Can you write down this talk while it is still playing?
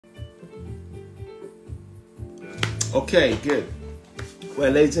Okay, good.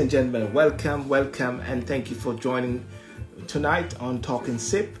 Well, ladies and gentlemen, welcome, and thank you for joining tonight on Talking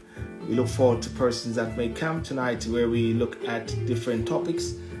Sip. We look forward to persons that may come tonight, where we look at different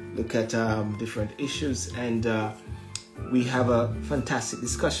topics, look at different issues, and we have a fantastic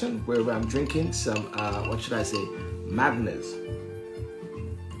discussion where I'm drinking some, Magners.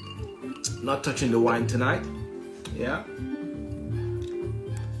 Not touching the wine tonight, yeah.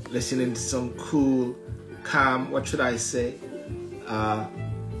 Listening to some cool, calm,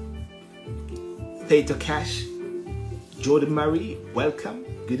 Theta Cash. Jordan Marie, welcome,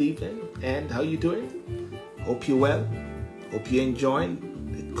 good evening, and how you doing? Hope you're well, hope you're enjoying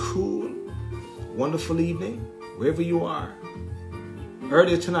the cool, wonderful evening, wherever you are.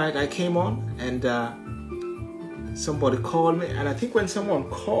 Earlier tonight I came on and somebody called me, and I think when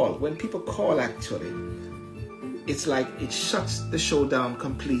people call actually, it's like it shuts the show down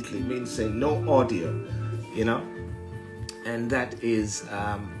completely, means saying no audio, you know, and that is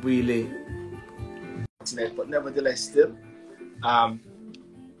really, but nevertheless still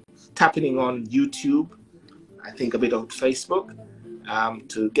tapping on YouTube, I think a bit on Facebook,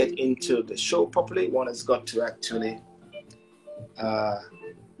 to get into the show properly. One has got to actually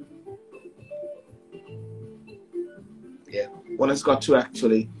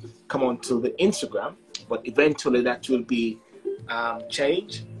come on to the Instagram, but eventually that will be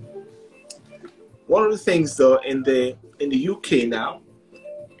changed. One of the things though in the UK now,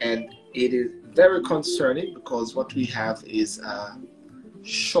 and it is very concerning, because what we have is a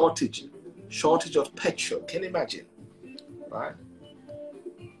shortage of petrol. Can you imagine, right?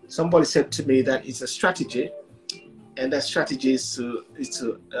 Somebody said to me that it's a strategy, and that strategy is to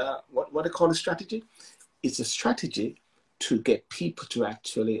what they call a strategy? It's a strategy to get people to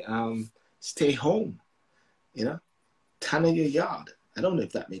actually stay home, you know, tan in your yard. I don't know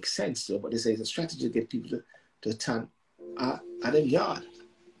if that makes sense though, but they say it's a strategy to get people to tan at their yard,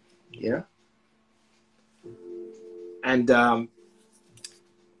 you know. And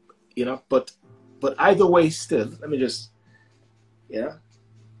you know, but either way still,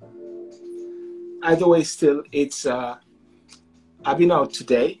 either way still, it's I've been out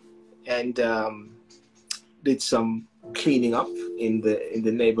today and did some cleaning up in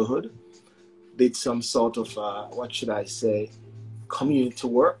the neighborhood, did some sort of community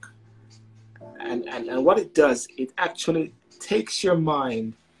work, and what it does, it actually takes your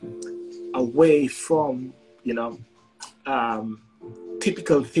mind away from, you know,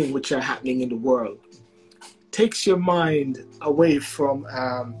 typical things which are happening in the world, takes your mind away from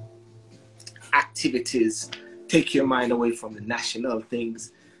activities, take your mind away from the national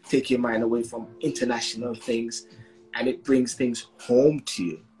things, take your mind away from international things, and it brings things home to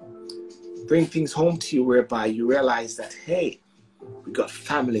you. Bring things home to you whereby you realize that, hey, we got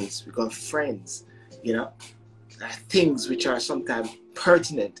families, we got friends, you know, things which are sometimes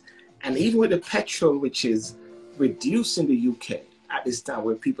pertinent. And even with the petrol, which is reduced in the UK at this time,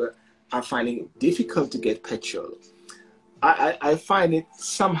 where people are finding it difficult to get petrol, I find it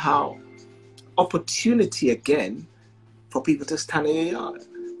somehow opportunity again for people to stand in their yard,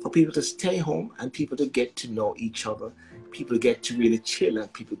 for people to stay home, and people to get to know each other, people get to really chill,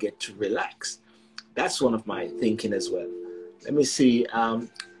 and people get to relax. That's one of my thinking as well. Let me see. And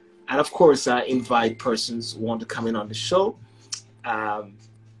of course, I invite persons who want to come in on the show.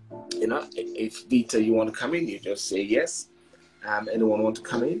 You know, if Vita, you want to come in, you just say yes. Anyone want to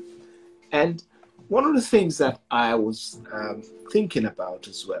come in? And one of the things that I was thinking about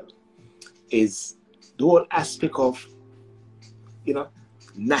as well is the whole aspect of, you know,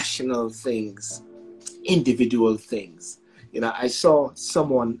 national things, individual things. You know, I saw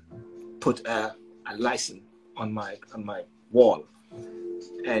someone put a license on my wall,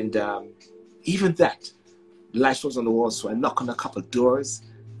 and even that license was on the wall. So I knocked on a couple of doors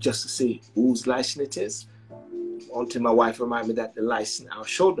just to see whose license it is. Until my wife reminded me that the license, I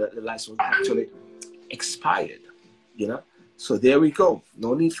showed her the license was actually expired. You know, so there we go.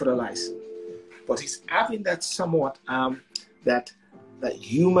 No need for the license. But he's having that somewhat that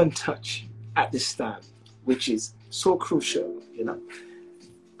human touch at this time, which is so crucial, you know.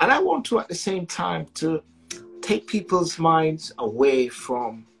 And I want to, at the same time, to take people's minds away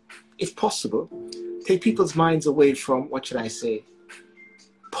from, if possible, take people's minds away from,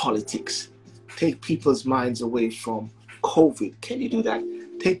 politics. Take people's minds away from COVID. Can you do that?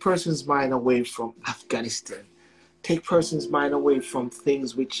 Take person's mind away from Afghanistan. Take person's mind away from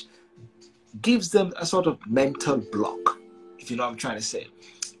things which gives them a sort of mental block, if you know what I'm trying to say.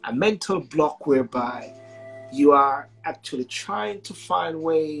 A mental block whereby you are actually trying to find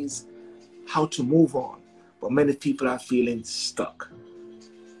ways how to move on. But many people are feeling stuck.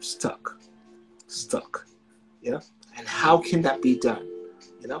 You know? how can that be done?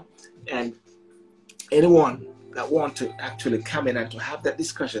 You know, and anyone that want to actually come in and to have that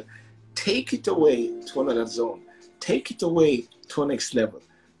discussion, take it away to another zone, take it away to a next level,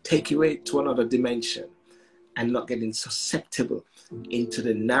 take it away to another dimension, and not getting susceptible into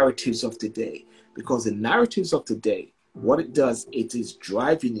the narratives of the day. Because the narratives of the day, what it does, it is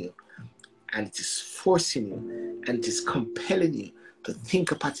driving you, and it is forcing you, and it is compelling you to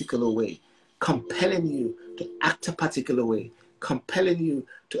think a particular way, compelling you to act a particular way, compelling you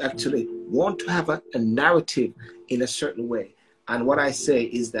to actually want to have a narrative in a certain way. And what I say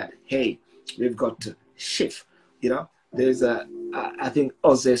is that, hey, we've got to shift. You know, there's I think,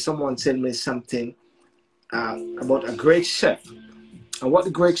 someone sent me something about a great chef. And what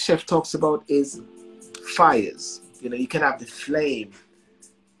the great chef talks about is fires. You know, you can have the flame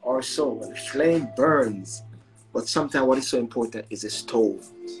or so, when the flame burns. But sometimes what is so important is a stove.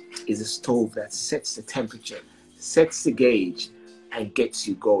 Is a stove that sets the temperature, sets the gauge, and gets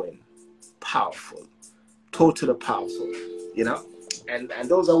you going. Powerful. Totally powerful. You know? And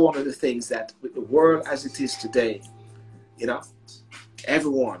those are one of the things that with the world as it is today, you know,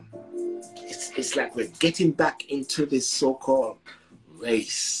 everyone, it's like we're getting back into this so-called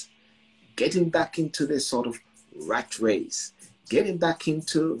race, getting back into this sort of rat race, getting back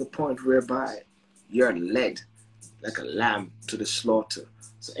into the point whereby you're led like a lamb to the slaughter.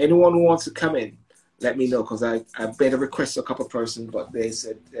 So anyone who wants to come in, let me know, because I made a request to a couple of persons, but they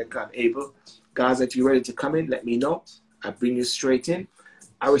said they're not able. Guys, if you're ready to come in, let me know. I bring you straight in.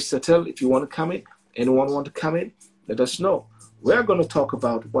 Aristotle, if you want to come in, anyone want to come in, let us know. We're going to talk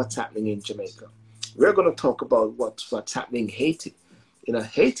about what's happening in Jamaica. We're going to talk about what's happening in Haiti. You know,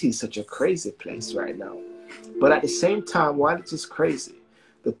 Haiti is such a crazy place right now. But at the same time, while it is crazy,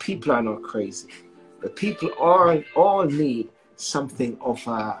 the people are not crazy. The people all need something of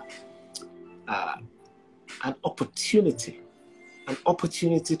an opportunity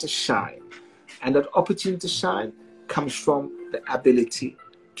to shine. And that opportunity to shine comes from the ability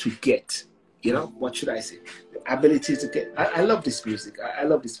to get. You know, what should I say? The ability to get. I love this music. I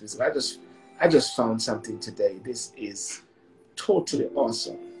love this music. I just found something today. This is totally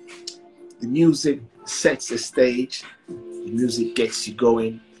awesome. The music sets the stage. The music gets you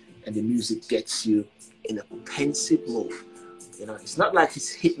going, and the music gets you in a pensive mood. You know, it's not like it's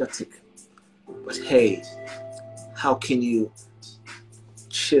hypnotic, but hey, how can you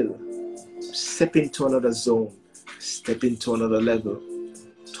chill, step into another zone, step into another level,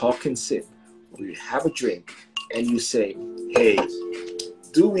 talk and sip, or you have a drink, and you say, hey,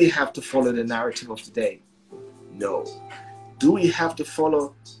 do we have to follow the narrative of the day? No. Do we have to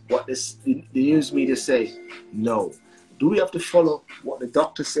follow what the news media say? No. Do we have to follow what the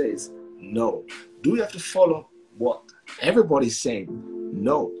doctor says? No. Do we have to follow what everybody's saying?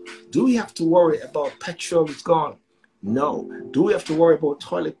 No. Do we have to worry about petrol is gone? No. Do we have to worry about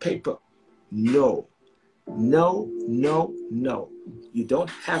toilet paper? No. No, no, no. You don't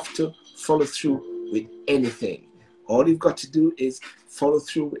have to follow through with anything. All you've got to do is follow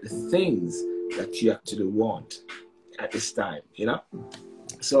through with the things that you actually want at this time, you know?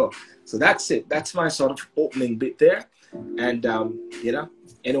 So that's it. That's my sort of opening bit there. And, you know,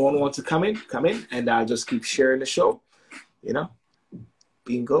 anyone wants to come in, and I'll just keep sharing the show, you know?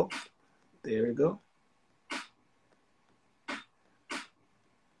 Bingo. There we go.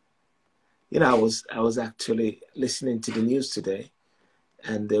 You know, I was actually listening to the news today,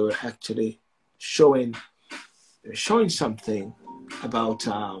 and they were actually showing something about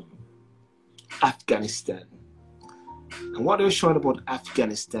Afghanistan. And what they were showing about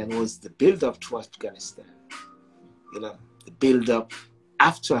Afghanistan was the build-up to Afghanistan. You know, the build-up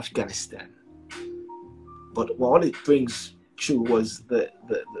after Afghanistan. But all it brings true was the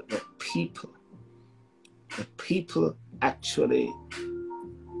people. The people actually,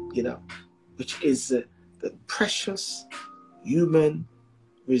 you know, which is the precious human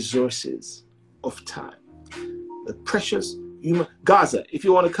resources of time. The precious human... Gaza, if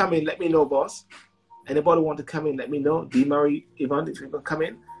you want to come in, let me know, boss. Anybody want to come in, let me know. D. Murray, Yvonne, if you can come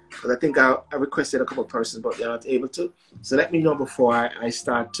in. Because I think I requested a couple of persons, but they're not able to. So let me know before I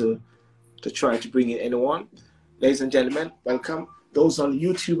start to try to bring in anyone. Ladies and gentlemen, welcome. Those on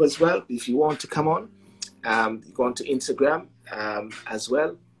YouTube as well, if you want to come on, you go on to Instagram as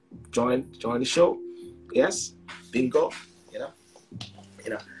well. Join the show. Yes, bingo. You know.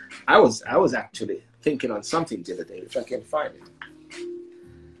 I was actually thinking on something the other day, if I can find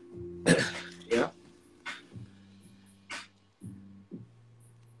it. Yeah.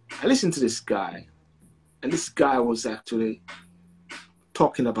 I listened to this guy, and this guy was actually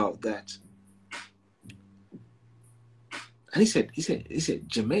talking about that. And he said,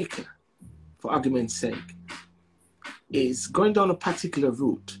 Jamaica, for argument's sake, is going down a particular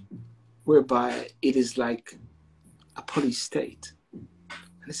route whereby it is like a police state.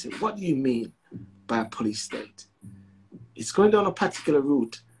 And I said, what do you mean by a police state? It's going down a particular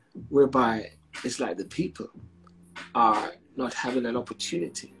route whereby it's like the people are not having an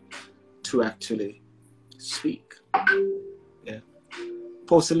opportunity to actually speak. Yeah.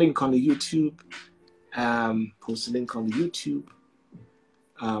 Post a link on the YouTube. Post a link on the YouTube.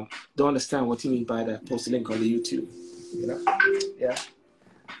 Don't understand what you mean by that. Post a link on the YouTube. You know? Yeah.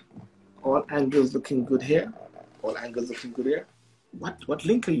 All angles looking good here. All angles looking good here. What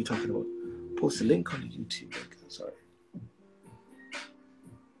link are you talking about? Post a link on the YouTube link. Sorry.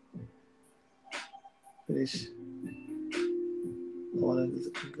 Finish. All angles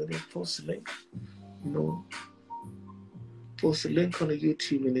looking good here. Post a link. No. Post a link on the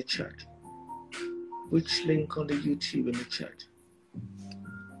YouTube in the chat. Which link on the YouTube in the chat?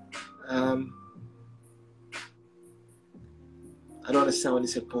 I don't understand when you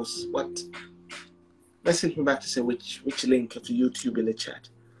say post. What? Message me back to say which link of the YouTube in the chat.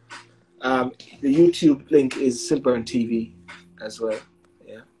 The YouTube link is SYLBOURNE TV as well.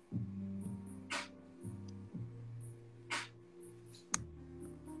 Yeah.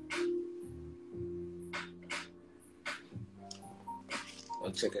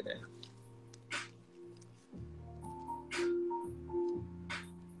 I'll check it out.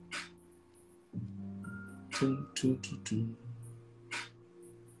 Dun, dun, dun, dun.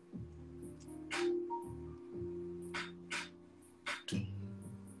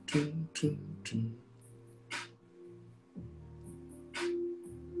 Dun, dun, dun.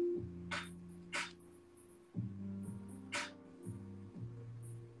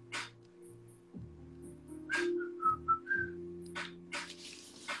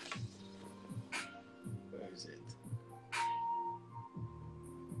 Where is it?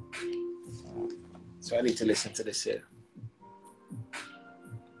 So I need to listen to this here.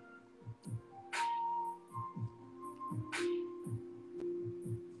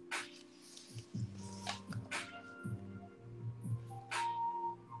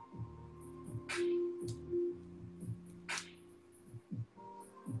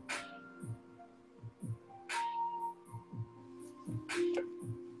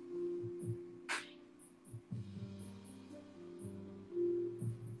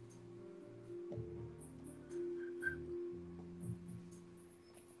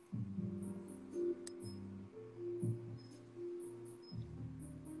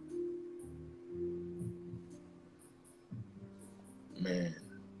 Man.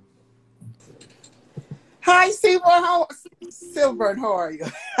 Hi, SYLBOURNE, how are you?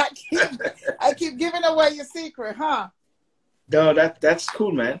 I keep giving away your secret, huh? No, that's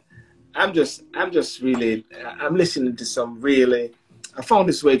cool, man. I'm just really, I'm listening to some really, I found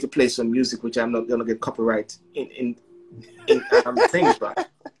this way to play some music, which I'm not going to get copyright in things, but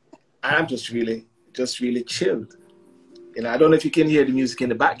I'm just really chilled. You know, I don't know if you can hear the music in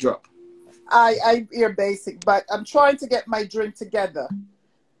the backdrop. I hear basic, but I'm trying to get my drink together.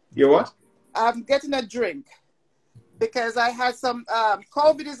 You what? I'm getting a drink because I had some,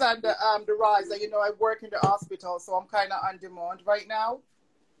 COVID is on the rise. You know, I work in the hospital, so I'm kind of on demand right now.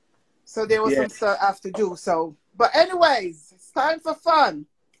 So there was some stuff I have to do. So, but anyways, it's time for fun.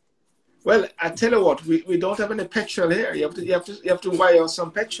 Well, I tell you what, we don't have any petrol here. You have to wire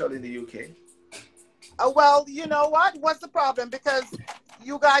some petrol in the UK. Well, you know what? What's the problem? Because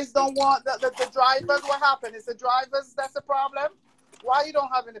you guys don't want the drivers. What happened? Is the drivers that's the problem? Why you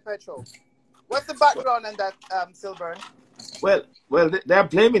don't have any petrol? What's the background on that, SYLBOURNE? Well, they're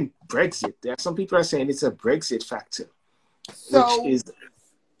blaming Brexit. There are some people are saying it's a Brexit factor, So, and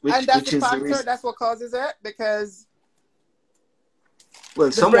that's the factor. That's what causes it. Because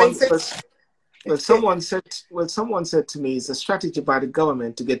someone said to me it's a strategy by the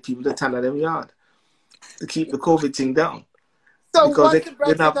government to get people to turn out them yard to keep the COVID thing down. So what's the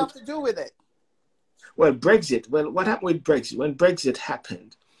Brexit have to do with it? Well, Brexit. Well, what happened with Brexit? When Brexit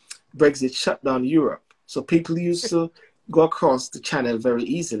happened, Brexit shut down Europe. So people used to go across the channel very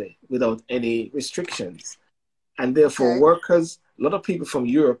easily without any restrictions. And therefore workers, a lot of people from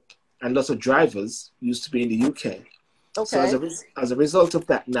Europe and lots of drivers used to be in the UK. So as a result of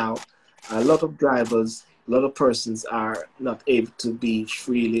that now, a lot of drivers, a lot of persons are not able to be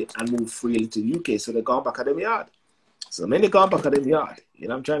freely and move freely to the UK. So they're gone back at them yard. So many gone back at them yard. You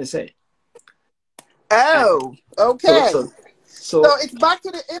know what I'm trying to say? Oh, okay. So it's back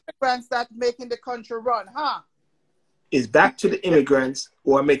to the immigrants that making the country run, huh? It's back to the immigrants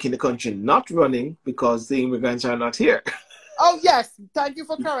who are making the country not running because the immigrants are not here. Oh, yes. Thank you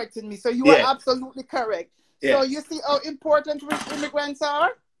for correcting me. So you are absolutely correct. Yeah. So you see how important immigrants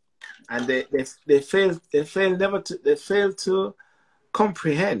are? and they fail to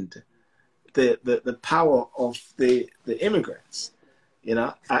comprehend the power of the immigrants. You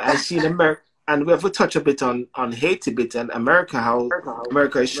know, I see in America, and we have to touch a bit on Haiti bit and America, how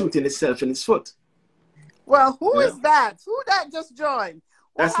America is shooting itself in its foot. Well, who is that? Who that just joined?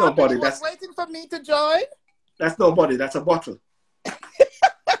 What That's happened? nobody. He was That's waiting for me to join. That's nobody. That's a bottle.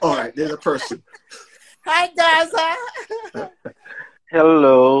 All right, there's a person. Hi, Gaza.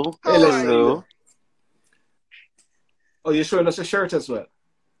 Hello. Hello. Oh, you're showing us a shirt as well.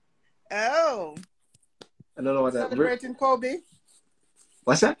 Oh. I don't know what that. Celebrating Kobe.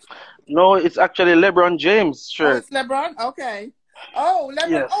 What's that? No, it's actually LeBron James' shirt. Oh, it's LeBron? Okay. Oh, LeBron.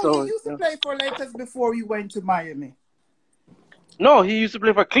 Yeah, Oh, you used to play for Lakers before you went to Miami. No, he used to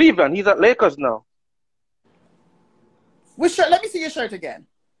play for Cleveland. He's at Lakers now. Which shirt? Let me see your shirt again.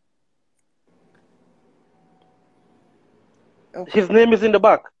 Okay. His name is in the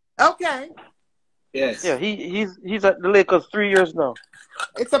back. Okay. Yes. Yeah, he's at the Lakers 3 years now.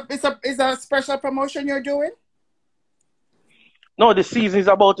 It's a special promotion you're doing? No, the season is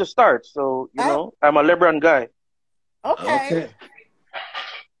about to start, so you know I'm a LeBron guy. Okay.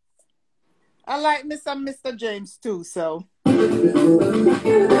 I like Mr. James too, so there you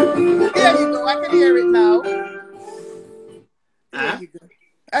go. I can hear it now. There you go.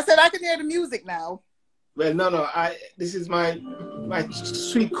 I said I can hear the music now. Well, no. This is my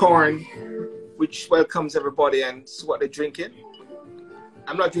sweet corn, which welcomes everybody, and it's what they're drinking.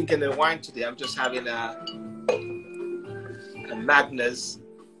 I'm not drinking the wine today. I'm just having a Magnus.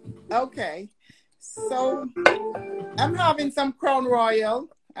 Okay. So I'm having some Crown Royal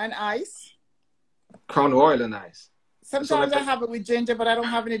and ice. Crown Royal and ice. Sometimes I have it with ginger, but I don't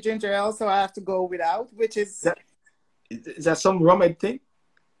have any ginger ale, so I have to go without, which is... Is that some rum thing?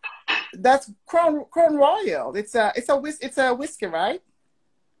 That's Crown Royal. It's a whiskey, right?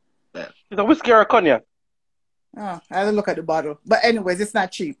 Yeah. It's a whiskey or a cognac? Oh, I had to look at the bottle. But anyways, it's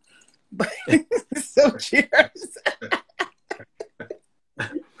not cheap. But so cheers.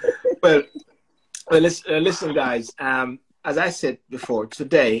 Well, listen, guys. As I said before,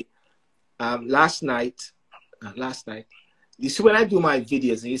 today, last night, you see when I do my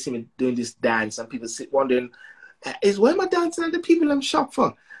videos and you see me doing this dance, and people sit wondering, why am I dancing? And the people I'm shocked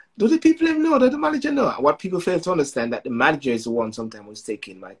for. Do the people even know? Does the manager know? What people fail to understand, that the manager is the one sometimes who's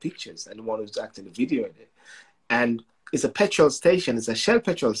taking my pictures and the one who's actually videoing it. And it's a petrol station. It's a Shell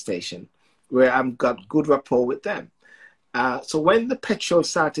petrol station where I've got good rapport with them. So when the petrol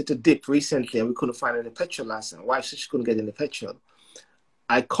started to dip recently and we couldn't find any petrol last night, wife said she couldn't get any petrol.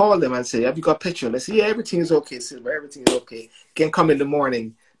 I called them and said, have you got petrol? They said, yeah, everything is okay, Silver. Everything is okay. You can come in the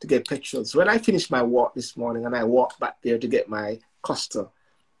morning to get petrol. So when I finished my walk this morning and I walked back there to get my Costa,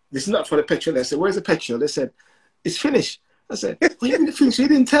 this is not for the petrol. I said, where's the petrol? They said, it's finished. I said, well, you didn't finish. You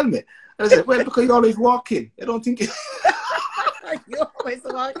didn't tell me. And I said, well, because you're always walking. I don't think it... You're always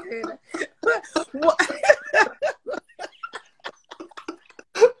walking.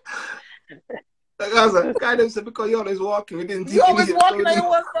 I was like, guy said, because you're always walking. We didn't think you're always walking and you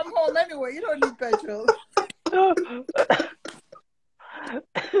work from home anyway. You don't need petrol.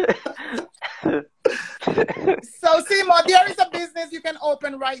 So, Seymour, there is a business you can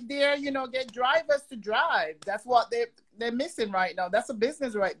open right there. You know, get drivers to drive. That's what they're missing right now. That's a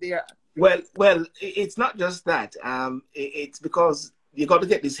business right there. Well, it's not just that. It's because you got to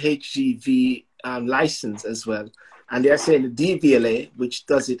get this HGV license as well. And they're saying the DVLA, which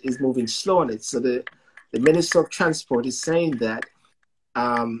does it, is moving slow on it. So the Minister of Transport is saying that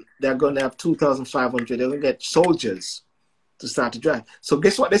they're going to have 2,500. They're going to get soldiers to start to drive. So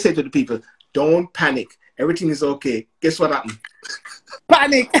guess what they say to the people? Don't panic. Everything is okay. Guess what happened?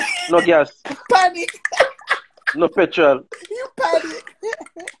 Panic. No gas. Panic. No petrol. You panic.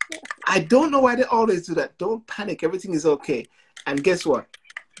 I don't know why they always do that. Don't panic. Everything is okay. And guess what?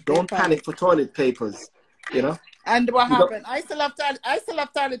 Don't panic for toilet papers. You know? And what happened? I still have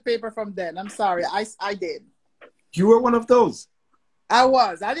toilet paper from then. I'm sorry. I did. You were one of those. I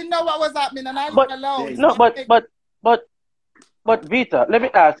was. I didn't know what was happening, and I was alone. No, but Vita, let me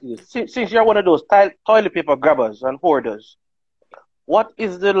ask you. Since you're one of those toilet paper grabbers and hoarders, what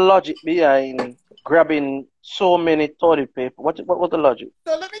is the logic behind grabbing so many toilet paper? What was the logic?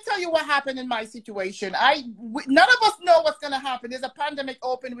 So let me tell you what happened in my situation. None of us know what's going to happen. There's a pandemic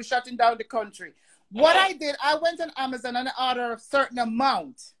open. We're shutting down the country. What I did, I went on Amazon and I ordered a certain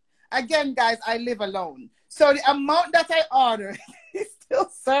amount. Again, guys, I live alone. So the amount that I ordered is still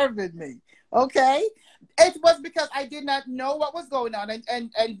serving me, okay? It was because I did not know what was going on.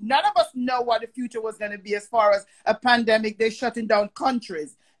 And none of us know what the future was going to be as far as a pandemic. They're shutting down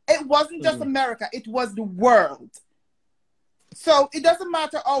countries. It wasn't just America. It was the world. So it doesn't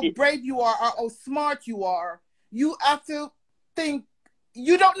matter how brave you are or how smart you are. You have to think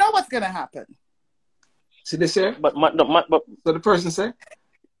you don't know what's going to happen. See this here? But so the person said,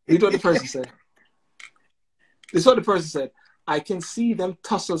 you know what the person said? This is what the person said. I can see them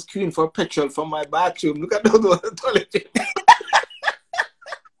tussles queuing for petrol from my bathroom. Look at those on the toilet.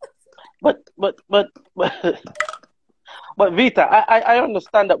 But Vita, I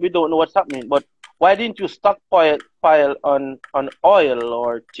understand that we don't know what's happening, but why didn't you stockpile on oil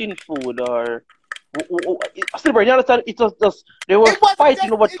or tin food or Silver, you understand? It was just they were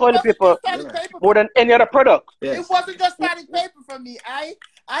fighting over toilet paper more than any other product. Yes. It wasn't just toilet paper for me. I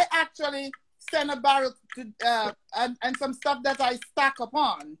actually sent a barrel to and some stuff that I stack up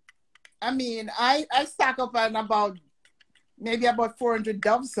on. I mean, I stack up on maybe about 400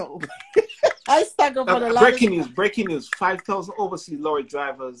 Dove soap. I stack up on a lot. Breaking news. 5,000 overseas lorry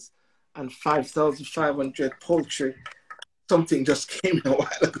drivers and 5,500 poultry. Something just came a while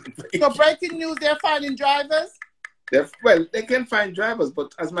ago. So breaking news, they're finding drivers? Well, they can find drivers,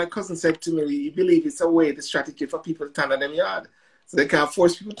 but as my cousin said to me, he believe it's a way, the strategy for people to turn on them yard. So they can't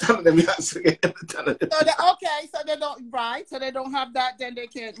force people to turn on them yard. So they can turn on them. So they don't, right? So they don't have that, then they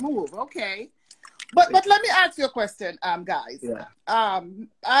can't move. Okay. But let me ask you a question, guys. Yeah.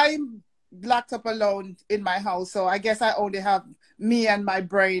 I'm locked up alone in my house, so I guess I only have me and my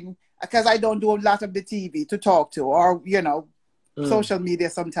brain because I don't do a lot of the TV to talk to or, social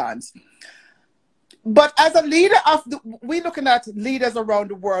media sometimes. But as a leader we're looking at leaders around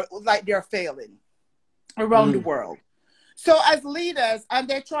the world like they're failing around the world. So as leaders, and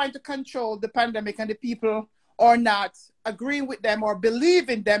they're trying to control the pandemic and the people are not agreeing with them or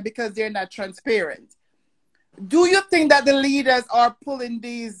believing them because they're not transparent. Do you think that the leaders are pulling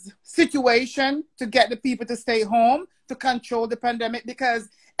these situations to get the people to stay home to control the pandemic? Because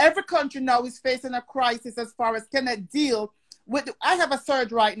every country now is facing a crisis as far as can it deal with. I have a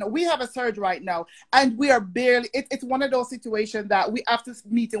surge right now. We have a surge right now, and we are barely. It's one of those situations that we have to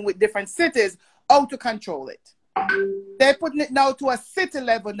meeting with different cities how to control it. They're putting it now to a city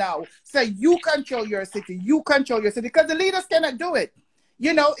level now. Say you control your city. You control your city because the leaders cannot do it.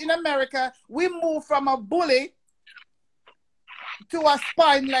 In America, we move from a bully to a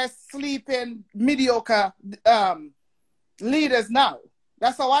spineless, sleeping, mediocre leaders now.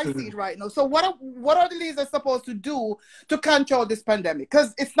 That's how I see it right now. So what are the leaders supposed to do to control this pandemic?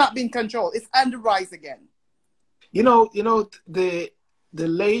 Because it's not being controlled. It's on the rise again. The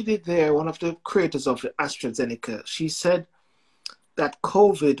lady there, one of the creators of the AstraZeneca, she said that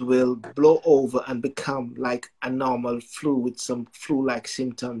COVID will blow over and become like a normal flu with some flu-like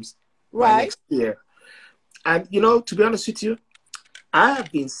symptoms by next year. And, to be honest with you, I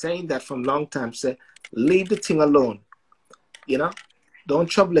have been saying that from a long time. Say, leave the thing alone. Don't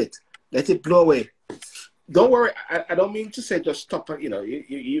trouble it. Let it blow away. Don't worry. I don't mean to say just stop.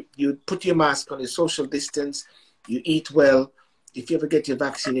 You put your mask on, your social distance, you eat well. If you ever get your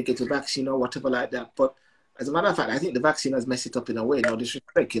vaccine, you get your vaccine or whatever like that. But as a matter of fact, I think the vaccine has messed it up in a way. No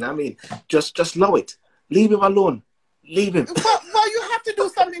disrespect, what I mean? Just lower it. Leave him alone. Leave him. Well, you have to do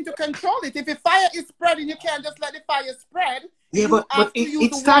something to control it. If a fire is spreading, you can't just let the fire spread. Yeah, but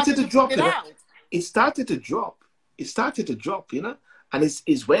it started to drop. It started to drop. It started to drop, And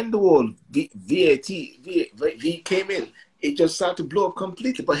it's when the whole VAT came in, it just started to blow up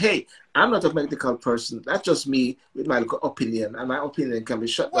completely. But hey, I'm not a medical person. That's just me with my little opinion, and my opinion can be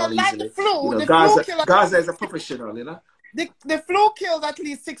shut down easily. The flu, Gaza is a professional, The flu kills at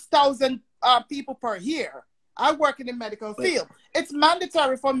least 6,000 people per year. I work in the medical field. It's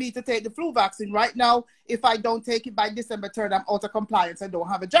mandatory for me to take the flu vaccine. Right now, if I don't take it by December 3rd, I'm out of compliance. I don't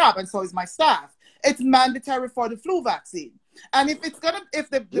have a job, and so is my staff. It's mandatory for the flu vaccine. And if the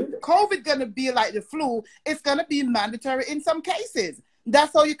COVID gonna be like the flu, it's gonna be mandatory in some cases.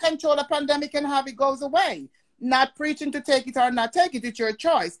 That's how you control the pandemic and have it goes away. Not preaching to take it or not take it. It's your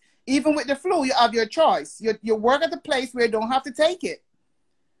choice. Even with the flu, you have your choice. You work at a place where you don't have to take it.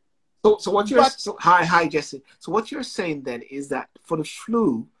 So what you're hi Jesse. So what you're saying then is that for the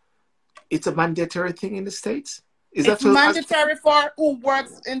flu, it's a mandatory thing in the States? It's mandatory for who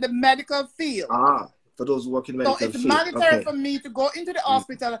works in the medical field. For those who work in the medical field. So it's mandatory for me to go into the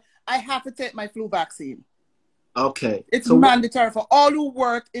hospital. I have to take my flu vaccine. Okay. It's mandatory for all who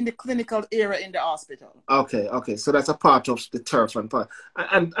work in the clinical area in the hospital. Okay. So that's a part of the turf and part.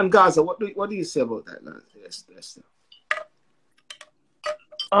 And Gaza, what do you say about that? Yes.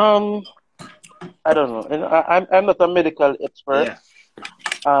 I don't know. I'm not a medical expert.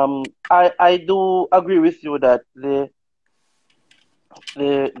 Yeah. I do agree with you that the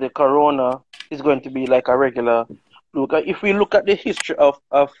corona is going to be like a regular flu. If we look at the history of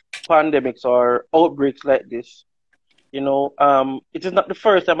pandemics or outbreaks like this, It is not the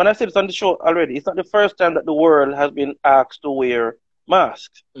first time, and I said this on the show already, it's not the first time that the world has been asked to wear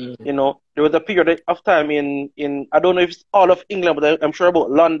masks. There was a period of time in I don't know if it's all of England, but I'm sure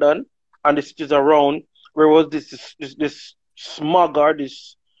about London and the cities around, where was this smog or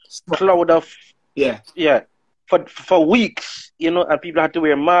this cloud of for weeks, and people had to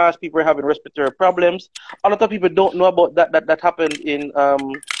wear masks. People were having respiratory problems. A lot of people don't know about that happened in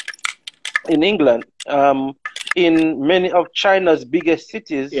England. In many of China's biggest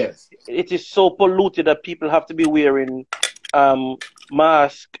cities, it is so polluted that people have to be wearing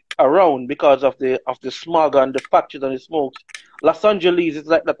masks around because of the smog and the factories and the smokes. Los Angeles is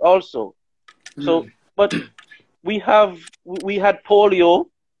like that also. So, but we had polio,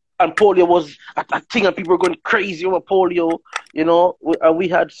 and polio was a thing, and people were going crazy over polio. And we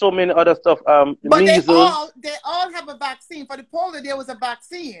had so many other stuff. But measles. they all have a vaccine. For the polio, there was a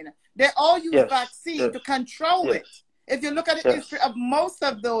vaccine. They all use vaccine to control it. If you look at the history of most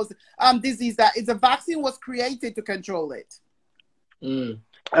of those diseases, the vaccine was created to control it.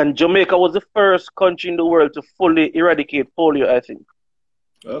 And Jamaica was the first country in the world to fully eradicate polio, I think.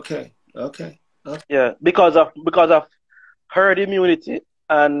 Okay. Yeah, because of herd immunity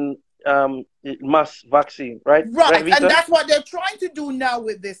and mass vaccine, right? Right, and that's what they're trying to do now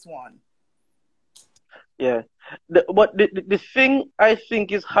with this one. Yeah. But the thing I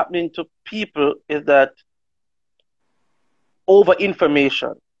think is happening to people is that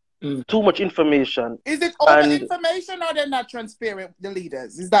over-information. Too much information. Is it over-information, or they're not transparent, the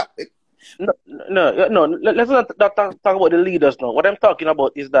leaders? Is that... No. Let's not talk about the leaders now. What I'm talking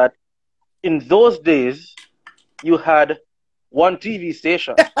about is that in those days, you had one TV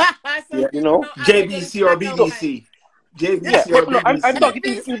station. JBC or BBC. I'm talking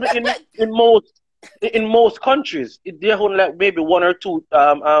in most countries, they own like maybe one or two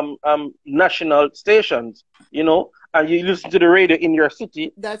national stations, and you listen to the radio in your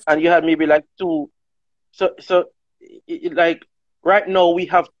city, and you have maybe like two. So like right now we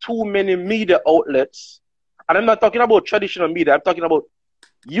have too many media outlets, and I'm not talking about traditional media. I'm talking about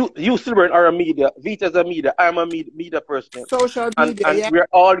you SYLBOURNE are a media, Vita's a media, I'm a media person. Social media, and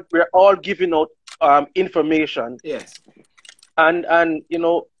we're all giving out information. Yes. And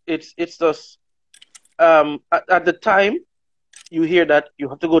it's just at the time you hear that you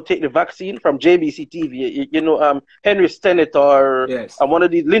have to go take the vaccine from JBC TV. Henry Stennett or one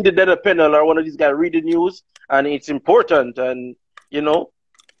of these Linda Pennell or one of these guys read the news, and it's important, and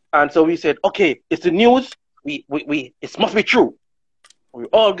and so we said, okay, it's the news. It must be true. We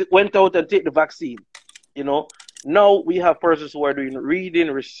all went out and take the vaccine. Now we have persons who are doing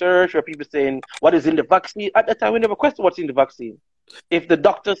reading, research, or people saying what is in the vaccine. At that time, we never questioned what's in the vaccine. If the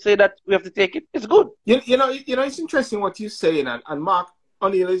doctors say that we have to take it, it's good. It's interesting what you're saying, and Mark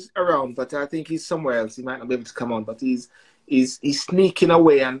O'Neill is around, but I think he's somewhere else. He might not be able to come on, but he's sneaking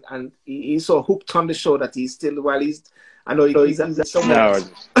away, and he's so hooked on the show that he's still, while he's, I know he's somewhere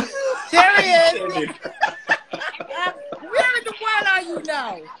else. There he is. Where in the world are you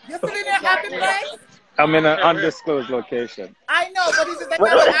now? You're still in that happy place? I'm in an undisclosed location. I know, but is it the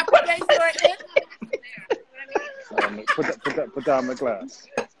kind of happy place you're in? Put down my glass.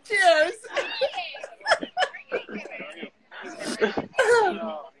 Cheers.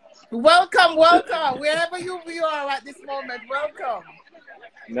 Welcome, wherever you are at this moment. Welcome.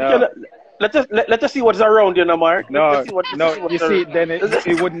 No. Let's just see what's around you, Mark. No. You see, then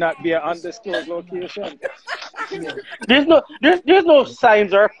it would not be an undisclosed location. There's no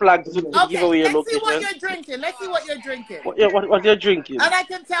signs or flags to give away your location. Let's see what you're drinking. What you're drinking. And I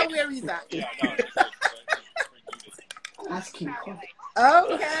can tell where he's at. Ask him.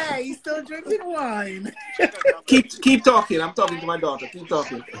 Okay, he's still drinking wine. Keep talking. I'm talking to my daughter. Keep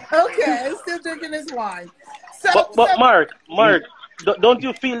talking. Okay, he's still drinking his wine. But Mark, don't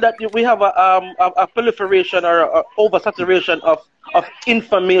you feel that we have a proliferation or a oversaturation of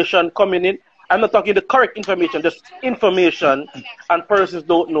information coming in? I'm not talking the correct information, just information, and persons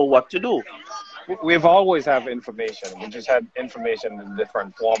don't know what to do. We've always had information. We just had information in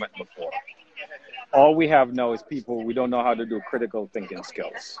different format before. All we have now is people, we don't know how to do critical thinking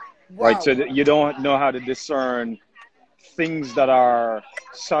skills. Wow. Right? So that you don't know how to discern things that are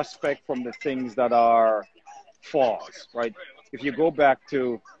suspect from the things that are flaws, right? If you go back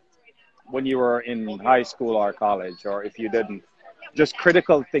to when you were in high school or college, or if you didn't, just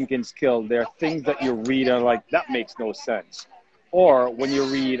critical thinking skill, there are things that you read and like, that makes no sense. Or when you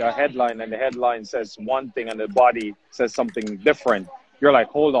read a headline and the headline says one thing and the body says something different, you're like,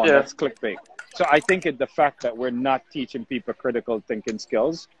 hold on, that's clickbait. So I think the fact that we're not teaching people critical thinking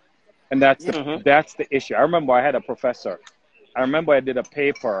skills, and that's the issue. I remember I had a professor. I remember I did a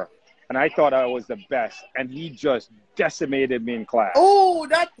paper, and I thought I was the best, and he just decimated me in class. Oh,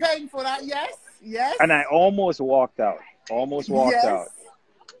 that's painful. Yes, yes. And I almost walked out. Yes.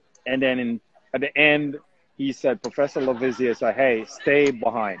 And then at the end, he said, Professor Lavizia said, hey, stay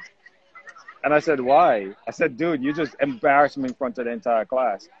behind. And I said, why? I said, dude, you just embarrassed me in front of the entire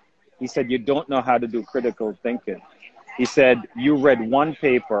class. He said, you don't know how to do critical thinking. He said, you read one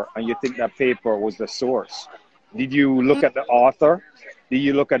paper and you think that paper was the source. Did you look at the author? Did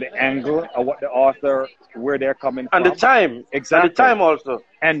you look at the angle of what the author, where they're coming from? And the time. Exactly. And the time also.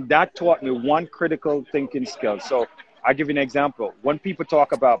 And that taught me one critical thinking skill. So I'll give you an example. When people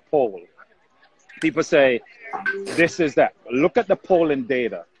talk about poll, people say, this is that. Look at the polling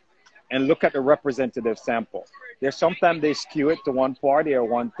data and look at the representative sample. There's sometimes they skew it to one party or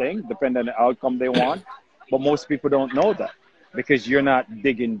one thing, depending on the outcome they want. But most people don't know that because you're not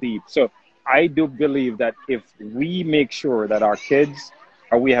digging deep. So I do believe that if we make sure that our kids,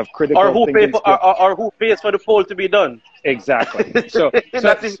 or we have critical thinking skills, or who pays for the poll to be done. Exactly. So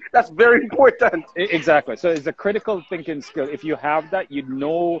that's very important. Exactly. So it's a critical thinking skill. If you have that, you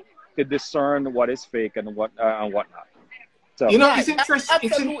know to discern what is fake and what and whatnot. So you know, it's interesting.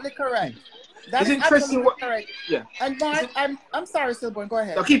 Absolutely correct. That is interesting. Absolutely correct. Yeah. And Mark, I'm sorry, SYLBOURNE, go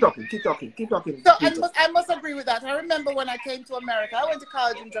ahead. No, keep talking. So I must agree with that. I remember when I came to America, I went to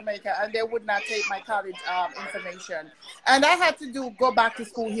college in Jamaica, and they would not take my college information, and I had to go back to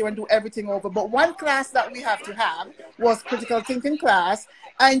school here and do everything over. But one class that we have to have was critical thinking class,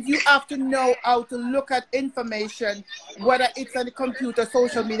 and you have to know how to look at information, whether it's on the computer,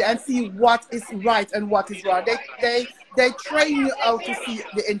 social media, and see what is right and what is wrong. They train you how to see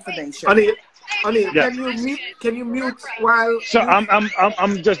the information. Honey, yeah. Can you mute while? So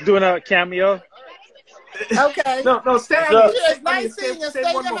I'm just doing a cameo. Okay. No, stay. It's nice seeing you. Stay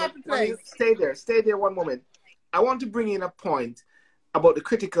in your happy place. Stay there 1 moment. I want to bring in a point about the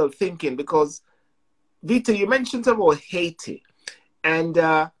critical thinking because, Vita, you mentioned about Haiti, and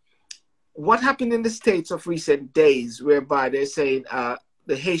what happened in the States of recent days, whereby they're saying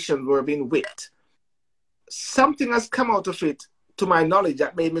the Haitians were being whipped. Something has come out of it, to my knowledge,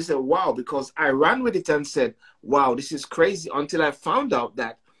 that made me say, wow, because I ran with it and said, wow, this is crazy, until I found out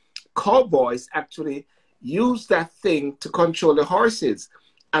that cowboys actually used that thing to control the horses.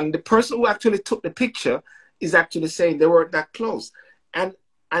 And the person who actually took the picture is actually saying they weren't that close. And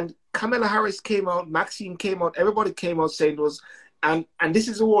Kamala Harris came out, Maxine came out, everybody came out saying it was, and this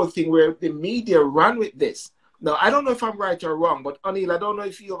is the whole thing where the media ran with this. Now, I don't know if I'm right or wrong, but Anil, I don't know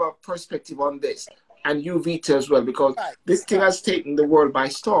if you have a perspective on this. And you, Vita, as well, because this thing has taken the world by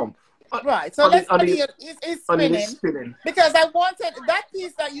storm. Right. So let's Anil spinning. Because I wanted that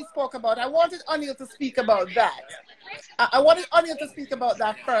piece that you spoke about. I wanted Anil to speak about that. I wanted Anil to speak about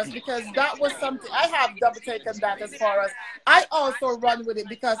that first because that was something I have double taken that as far as I also run with it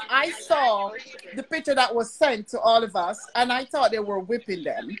because I saw the picture that was sent to all of us and I thought they were whipping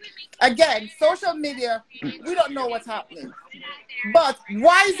them. Again, social media, we don't know what's happening. But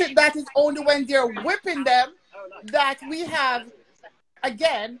why is it that it's only when they're whipping them that we have,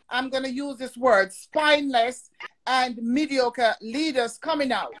 again, I'm going to use this word, spineless and mediocre leaders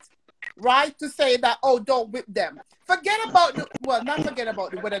coming out, right, to say that, oh, don't whip them. Forget about not forget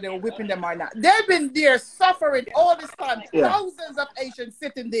about whether they were whipping them or not. They've been there suffering all this time, thousands of Asians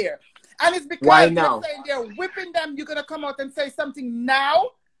sitting there. And it's because they're saying they're whipping them, you're going to come out and say something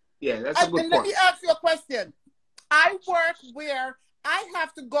now? Yeah, that's a good point. Let me ask you a question. I work where I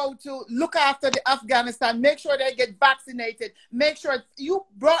have to go to look after the Afghanistan, make sure they get vaccinated, make sure you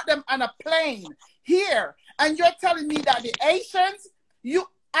brought them on a plane here, and you're telling me that the Asians,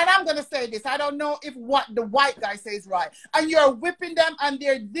 and I'm going to say this, I don't know if what the white guy says right, and you're whipping them and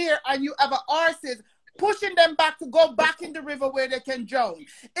they're there and you have horses pushing them back to go back in the river where they can drown.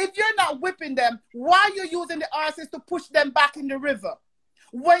 If you're not whipping them, why are you using the horses to push them back in the river?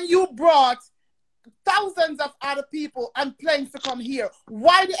 When you brought thousands of other people and planes to come here,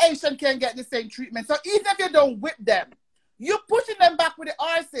 why the Asian can't get the same treatment? So even if you don't whip them, you're pushing them back with the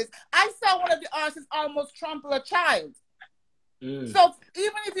horses. I saw one of the horses almost trample a child. So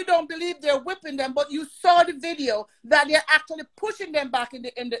even if you don't believe they're whipping them, but you saw the video that they're actually pushing them back in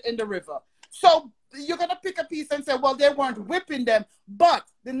the river. So you're gonna pick a piece and say, well, they weren't whipping them. But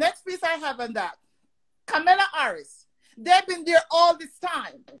the next piece I have on that, Kamala Harris, they've been there all this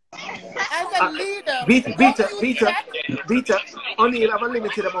time. As a leader, Vita, only you have a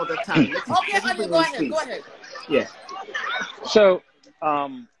limited amount of time. Okay, honey, go ahead. Yeah. So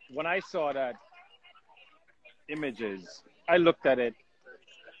when I saw that images, I looked at it,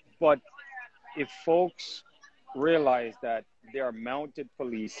 but if folks realize that there are mounted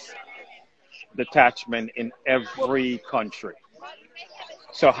police detachment in every country,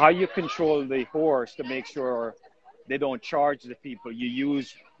 So how you control the horse to make sure they don't charge the people? You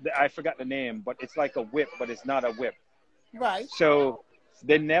use, I forgot the name, but it's like a whip, but it's not a whip. Right. So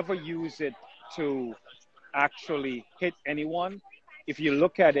they never use it to actually hit anyone. If you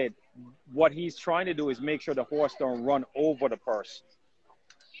look at it, what he's trying to do is make sure the horse don't run over the person.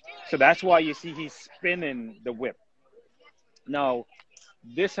 So that's why you see he's spinning the whip. Now,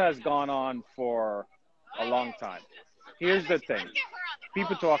 this has gone on for a long time. Here's the thing.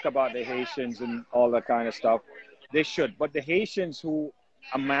 People talk about the Haitians and all that kind of stuff. They should. But the Haitians who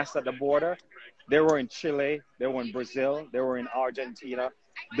amassed at the border, they were in Chile, they were in Brazil, they were in Argentina.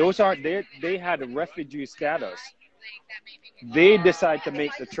 Those are, they had a refugee status. They decided to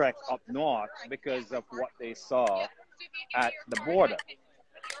make the trek up north because of what they saw at the border.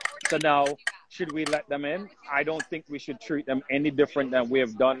 So now, should we let them in? I don't think we should treat them any different than we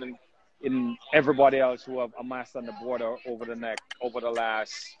have done in everybody else who have amassed on the border over the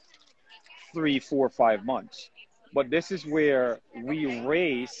last 3, 4, 5 months. But this is where we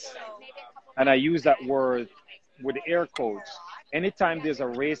race, and I use that word with air quotes. Anytime there's a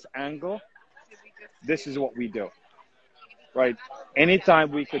race angle, this is what we do, right?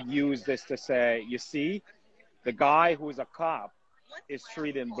 Anytime we could use this to say, you see, the guy who's a cop is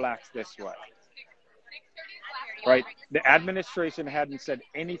treating blacks this way, right? The administration hadn't said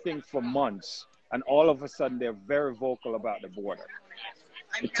anything for months, and all of a sudden they're very vocal about the border.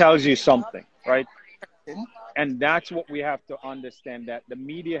 It tells you something, right? And that's what we have to understand, that the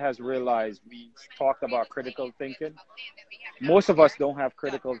media has realized. We talked about critical thinking. Most of us don't have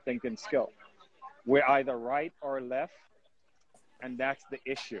critical thinking skill. We're either right or left, and that's the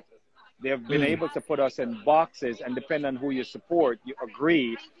issue. They've been able to put us in boxes, and depending on who you support, you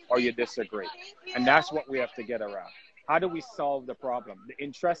agree or you disagree. And that's what we have to get around. How do we solve the problem? The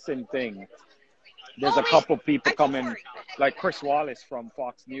interesting thing, there's a couple people coming, like Chris Wallace from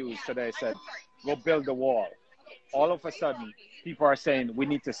Fox News today said, go build the wall. All of a sudden, people are saying we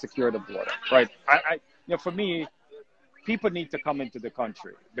need to secure the border, right? For me, people need to come into the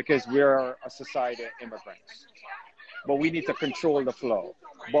country because we're a society of immigrants. But we need to control the flow.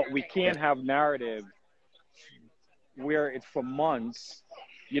 But we can't have narrative where it's for months,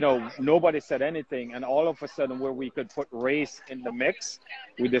 nobody said anything, and all of a sudden where we could put race in the mix,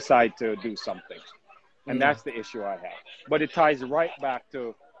 we decide to do something. And that's the issue I have. But it ties right back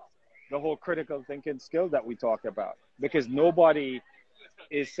to the whole critical thinking skill that we talk about. Because nobody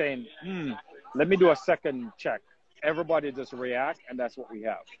is saying, let me do a second check. Everybody just react, and that's what we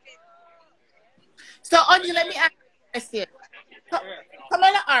have. So, Anya, let me ask you a question.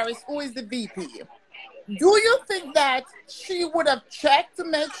 Kamala Harris, who is the VP, do you think that she would have checked to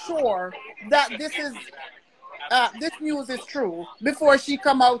make sure that this news is true before she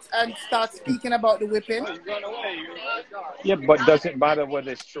come out and start speaking about the whipping? Yeah, but does it matter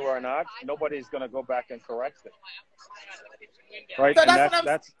whether it's true or not? Nobody's going to go back and correct it. Right? So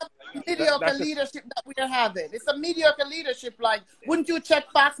that's mediocre leadership that we are having. It's a mediocre leadership. Like, wouldn't you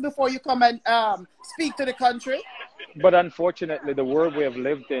check facts before you come and speak to the country? But unfortunately, the world we have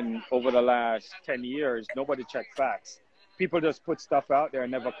lived in over the last 10 years, nobody checked facts. People just put stuff out there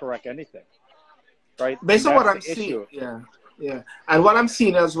and never correct anything. Right? Based on what I'm seeing, yeah. And what I'm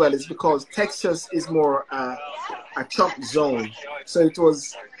seeing as well is because Texas is more a Trump zone. So it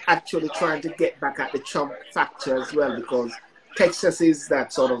was actually trying to get back at the Trump factor as well, because Texas is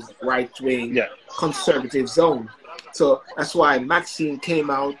that sort of right-wing conservative zone. So that's why Maxine came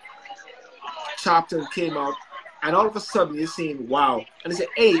out, Sharpton came out, and all of a sudden you're seeing, wow. And they say,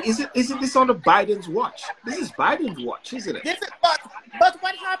 hey, isn't this on the Biden's watch? This is Biden's watch, isn't it? But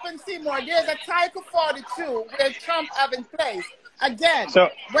what happened, Seymour, there's a Title 42 where Trump have in place. Again, so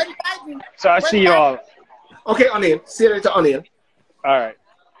I see you all. Okay, O'Neill. See you later, O'Neill. All right.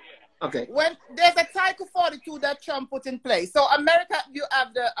 Okay. When there's a Title 42 that Trump put in place. So America, you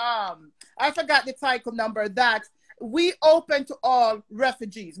have the, I forgot the title number, that we open to all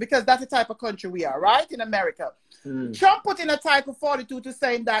refugees because that's the type of country we are, right? In America. Trump put in a Title 42 to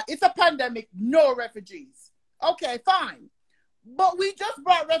saying that it's a pandemic, no refugees. Okay, fine. But we just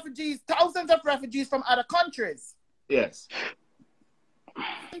brought refugees, thousands of refugees from other countries. Yes.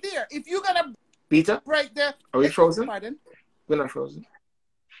 There, if you're going to Peter, break the... Are we frozen? Pardon? We're not frozen.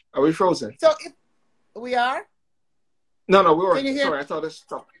 Are we frozen? So if we are? No, we weren't. Can you hear? Sorry, I thought it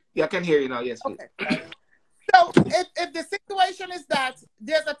stopped. Yeah, I can hear you now. Yes, please. Okay. So if the situation is that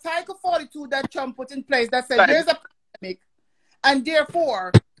there's a Title 42 that Trump put in place that says there's a pandemic, and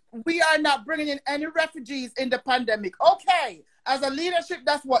therefore we are not bringing in any refugees in the pandemic. Okay, as a leadership,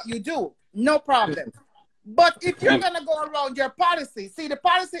 that's what you do. No problem. But if you're going to go around your policy, see, the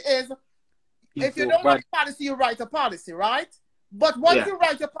policy is, if you don't have a policy, you write a policy, right? But once you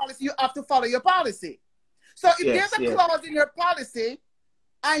write your policy, you have to follow your policy. So if there's a clause in your policy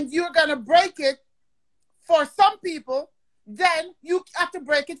and you're going to break it for some people, then you have to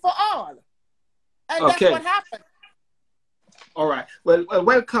break it for all. And that's what happened. All right. Well,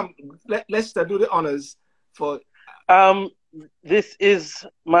 welcome. Let's do the honors for... This is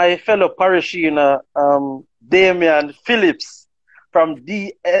my fellow parishioner, Damian Phillips from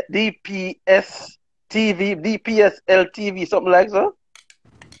DPS TV, DPSL TV, something like that.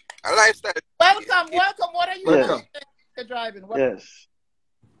 A lifestyle. Welcome. What are you doing? Driving? What? Yes.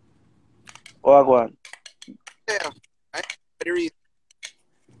 Wagwan. Yeah.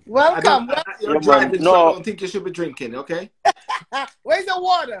 Welcome. You're driving, so I don't think you should be drinking, okay? Where's the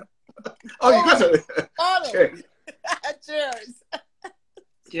water? Oh, you got it. Water. Cheers.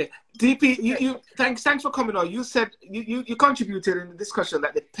 Yeah. DP, you thanks for coming on. You said you contributed in the discussion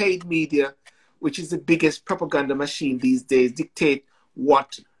that the paid media, which is the biggest propaganda machine these days, dictate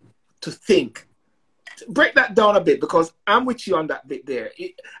what to think. Break that down a bit, because I'm with you on that bit there.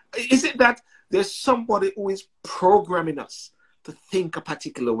 Is it that there's somebody who is programming us to think a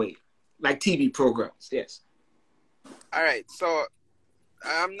particular way, like TV programs? Yes. All right. So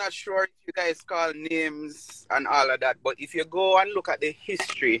I'm not sure if you guys call names and all of that, but if you go and look at the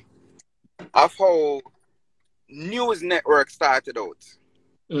history of how news networks started out,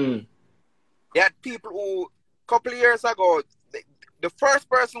 you had people who, a couple of years ago, the first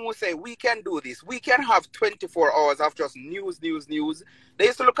person who say, we can do this, we can have 24 hours of just news. They used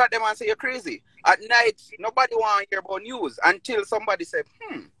to look at them and say, you're crazy. At night, nobody want to hear about news until somebody said,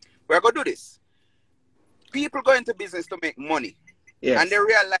 we're going to do this. People go into business to make money. Yes. And they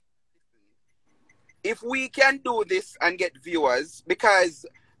realize, if we can do this and get viewers, because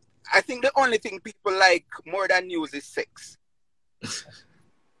I think the only thing people like more than news is sex.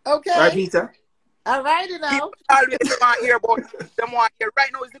 Okay. Right, Peter? All right, now. People always want to hear about them. Want to hear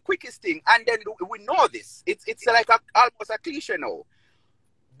right now is the quickest thing, and then we know this. It's like almost a cliche now.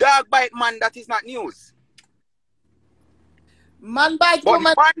 Dog bite man, that is not news. Man bite but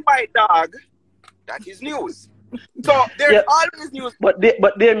woman. Man bite dog, that is news. So there's always news. But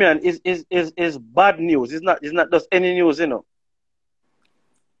Damien is bad news. It's not just any news, you know.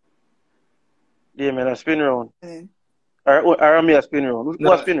 Damien, I spin around. Or me a spin around.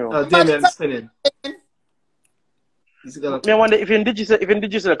 Who spin around? Damien spinning. I wonder if you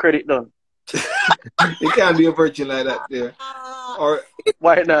did a credit done. You can't be a virgin like that there. Or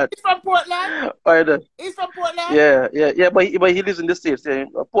why not? He's from Portland. Why not? He's from Portland. Yeah. But he lives in the States. Yeah.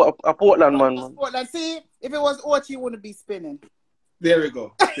 A Portland man. Portland. See, if it was Ochi, he wouldn't be spinning. There we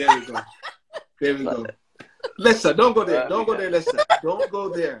go. Lester, don't go there. Don't go there, Lester. Don't go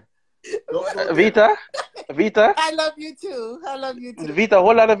there. Vita. I love you too. Vita,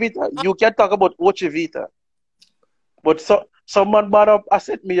 hold on, Vita. You can talk about Ochi Vita. But someone brought up I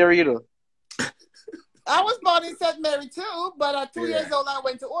said me a reader. I was born in St. Mary too, but at 2 years old I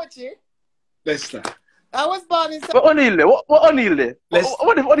went to Ochi. Lester. I was born in St. What O'Neill?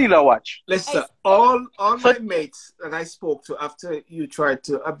 What if O'Neill watch? Lester, all my mates that I spoke to after you tried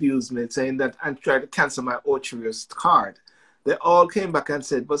to abuse me, saying that and tried to cancel my Ocherius card, they all came back and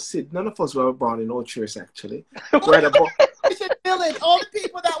said, but Sid, none of us were born in Ocherius actually. We should feel it. All the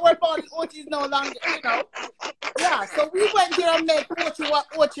people that were born in Ochi is no longer, you know. Yeah, so we went here and made Ochi what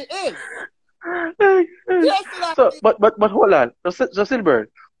Ochi is. Yes, but hold on, so Silver,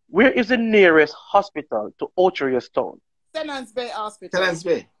 where is the nearest hospital to Ocherius town? St. Anne's Bay Hospital. St. Anne's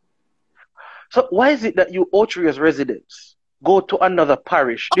Bay. So why is it that you Ocherius residents go to another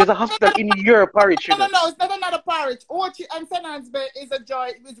parish? There's a hospital in your parish. No, it's not another parish. Ochi and St. Anne's Bay is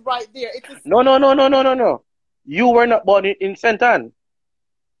right there. No. You were not born in St. Anne.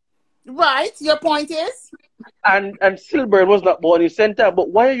 Right. Your point is? And Silbert was not born in St. Anne. But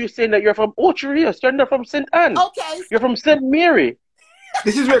why are you saying that you're from Ocherius? You're not from St. Anne. Okay. You're from St. Mary.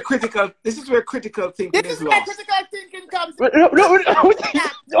 This is where critical thinking is lost. This is where critical thinking comes. Look, I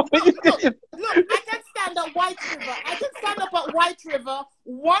can stand at White River. I can stand up at White River.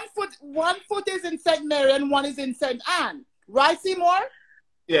 One foot is in St. Mary and one is in St. Anne. Right, Seymour?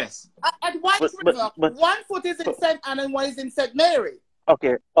 Yes. At White River, 1 foot is in St. Anne and one is in St. Mary.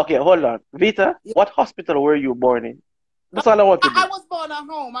 Okay, hold on. Vita, what hospital were you born in? That's all I want to know. I was born at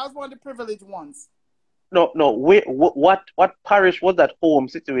home. I was one of the privileged ones. No. What parish was that home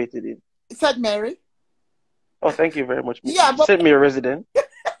situated in? St. Mary. Oh, thank you very much. Yeah, but St. Mary resident.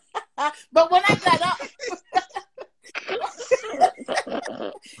 But when I got up,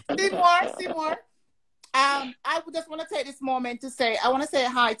 Seymour, I just want to take this moment to say, I want to say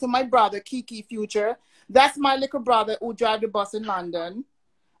hi to my brother, Kiki Future. That's my little brother who drives the bus in London.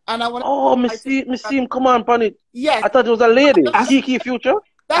 And I want Oh, me see him come on, pan it. Yes. I thought it was a lady. Kiki Future.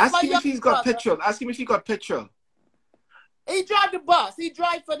 That's Ask him if he's got petrol. Ask him if he got petrol. He drive the bus. He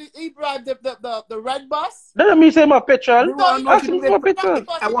drive the red bus. Doesn't mean say my petrol. Ask him for petrol.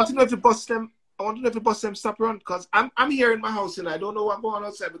 I want to know if the bus them. I want to know if the bus them stop around because I'm here in my house and I don't know what's going on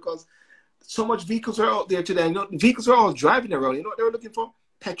outside because so much vehicles are out there today. You know, vehicles are all driving around. You know what they were looking for?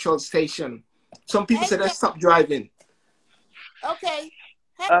 Petrol station. Some people said they stop driving. Okay.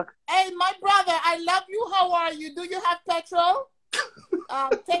 Hey, my brother, I love you. How are you? Do you have petrol?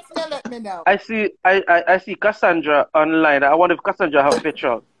 Text me, let me know. I see Cassandra online. I wonder if Cassandra have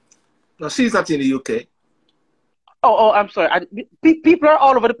petrol. No, she's not in the UK. Oh, I'm sorry. People are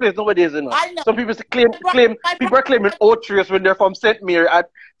all over the place nowadays, you know. I know. Some people claim people are claiming Otrius when they're from St. Mary.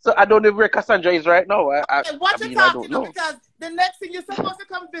 So I don't know where Cassandra is right now. What you talking about? Because the next thing you're supposed to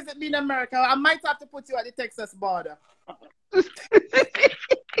come visit me in America, I might have to put you at the Texas border.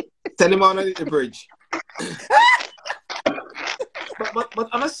 Send him on the bridge. but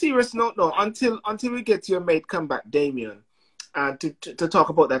on a serious note, no. Until we get your mate come back, Damien, to talk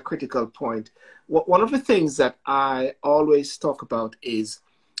about that critical point. One of the things that I always talk about is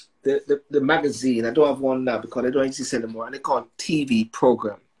the magazine. I don't have one now because they don't exist anymore, and they call it TV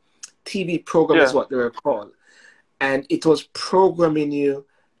program. TV program is what they're called, and it was programming you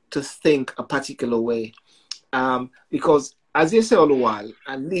to think a particular way, because as you say all the while,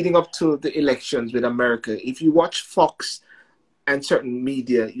 and leading up to the elections with America, if you watch Fox and certain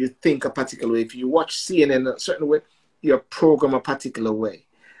media, you think a particular way. If you watch CNN a certain way, you're programmed a particular way.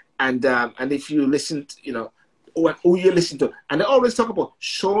 And if you listen to, you know, who you listen to, and they always talk about,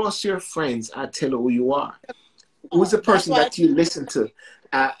 show us your friends, I tell you who you are. Who's the person that you listen to?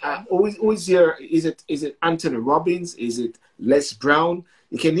 Is it Anthony Robbins? Is it Les Brown?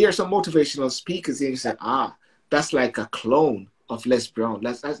 You can hear some motivational speakers and you say, that's like a clone of Les Brown.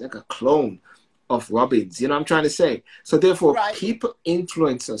 That's like a clone of Robbins. You know what I'm trying to say? So therefore, people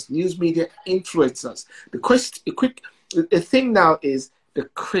influence us. News media influence us. The thing now is the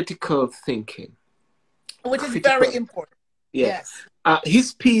critical thinking. Which is very important. Yes.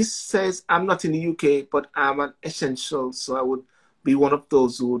 His piece says, I'm not in the UK, but I'm an essential, so I would be one of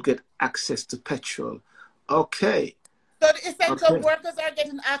those who would get access to petrol. Okay. So the essential workers are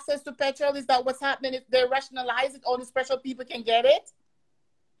getting access to petrol? Is that what's happening? If they rationalize it, only special people can get it?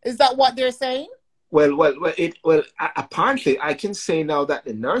 Is that what they're saying? Well, apparently I can say now that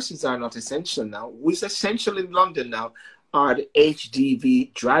the nurses are not essential now. Who's essential in London now are the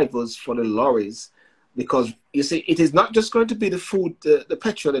HGV drivers for the lorries, because you see, it is not just going to be the food, the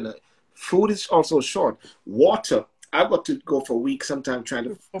petrol in it. Food is also short. Water. I've got to go for a week sometime trying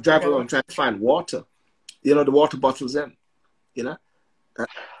to drive around trying to find water. You know, the water bottles in. You know.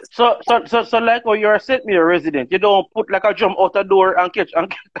 So like, oh, you're a St. Mary resident. You don't put like a jump out the door and catch.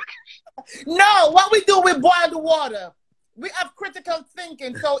 No, what we do, we boil the water. We have critical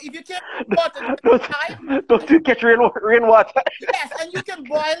thinking. So if you can't water, don't you catch rainwater? Yes, and you can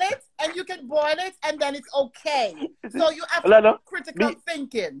boil it, and then it's okay. So you have critical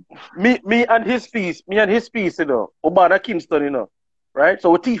thinking. Me and his piece, you know, Obama Kingston, you know, right?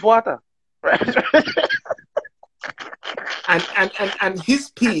 So we teeth water, right? and his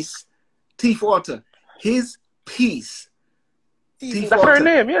piece, teeth water, his piece. That's her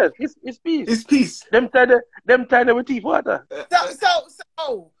name, yes. His piece. His piece. Them tied with teeth water.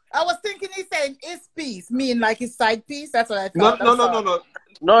 So I was thinking he's saying his piece, mean like his side piece. That's what I thought.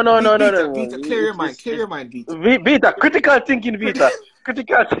 No. Vita, clear your mind, Vita. Vita, critical thinking, Vita.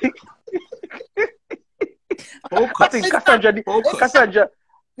 Critical thinking. I think Cassandra didn't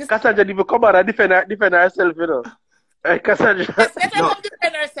come out and defend herself, you know. Cassandra.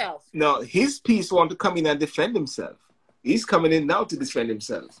 Defend herself. No, his piece want to come in and defend himself. He's coming in now to defend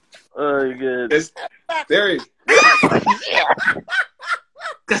himself. Oh, good. There he is.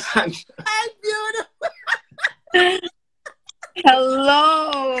 Cassandra. Hi, beautiful.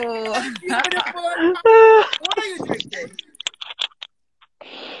 Hello. Beautiful. What are you drinking?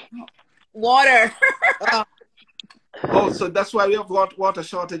 Water. Oh, so that's why we have water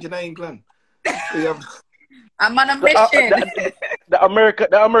shortage in England. I'm on a mission. The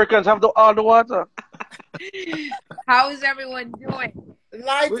Americans have all the water. How is everyone doing?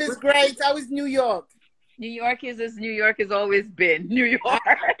 Life is great. How is New York? New York is as New York has always been. New York.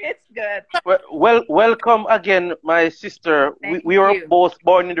 It's good. Well, welcome again, my sister. We were both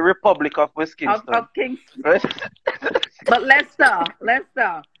born in the Republic of West Kingston. Of Kingston. Right? But let's talk.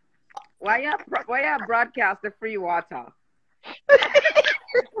 Why you broadcast the free water?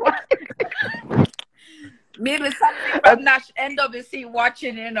 Maybe something from Nash NWC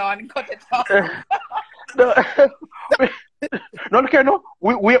watching in on cut it off. No, No, look here, no.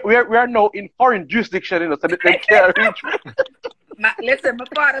 We are now in foreign jurisdiction, you know, so they can't reach me. Listen, my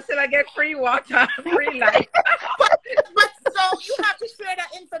father said I get free water, free life. but so you have to share that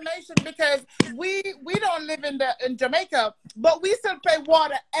information because we don't live in Jamaica, but we still pay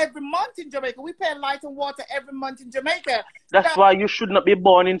water every month in Jamaica. We pay light and water every month in Jamaica. That's why you should not be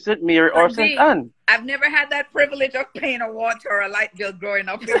born in St. Mary or St. Anne. I've never had that privilege of paying a water or a light bill growing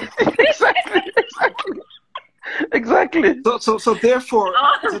up. Exactly. So therefore,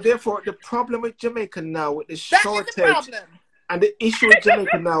 the problem with Jamaica now with the shortage and the issue with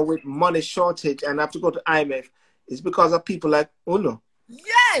Jamaica now with money shortage and have to go to IMF is because of people like Uno.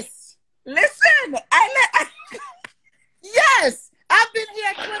 Yes. Listen, yes. I've been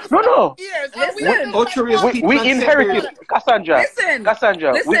here 20 years. We inherited it, Cassandra.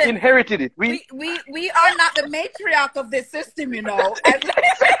 Cassandra, listen, we inherited it. We are not the matriarch of this system, you know.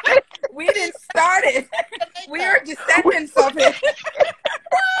 We didn't start it. We are descendants of it.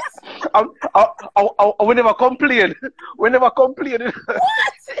 We never complain. We never complain. What?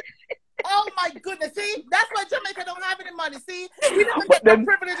 Oh my goodness! See, that's why Jamaica don't have any money. See, we don't get the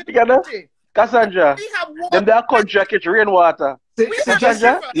privilege of the country. Cassandra, them their country catch rainwater.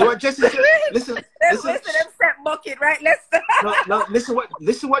 Cassandra, you want Jesse said? Listen, them set bucket, right? No, listen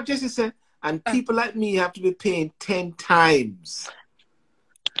what Jesse said. And people like me have to be paying 10 times.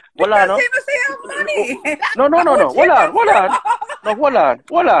 Hold on, no.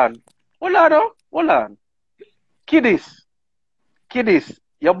 Hold on. Kiddies.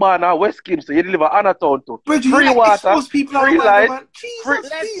 You're born at West Kingston, you deliver Anatown to. Free water, free light,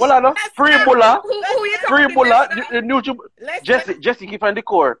 free bulla, the new Jesse keep on the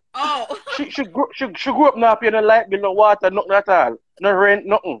core. Oh. She grew up now paying no light bill, no water, nothing at all. No rent,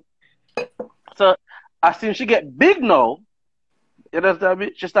 nothing. So as soon as she get big now, you understand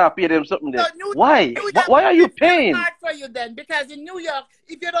me? She start paying them something there. Why? Why are you paying? Hard for you then, because in New York,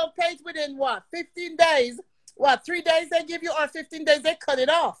 if you don't pay it within 15 days, 3 days they give you, or 15 days they cut it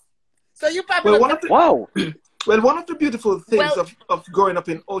off. So you probably wow. Well, one of the beautiful things of growing up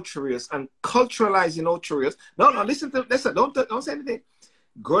in Ocherius and culturalizing Ocherius. No, listen, don't say anything.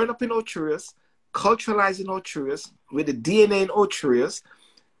 Growing up in Ocherius, culturalizing Ocherius with the DNA in Ocherius.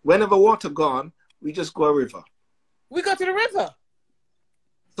 Whenever water gone, we just go a river. We go to the river.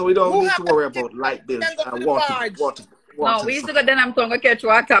 So we don't need to worry about light bills and water. No, we used to go then I'm going to catch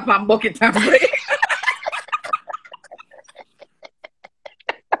water and bucket and break.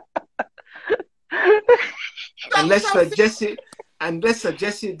 Unless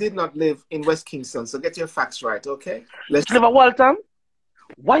Jesse did not live in West Kingston. So get your facts right, okay? Let's live at Waltham.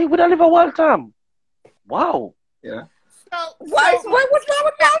 Why would I live at Waltham? Wow. Yeah. What's wrong with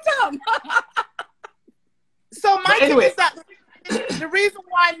Waltham? So my thing is that the reason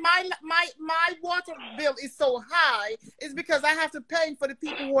why my water bill is so high is because I have to pay for the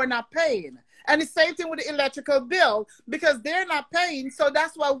people who are not paying. And the same thing with the electrical bill, because they're not paying, so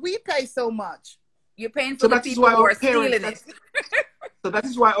that's why we pay so much. You're paying for the people who are stealing it. So that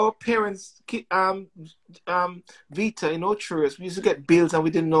is why our parents, Vita in Ocherius, we used to get bills and we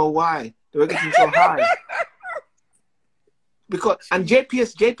didn't know why. They were getting so high. And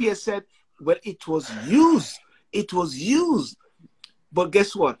JPS said, well, it was used. But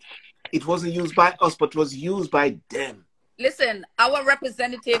guess what? It wasn't used by us, but it was used by them. Listen, our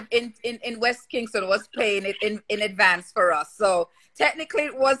representative in West Kingston was paying it in advance for us. So technically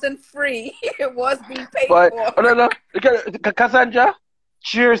it wasn't free. It was being paid for. No. Cassandra,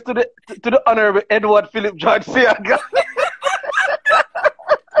 cheers to the Honorable Edward Philip George Seaga.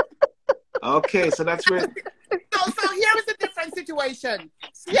 Okay, so that's where... So here is a different situation.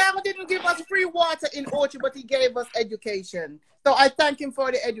 Seaga didn't give us free water in Orchard, but he gave us education. So I thank him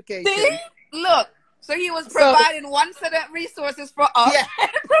for the education. See? Look. So he was providing one set of resources for us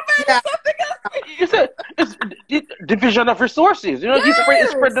and providing something else for you. You said it's division of resources. You know, he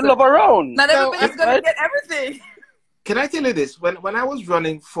spread the love around. Not everybody's going to get everything. Can I tell you this? When I was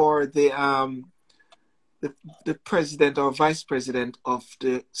running for the president or vice president of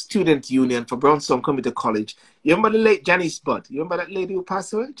the student union for Brownstone Community College, you remember the late Janice Budd? You remember that lady who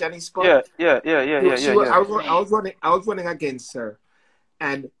passed away, Janice Budd? Yeah. I was running against her.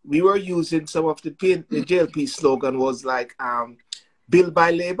 And we were using some of the JLP slogan was like, build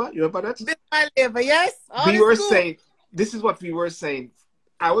by labor. You remember that? Build by labor, yes. Saying, this is what we were saying.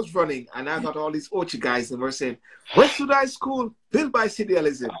 I was running and I got all these Ochi guys and we're saying, Westwood High School, build by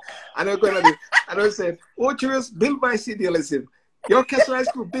CDLism. And I was saying, Ocherius, build by CDLism. Yorkshire High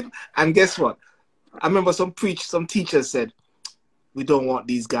School, build. And guess what? I remember some teachers said, we don't want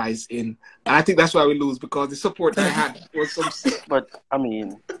these guys in. And I think that's why we lose, because the support I had was some... But, I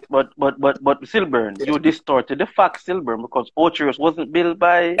mean... SYLBOURNE, you distorted the fact, SYLBOURNE, because Ocheros wasn't built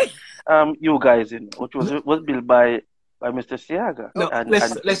by you guys, Ocheros was built by Mr. Siaga. No,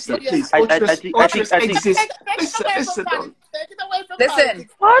 listen, please. I Ocheros think exists. Listen.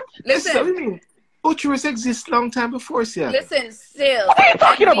 what? Listen, what do you mean? Ocheros exists long time before Siaga. Listen, still. What are you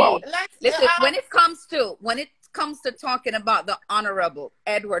talking about? Listen, when it comes to talking about the Honorable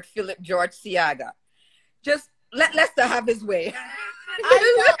Edward Philip George Siaga, just let Lester have his way.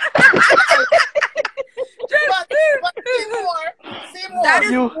 Seymour. That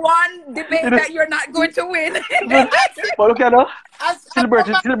is one debate that you're not going to win. But look at her. SYLBOURNE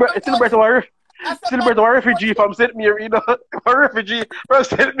a refugee from St. Mary, a refugee from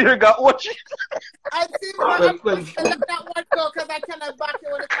St. Mary got what she. I see let that one go because I cannot back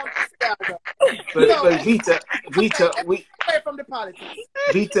you when it comes to Siaga. But Vita, we away from the politics.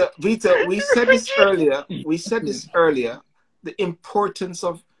 Vita, we said this earlier. The importance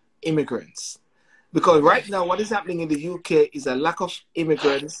of immigrants, because right now what is happening in the UK is a lack of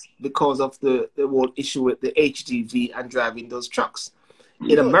immigrants because of the whole issue with the HGV and driving those trucks.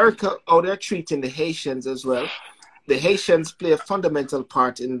 In America, they're treating the Haitians as well. The Haitians play a fundamental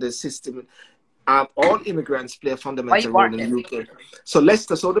part in the system. All immigrants play a fundamental role in the UK. So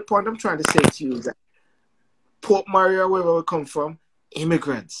Lester, the point I'm trying to say to you is that Port Maria, wherever we come from,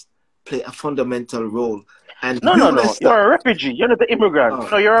 immigrants play a fundamental role. And no. You're a refugee. You're not the immigrant. Oh.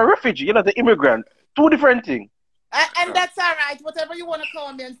 No, you're a refugee. You're not the immigrant. Two different things. And that's all right. Whatever you want to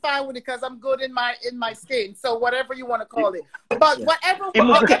call me, I'm fine with it because I'm good in my skin. So whatever you want to call it. But whatever.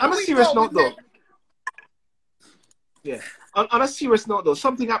 Okay, on a serious note though. Yeah. On a serious note though,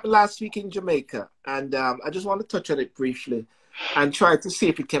 something happened last week in Jamaica, and I just want to touch on it briefly and try to see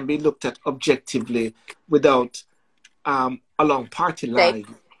if it can be looked at objectively without along party line.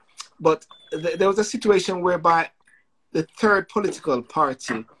 But there was a situation whereby the third political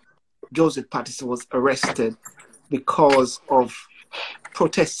party, Joseph Patterson, was arrested because of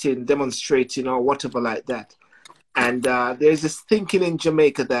protesting, demonstrating, or whatever like that. And there's this thinking in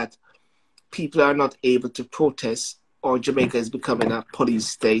Jamaica that people are not able to protest, or Jamaica is becoming a police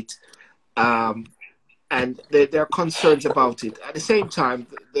state. And there are concerns about it. At the same time,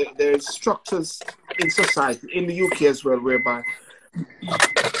 there's structures in society, in the UK as well, whereby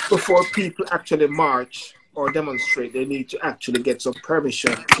before people actually march or demonstrate, they need to actually get some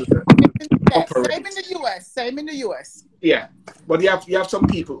permission to operate. Same in the US. Yeah, but you have some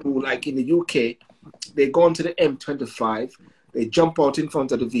people who, like in the UK, they go onto the M25, they jump out in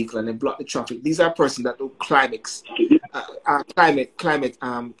front of the vehicle and they block the traffic. These are persons that do climate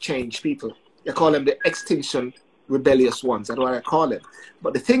change people. They call them the extinction rebellious ones. That's what I call them.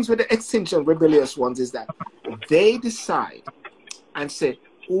 But the things with the extinction rebellious ones is that they decide and say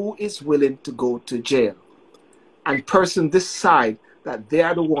who is willing to go to jail, and persons decide that they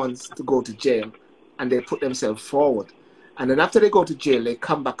are the ones to go to jail, and they put themselves forward, and then after they go to jail they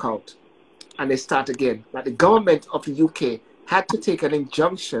come back out and they start again. But the government of the UK had to take an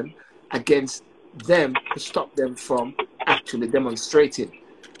injunction against them to stop them from actually demonstrating.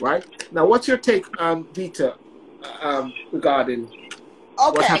 Right now, what's your take, Vita, regarding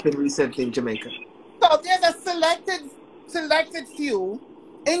what happened recently in Jamaica? So there's a selected few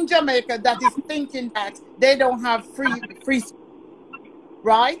in Jamaica that is thinking that they don't have free speech,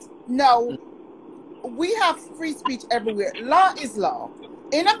 right? No, we have free speech everywhere. Law is law.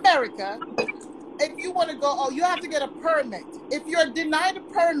 In America, if you want to go out, you have to get a permit. If you're denied a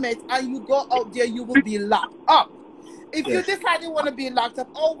permit and you go out there, you will be locked up. If you decide you want to be locked up,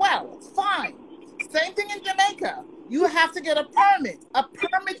 oh well, fine. Same thing in Jamaica. You have to get a permit. A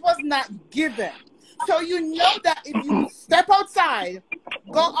permit was not given. So you know that if you step outside,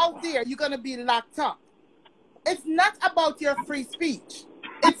 go out there, you're going to be locked up. It's not about your free speech.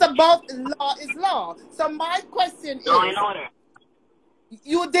 It's about law is law. So my question is,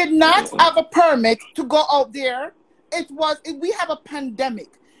 you did not have a permit to go out there. We have a pandemic.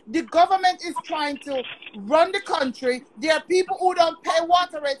 The government is trying to run the country. There are people who don't pay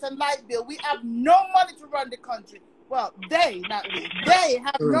water rates and light bill. We have no money to run the country. Well, not we. They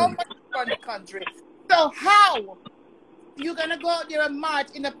have no money to run the country. So how you're going to go out there and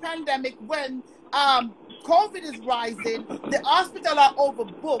march in a pandemic when COVID is rising, the hospital are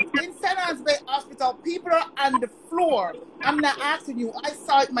overbooked. In St. Anne's Bay Hospital, people are on the floor. I'm not asking you. I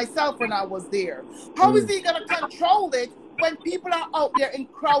saw it myself when I was there. How is he going to control it when people are out there in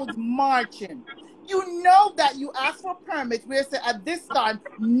crowds marching? You know that you ask for a permit. We say at this time,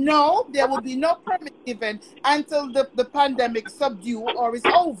 no, there will be no permit given until the pandemic subdue or is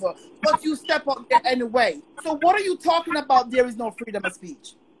over. But you step out there anyway. So what are you talking about? There is no freedom of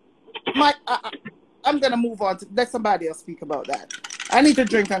speech. I'm going to move on to let somebody else speak about that. I need to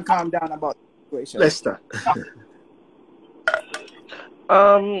drink and calm down about the situation. Lester.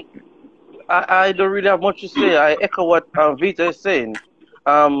 I don't really have much to say. I echo what Vita is saying.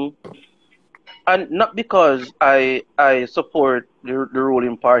 And not because I support the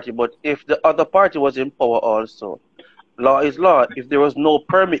ruling party, but if the other party was in power also, law is law. If there was no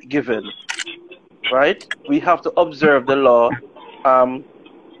permit given, right, we have to observe the law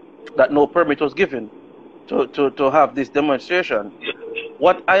that no permit was given to have this demonstration.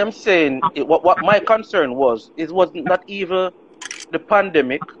 What I am saying, what my concern was, it was not even the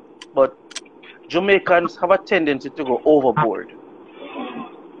pandemic, but Jamaicans have a tendency to go overboard.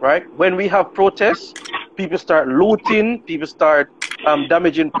 Right? When we have protests, people start looting, people start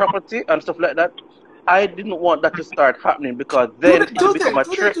damaging property and stuff like that. I didn't want that to start happening because then it become a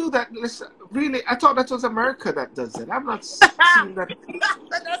threat. Do that? Listen, really? I thought that was America that does it. I'm not seeing that.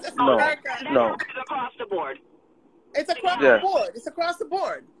 No. It's across the board. It's across the board. It's across the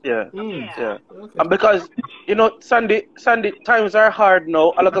board. Yeah. Okay. And because, you know, Sunday times are hard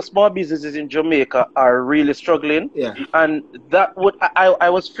now. A lot of small businesses in Jamaica are really struggling. Yeah. And that would, I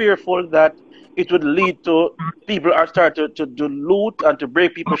was fearful that it would lead to people are starting to do loot and to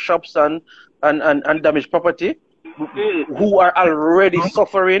break people's shops and damage property who are already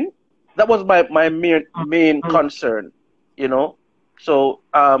suffering. That was my main concern, you know. So,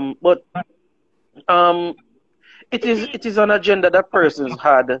 it is an agenda that persons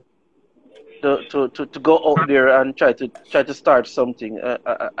had to go out there and try to start something.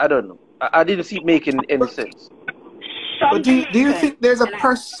 I don't know. I didn't see it making any sense. But do you think there's a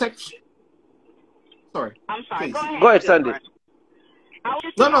perception? Sorry. I'm sorry. Please. Go ahead, Sandy.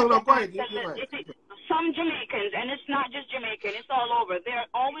 No. Go ahead. Some Jamaicans, and it's not just Jamaican, it's all over. There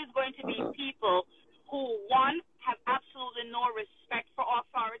are always going to be people who, one, have absolutely no respect for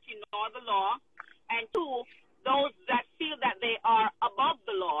authority nor the law, and two, those that feel that they are above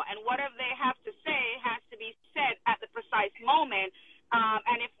the law, and whatever they have to say has to be said at the precise moment,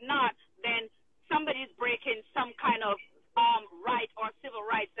 and if not, then somebody's breaking some kind of right or civil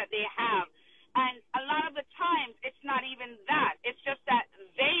rights that they have. And a lot of the times, it's not even that. It's just that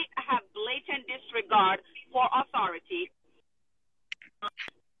they have blatant disregard for authority.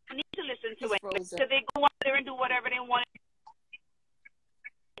 They need to listen to it. So they go out there and do whatever they want.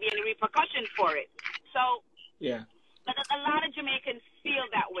 Be any repercussion for it. So yeah, but a lot of Jamaicans feel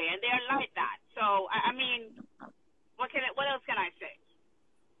that way, and they're like that. So I mean, what else can I say?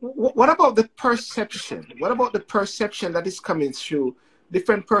 What about the perception? What about the perception that is coming through?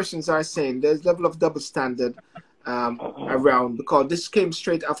 Different persons are saying there's level of double standard around, because this came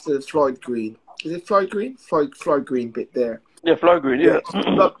straight after the Floyd Green. Is it Floyd Green? Floyd Green bit there. Yeah, Floyd Green, yeah.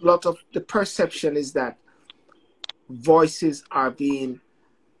 Lot of the perception is that voices are being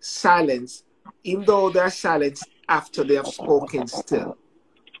silenced, even though they're silenced after they have spoken still.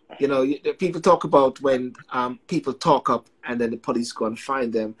 You know, people talk about when people talk up and then the police go and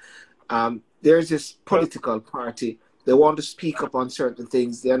find them. There's this political party. They want to speak up on certain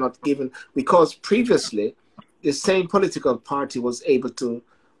things. They're not given, because previously the same political party was able to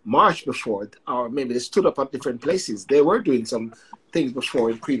march before, or maybe they stood up at different places. They were doing some things before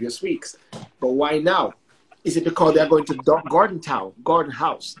in previous weeks. But why now? Is it because they're going to Gordon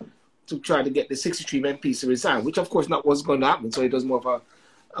House, to try to get the 63 MPs to resign, which of course not what's going to happen. So it was more of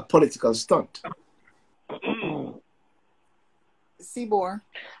a political stunt. SYLBOURNE.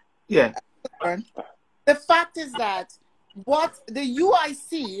 Yeah. The fact is that what the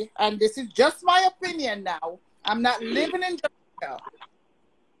UIC, and this is just my opinion now, I'm not living in Jamaica.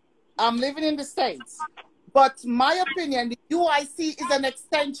 I'm living in the States. But my opinion, the UIC is an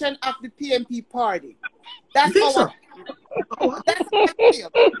extension of the PNP party. That's how that's how I feel.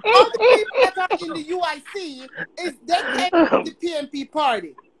 All the people that are in the UIC is they came from the PNP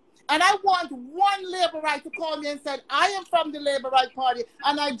party. And I want one Labourite to call me and say, I am from the Labourite party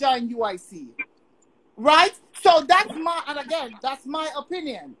and I joined UIC. Right? So that's that's my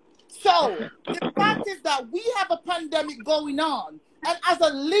opinion. So the fact is that we have a pandemic going on. And as a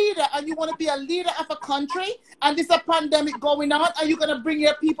leader, and you want to be a leader of a country, and there's a pandemic going on, are you going to bring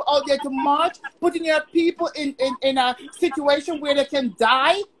your people out there to march, putting your people in a situation where they can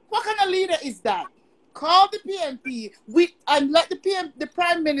die? What kind of leader is that? Call the PNP and let the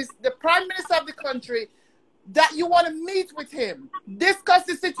Prime Minister of the country, that you want to meet with him, discuss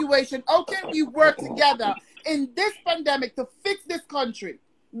the situation. How can we work together in this pandemic to fix this country?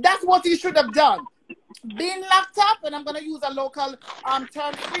 That's what he should have done. Being locked up, and I'm going to use a local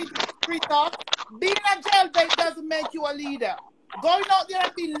term, free thought, being a jailbait doesn't make you a leader. Going out there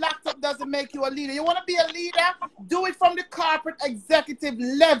and being locked up doesn't make you a leader. You want to be a leader? Do it from the corporate executive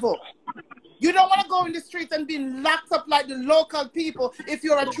level. You don't want to go in the streets and be locked up like the local people if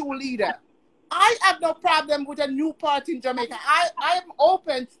you're a true leader. I have no problem with a new party in Jamaica. I am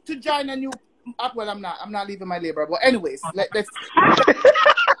open to join a new. Well, I'm not. I'm not leaving my labor. But anyways, let's take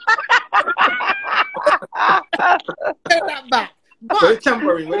that back. But We're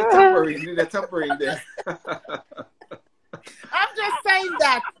tampering. We're tampering. You need a tampering there. I'm just saying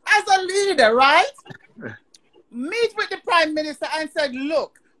that as a leader, right? Meet with the Prime Minister and said,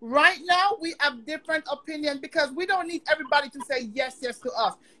 look, right now we have different opinions because we don't need everybody to say yes to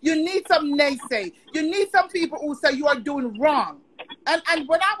us. You need some naysay. You need some people who say you are doing wrong. And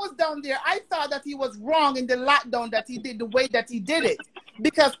when I was down there, I thought that he was wrong in the lockdown that he did, the way that he did it.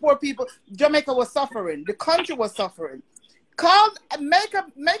 Because poor people, Jamaica was suffering. The country was suffering. Have a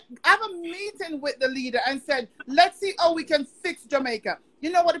meeting with the leader and said, let's see how we can fix Jamaica. You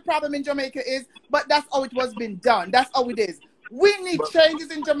know what the problem in Jamaica is? But that's how it was being done. That's how it is. We need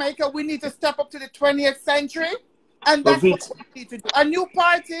changes in Jamaica. We need to step up to the 20th century. And that's what we need to do. A new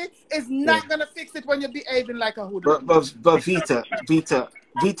party is not going to fix it when you're behaving like a hoodlum. But Vita,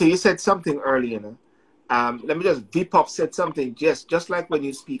 you said something earlier, you know? Let me V-Pop said something just like when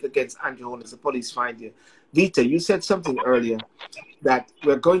you speak against Andrew Holness, the police find you. Vita, you said something earlier that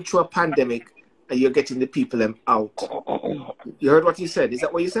we're going through a pandemic and you're getting the people out. You heard what you said? Is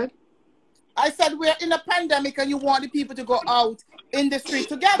that what you said? I said we're in a pandemic and you want the people to go out in the street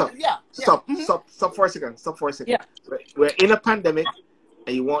together. Stop for a second. Yeah. We're in a pandemic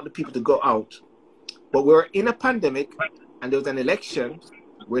and you want the people to go out. But we're in a pandemic and there was an election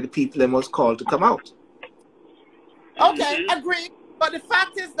where the people was called to come out. Okay, agree. But the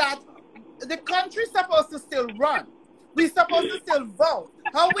fact is that the country's supposed to still run. We're supposed to still vote.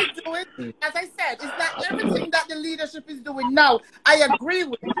 How we do it, as I said, is not everything that the leadership is doing now. I agree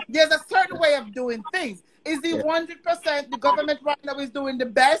with it. There's a certain way of doing things. Is the 100% the government right now is doing the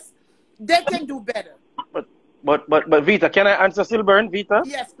best? They can do better. But Vita, can I answer SYLBOURNE, Vita?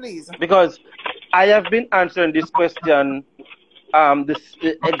 Yes, please. Because I have been answering this question,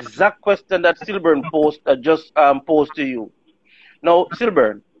 the exact question that SYLBOURNE posed to you. Now,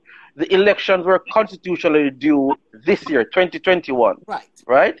 SYLBOURNE, the elections were constitutionally due this year, 2021. Right.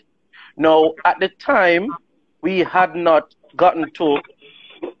 Right? Now, at the time, we had not gotten to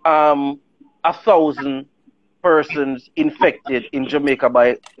 1,000 persons infected in Jamaica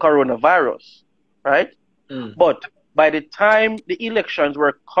by coronavirus. Right? But by the time the elections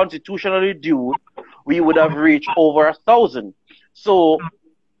were constitutionally due, we would have reached over 1,000. So,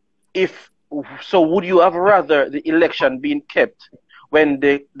 would you have rather the election being kept when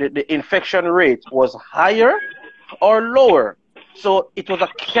the infection rate was higher or lower? So it was a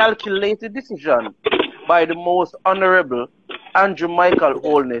calculated decision by the most honorable Andrew Michael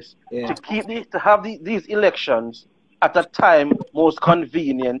Holness to have these elections at a time most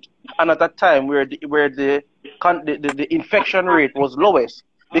convenient and at a time where the infection rate was lowest,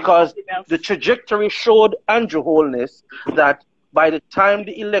 because the trajectory showed Andrew Holness that by the time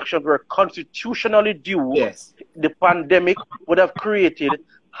the elections were constitutionally due, the pandemic would have created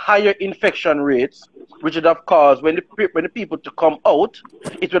higher infection rates, which would have caused, when the people to come out,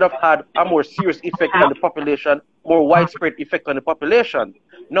 it would have had a more serious effect on the population, more widespread effect on the population.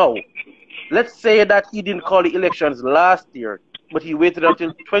 Now, let's say that he didn't call the elections last year, but he waited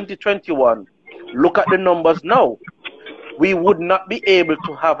until 2021. Look at the numbers now. We would not be able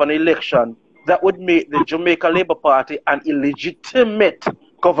to have an election that would make the Jamaica Labour Party an illegitimate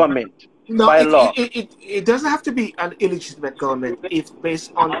government by law. It doesn't have to be an illegitimate government if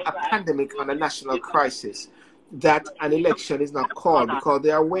based on a pandemic, on a national crisis, that an election is not called, because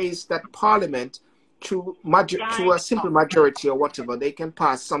there are ways that Parliament, through a simple majority or whatever, they can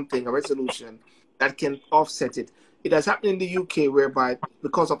pass something, a resolution, that can offset it. It has happened in the UK whereby,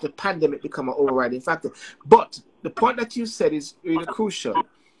 because of the pandemic, become an overriding factor. But the point that you said is really crucial.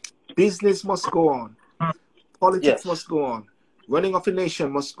 Business must go on. Politics must go on. Running of a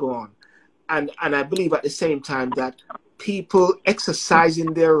nation must go on. And I believe at the same time that people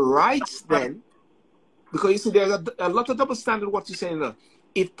exercising their rights then, because you see there's a lot of double standard what you're saying now.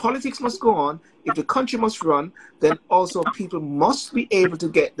 If politics must go on, if the country must run, then also people must be able to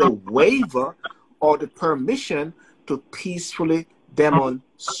get the waiver or the permission to peacefully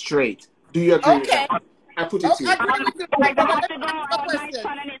demonstrate. Do you agree with that? I put it to you. Let me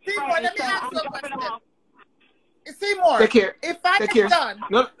ask you a question. Seymour, take care. If I get done.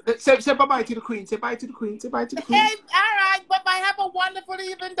 No, say bye-bye to the Queen. Say bye to the Queen. Say bye to the Queen. Hey, all right. Bye-bye. Have a wonderful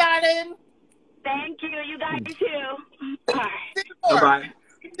evening, darling. Thank you. You guys too. Bye-bye.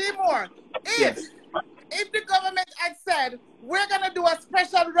 Seymour, if the government had said, we're going to do a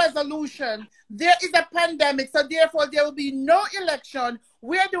special resolution, there is a pandemic, so therefore there will be no election,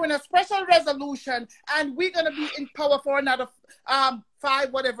 we're doing a special resolution, and we're going to be in power for another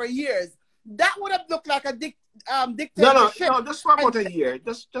 5 whatever years, that would have looked like a dictatorship. No, just for about a year.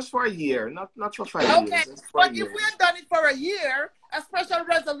 Just for a year, not for 5 years. Okay, but if we had done it for a year, a special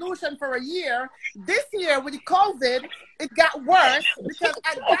resolution for a year, this year with COVID, it got worse because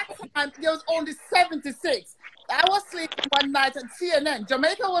at that time there was only 76. I was sleeping one night at CNN.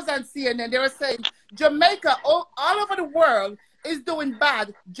 Jamaica was on CNN. They were saying Jamaica, all over the world, is doing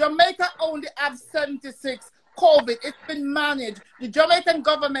bad. Jamaica only have 76 COVID. It's been managed. The Jamaican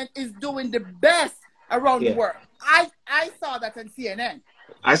government is doing the best around the world. I saw that on CNN.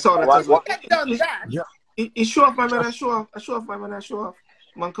 I saw that as well. Done that. Yeah. It show off, my man. I show off, my man. I show off.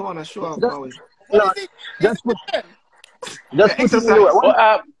 Man, come on, I show off. Just put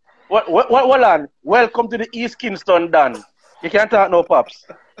hold on. Welcome to the East Kingston, Dan. You can't talk no pops.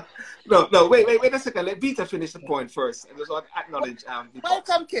 No, wait a second. Let Vita finish the point first. I just want to acknowledge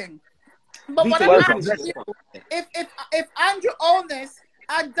welcome, King. But what I'm asking you, if Andrew Olness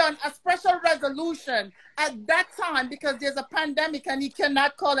had done a special resolution at that time because there's a pandemic and he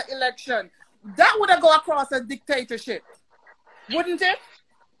cannot call an election, that would have gone across as dictatorship, wouldn't it?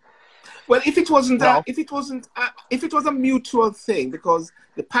 Well, if it wasn't if it was a mutual thing, because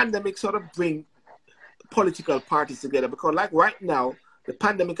the pandemic sort of bring political parties together, because like right now, the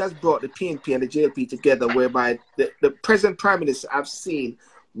pandemic has brought the PNP and the JLP together, whereby the present Prime Minister I've seen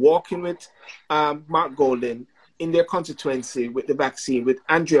walking with Mark Golden in their constituency with the vaccine, with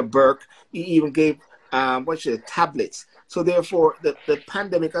Andrea Burke. He even gave tablets. So therefore, the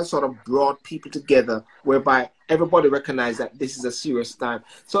pandemic has sort of brought people together, whereby everybody recognizes that this is a serious time.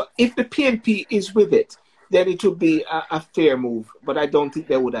 So if the PNP is with it, then it would be a fair move. But I don't think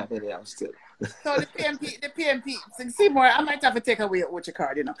they would have any else still. So the PNP, Seymour, I might have to take away with your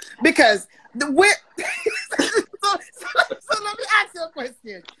card, because so let me ask you a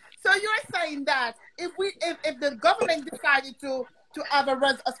question. So you're saying that if the government decided to have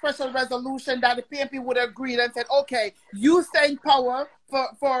a special resolution, that the PNP would agree and said, okay, you stay in power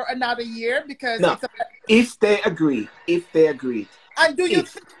for another year because if they agree. And do you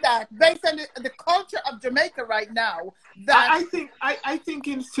think that, based on the culture of Jamaica right now, that I think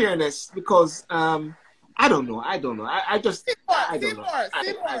in fairness, because I don't know. I just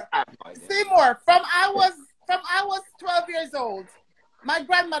Seymour, from I was 12 years old, my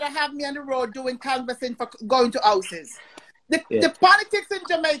grandmother had me on the road doing canvassing for going to houses. The politics in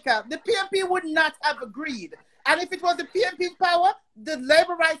Jamaica, the PNP would not have agreed. And if it was the PNP power, the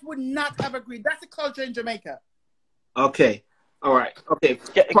labor rights would not have agreed. That's the culture in Jamaica. Okay. All right. Okay.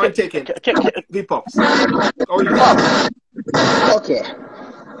 Point taken. V-Pops. Okay.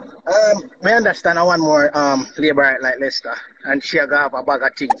 We understand one more labor right like Lester, and she have a bag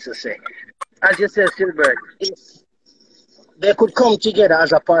of things to say. As you said, Silbert, if they could come together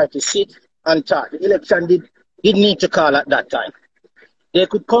as a party, sit and talk. The election did need to call at that time. They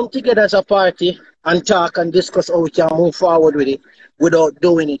could come together as a party and talk and discuss how we can move forward with it without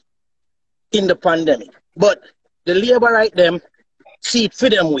doing it in the pandemic. But the labor right them see it for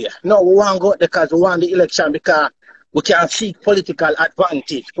them way. No, we want to go because we want the election because we can seek political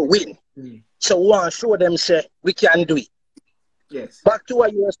advantage to win. So we want to show them say we can do it. Yes. Back to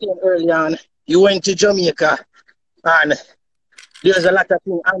what you were saying earlier on, you went to Jamaica and there's a lot of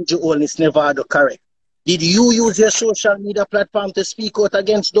things Andrew Olness never do correct. Did you use your social media platform to speak out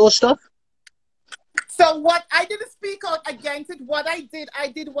against those stuff? So what I didn't speak out against it. What I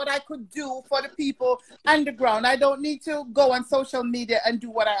did what I could do for the people underground. I don't need to go on social media and do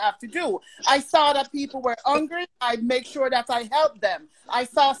what I have to do. I saw that people were hungry. I make sure that I helped them. I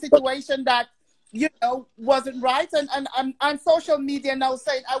saw a situation that, wasn't right. And I'm on social media now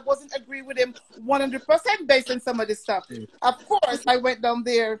saying I wasn't agree with him 100% based on some of this stuff. Of course, I went down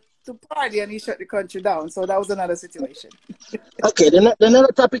there to party and he shut the country down. So that was another situation. Okay, the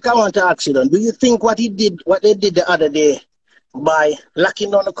another topic I want to ask you then. Do you think what they did the other day by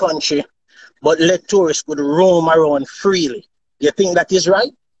locking down the country but let tourists could roam around freely, you think that is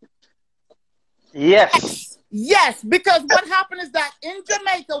right? Yes, because what happened is that in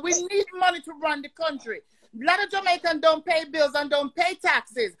Jamaica, we need money to run the country. A lot of Jamaicans don't pay bills and don't pay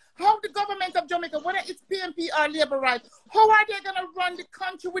taxes. How the government of Jamaica, whether it's PNP or Labour Rights, how are they going to run the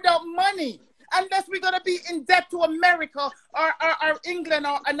country without money? Unless we're going to be in debt to America or England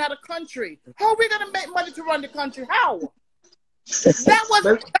or another country. How are we going to make money to run the country? How? That was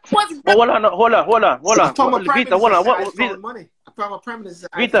hold on. Vita, hold on.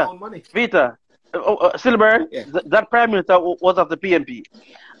 Vita, Silver, Yeah. that prime minister was of the PNP.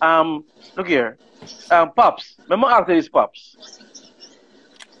 Look here, Pops. Remember after this, Pops.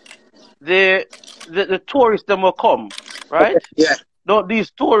 The tourists them will come, right? Yeah. No,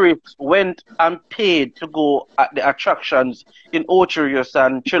 these tourists went and paid to go at the attractions in Ocherius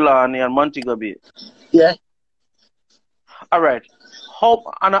and Trelawney and Montego Bay. Yeah. All right. How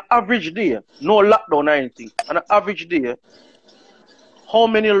on an average day, no lockdown or anything, on an average day, how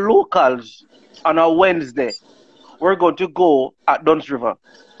many locals on a Wednesday we're going to go at Duns River?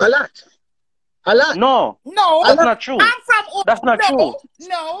 A lot. A lot. No. No. That's not true. I'm from. That's not true.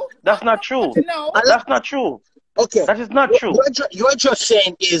 No. That's not true. No. That's not true. Okay. That is not true. What you're just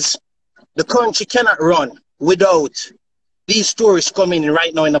saying is the country cannot run without these tourists coming in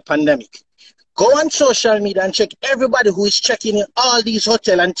right now in a pandemic. Go on social media and check everybody who is checking in all these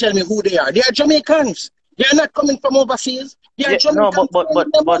hotels and tell me who they are. They are Jamaicans. They are not coming from overseas. They are Jamaicans. No,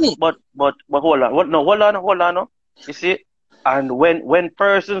 but hold on. Hold on. You see, and when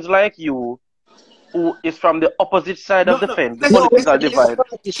persons like you, who is from the opposite side of the fence, the political divide.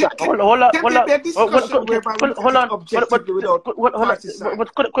 Hold on.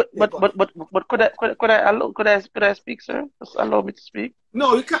 Could I speak, sir? Just allow me to speak.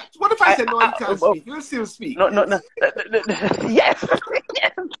 No, you can't. What if I said no? You can't speak. You'll still speak. No. Yes.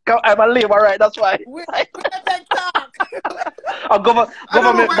 I'm a labor, right? That's why.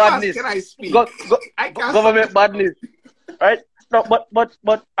 Government badness. Can I speak? Government badness. Right? No, but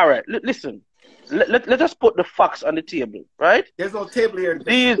all right. Listen. Let us put the facts on the table, right? There's no table here.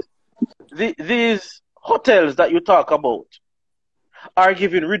 These hotels that you talk about are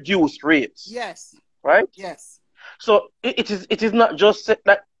giving reduced rates. Yes. Right? Yes. So it is not just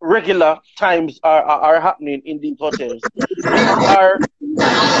that regular times are happening in these hotels.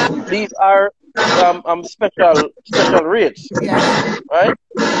 These are special rates. Yes. Right?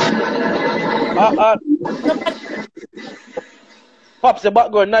 Pops, the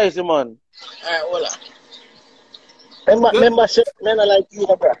background nice, man. Alright, remember, men are like you,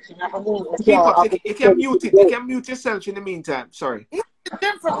 bro. You can mute it. You can mute yourself in the meantime. Sorry.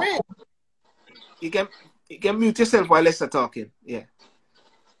 For real. You can mute yourself while Lester talking. Yeah.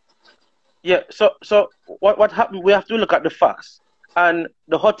 Yeah. So what happened? We have to look at the facts, and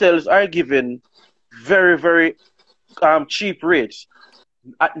the hotels are giving very, very cheap rates.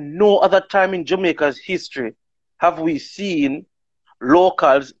 At no other time in Jamaica's history have we seen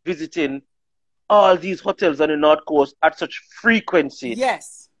locals visiting all these hotels on the North Coast at such frequency.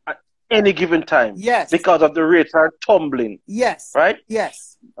 Yes. At any given time. Yes. Because of the rates are tumbling. Yes. Right?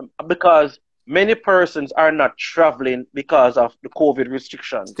 Yes. Because many persons are not traveling because of the COVID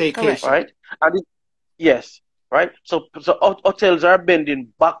restrictions. Staycation. Right? And yes. Right? So hotels are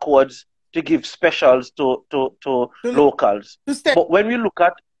bending backwards to give specials to locals. But when we look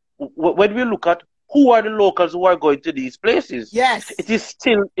at who are the locals who are going to these places? Yes. It is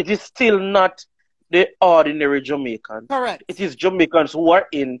still not the ordinary Jamaican. Correct. It is Jamaicans who are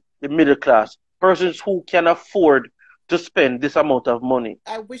in the middle class, persons who can afford to spend this amount of money.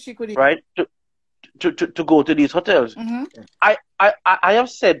 I wish you could. Right? To go to these hotels. Mm-hmm. I have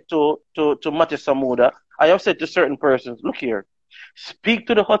said to Mate Samuda, I have said to certain persons, look here, speak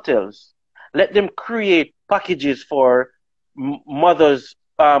to the hotels. Let them create packages for mothers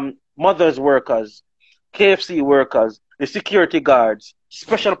workers, KFC workers, the security guards,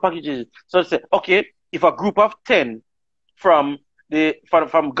 special packages. So say, okay, if a group of 10 from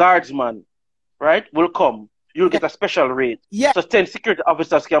guardsmen, right, will come, you'll get a special rate. Yeah. So 10 security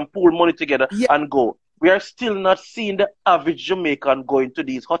officers can pool money together and go. We are still not seeing the average Jamaican going to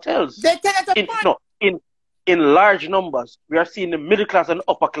these hotels. They cannot in large numbers. We are seeing the middle class and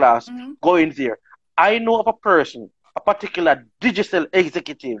upper class going there. I know of a person, a particular digital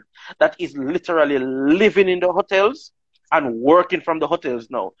executive that is literally living in the hotels and working from the hotels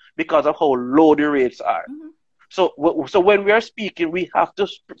now because of how low the rates are. So when we are speaking, we have to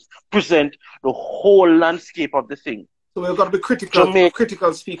present the whole landscape of the thing. So we've got to be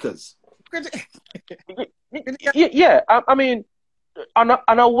critical speakers. Yeah, I mean, on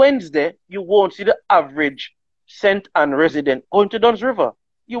a Wednesday, you won't see the average St. Anne resident going to Duns River.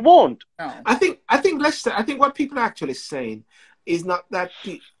 You won't. No. I think Lester, I think what people are actually saying is not that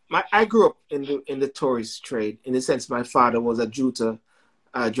I grew up in the tourist trade, in the sense my father was a juta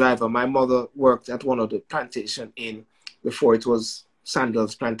driver. My mother worked at one of the plantation before it was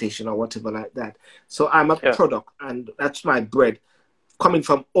Sandals Plantation or whatever like that. So I'm a product, and that's my bread, coming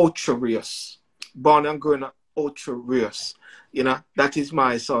from Ocherius, born and growing up Ocherius. You know, that is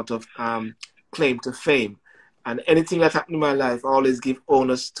my sort of claim to fame. And anything that happened in my life, I always give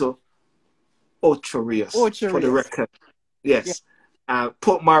onus to Ocherius for the record. Yes.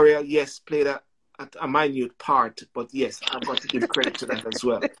 Port Maria, yes, played a a minute part, but yes, I've got to give credit to that as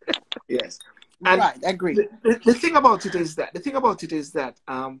well. Yes. And right, agree. The thing about it is that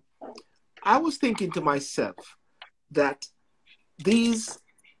I was thinking to myself that these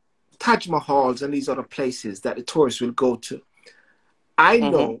Taj Mahals and these other places that the tourists will go to, I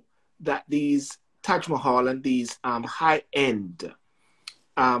know that these Taj Mahal and these high-end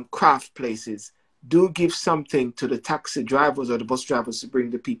craft places do give something to the taxi drivers or the bus drivers to bring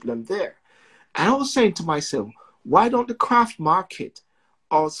the people in there. And I was saying to myself, why don't the craft market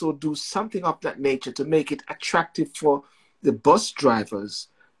also do something of that nature to make it attractive for the bus drivers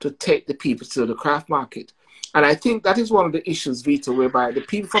to take the people to the craft market? And I think that is one of the issues, Vita, whereby the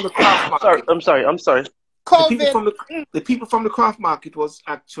people from the craft market... I'm sorry. The people from the craft market was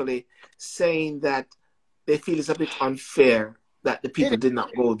actually saying that they feel it's a bit unfair that the people did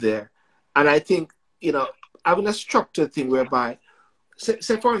not go there. And I think, you know, having a structured thing whereby,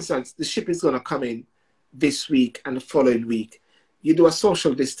 say for instance, the ship is going to come in this week and the following week. You do a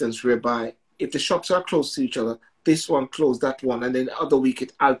social distance whereby if the shops are close to each other, this one close, that one, and then the other week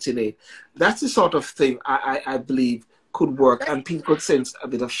it alternate. That's the sort of thing I believe could work, and people could sense a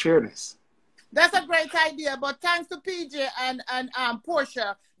bit of fairness. That's a great idea, but thanks to PJ and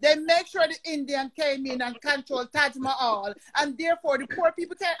Portia, they make sure the Indian came in and controlled Taj Mahal, and therefore the poor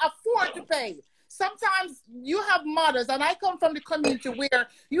people can't afford to pay. Sometimes you have mothers, and I come from the community where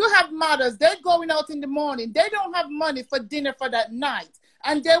you have mothers, they're going out in the morning, they don't have money for dinner for that night,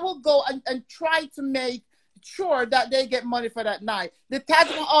 and they will go and try to make sure that they get money for that night. The Taj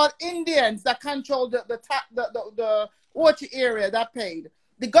Mahal Indians that control the Orchard area that paid.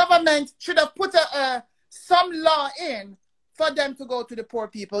 The government should have put some law in for them to go to the poor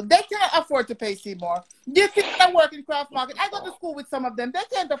people. They cannot afford to pay, Seymour. These people that work in craft market, I go to school with some of them, they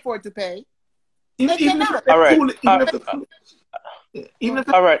can't afford to pay. They cannot. All right.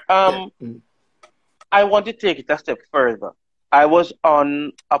 I want to take it a step further. I was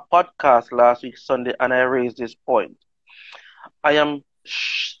on a podcast last week, Sunday, and I raised this point. I am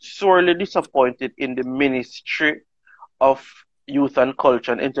sorely disappointed in the Ministry of Youth and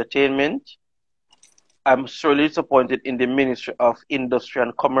Culture and Entertainment. I'm sorely disappointed in the Ministry of Industry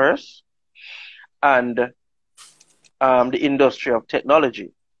and Commerce and the Industry of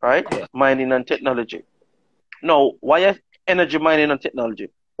Technology, right? Yeah. Mining and technology. Now, why energy mining and technology?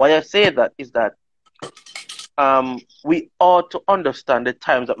 Why I say that is that we ought to understand the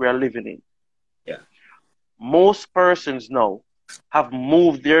times that we are living in. Yeah. Most persons now have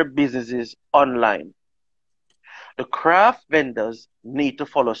moved their businesses online. The craft vendors need to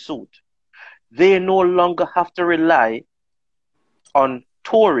follow suit. They no longer have to rely on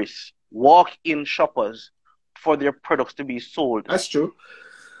tourists, walk-in shoppers for their products to be sold. That's true.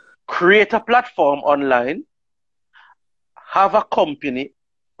 Create a platform online, have a company,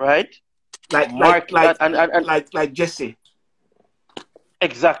 right? Like Jesse.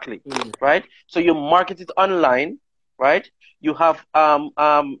 Exactly. Right? So you market it online, right? You have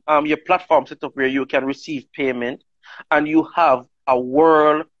your platform set up where you can receive payment, and you have a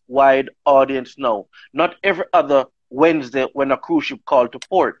worldwide audience now. Not every other Wednesday when a cruise ship called to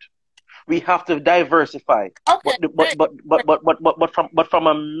port. We have to diversify. Okay. But from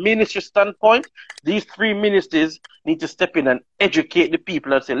a ministry standpoint, these three ministers need to step in and educate the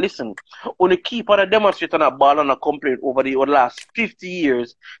people and say, listen, only keep on a demonstrate on a ball and a complaint over the last 50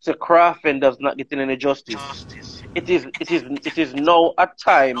 years, so craft vendors not getting any justice. It is now a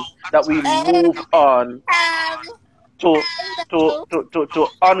time that we move on to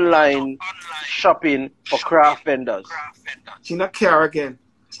online shopping for craft vendors. She not care again.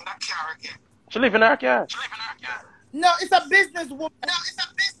 She live in her car. No, it's a businesswoman.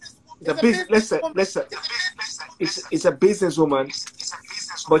 Listen. It's a businesswoman,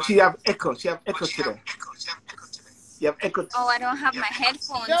 but she have echo. She have echo today. You have echo. Oh, I don't have my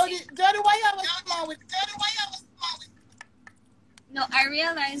headphones. Jody, why I was small with? No, I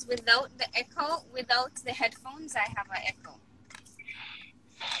realized without the echo, without the headphones, I have an echo.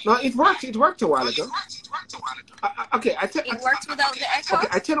 No, it worked. It worked a while ago. Okay, it worked without the echo. Okay,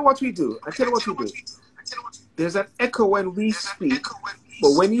 I tell you what we do. There's an echo when we speak,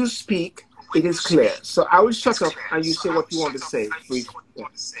 but when you speak, it is clear. So I will shut up and you say what you want to say.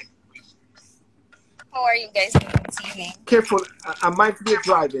 How are you guys doing this evening? Careful, I might be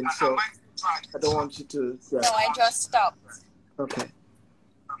driving, so I don't want you to. No, I just stopped. Okay.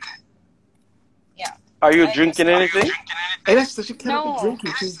 Yeah. Are you drinking anything? Yes, she cannot be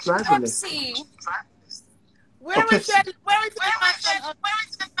drinking. She's driving it.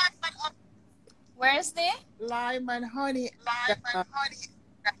 Where is the lime and honey?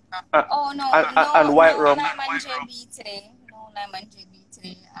 Oh no, and white rum. Lime and JB today. No lime and JB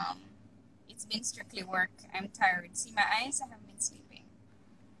today. It's been strictly work. I'm tired. See my eyes? I haven't been sleeping.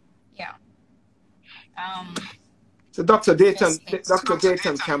 Yeah. So Dr.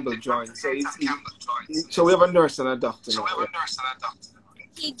 Dayton Campbell joined. So so we have a nurse and a doctor now.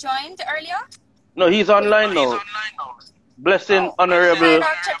 He joined earlier? No, he's online now. Blessing, Honorable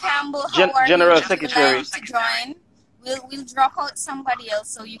Dr. Campbell, General Secretary. To join. We'll drop out somebody else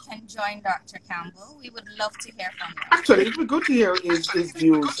so you can join Dr. Campbell. We would love to hear from you. Actually, it would be good to hear his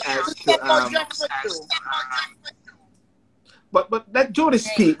views as to but let Jody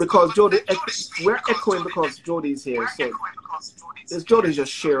speak, because Jody, we're echoing because Jody's here. So it's Jody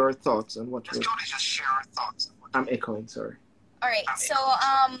just share her thoughts on what we're... I'm echoing, sorry. All right, so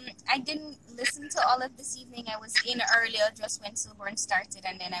I didn't listen to all of this evening. I was in earlier just when SYLBOURNE started,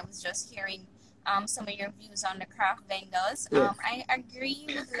 and then I was just hearing some of your views on the craft vendors. Yes. I agree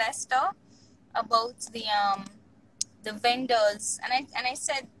with Lester about the vendors, and I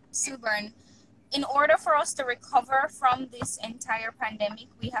said, SYLBOURNE, in order for us to recover from this entire pandemic,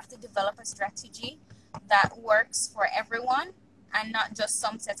 we have to develop a strategy that works for everyone and not just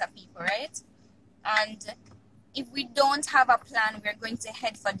some set of people, right? And if we don't have a plan, we're going to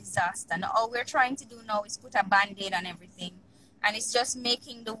head for disaster. And all we're trying to do now is put a band-aid on everything. And it's just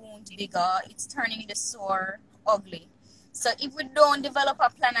making the wound bigger. It's turning the sore ugly. So if we don't develop a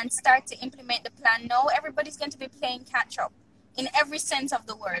plan and start to implement the plan now, everybody's going to be playing catch-up in every sense of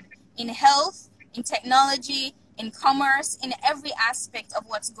the word. In health, in technology, in commerce, in every aspect of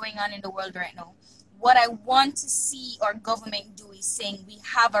what's going on in the world right now. What I want to see our government do is saying we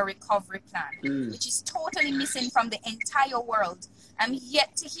have a recovery plan, which is totally missing from the entire world. I'm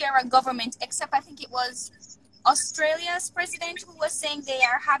yet to hear a government, except I think it was Australia's president who was saying they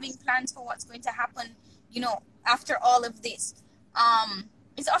are having plans for what's going to happen, you know, after all of this.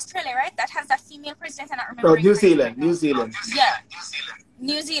 It's Australia, right? That has that female president, and I remember. No, New Zealand. Yeah,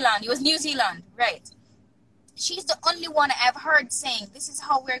 New Zealand. It was New Zealand, right? She's the only one I've heard saying this is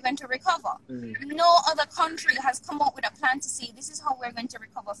how we're going to recover. No other country has come up with a plan to say this is how we're going to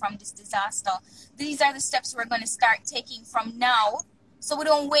recover from this disaster. These are the steps we're going to start taking from now, so we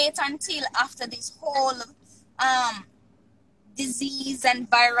don't wait until after this whole disease and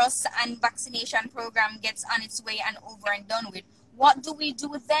virus and vaccination program gets on its way and over and done with. What do we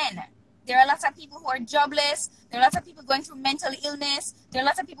do then? There are lots of people who are jobless. There are lots of people going through mental illness. There are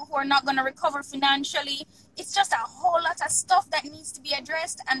lots of people who are not going to recover financially. It's just a whole lot of stuff that needs to be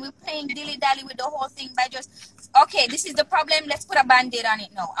addressed, and we're playing dilly-dally with the whole thing by just, okay, this is the problem, let's put a band-aid on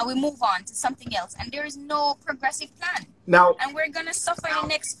it now, and we move on to something else. And there is no progressive plan. Now, and we're going to suffer in the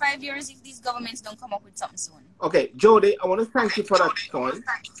next 5 years if these governments don't come up with something soon. Okay, Jody, I want to thank you for that point.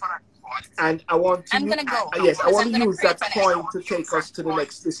 And I want to... I'm going to go. Yes, I want to use that point to take us to the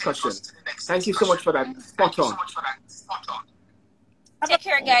next discussion. Thank you so much for that. Spot on. Take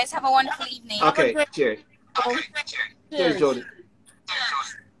care, guys. Have a wonderful evening. Okay, cheers. Cheers, Jody.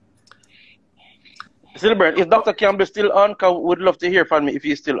 SYLBOURNE, is Dr. Campbell still on? Would love to hear from me if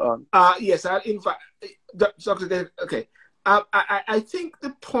he's still on. Yes, I'll invite Dr. David. Okay. I think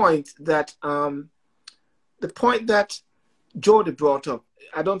the point that Jody brought up,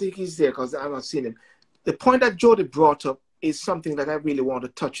 I don't think he's there because I've not seen him. The point that Jody brought up is something that I really want to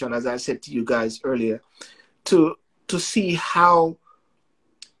touch on, as I said to you guys earlier, to see how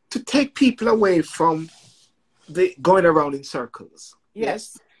to take people away from the going around in circles.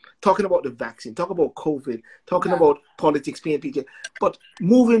 Yes. Talking about the vaccine, talking about COVID, talking about politics, PNP, but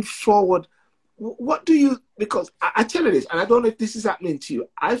moving forward, what do you, because I tell you this, and I don't know if this is happening to you,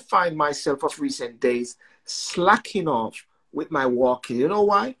 I find myself of recent days slacking off with my walking. You know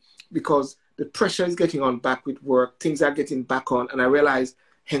why? Because the pressure is getting on back with work, things are getting back on, and I realize,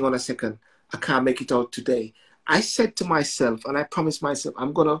 hang on a second, I can't make it out today. I said to myself, and I promised myself,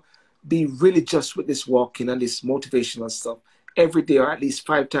 I'm going to be really just with this walking and this motivational stuff every day, or at least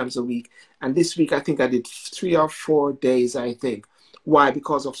 5 times a week. And this week, I think I did 3 or 4 days, I think. Why?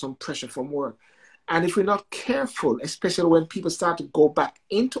 Because of some pressure from work. And if we're not careful, especially when people start to go back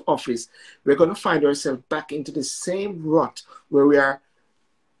into office, we're going to find ourselves back into the same rut where we are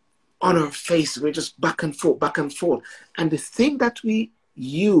on our face. We're just back and forth, back and forth. And the thing that we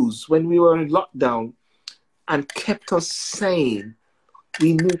used when we were in lockdown and kept us sane,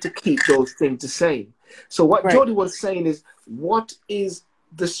 we need to keep those things the same. So what Jody was saying is, what is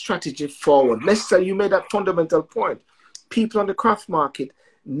the strategy forward? Let's say you made that fundamental point. People on the craft market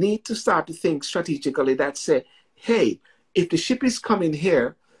need to start to think strategically that say, hey, if the ship is coming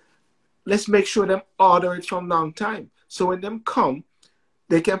here, let's make sure them order it from long time. So when them come,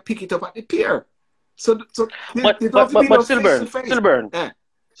 they can pick it up at the pier. So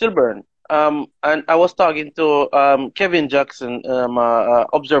SYLBOURNE, And I was talking to Kevin Jackson,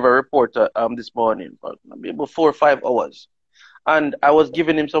 Observer reporter, this morning, maybe about 4 or 5 hours, and I was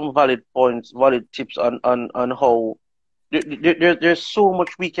giving him some valid points, valid tips on how there's so much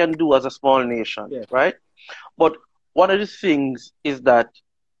we can do as a small nation, Yeah. right? But one of the things is that,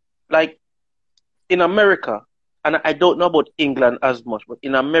 like in America, and I don't know about England as much, but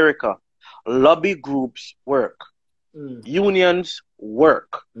in America, lobby groups work. Unions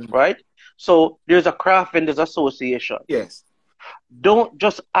work, right? So there's a craft vendors association. Yes. Don't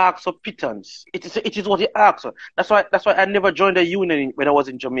just ask for pittance. It is what you ask for. That's why I never joined a union when I was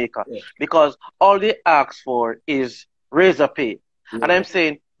in Jamaica, because all they ask for is razor pay. And I'm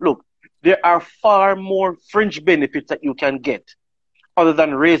saying, look, there are far more fringe benefits that you can get other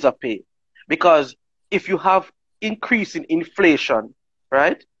than razor pay, because if you have increasing inflation,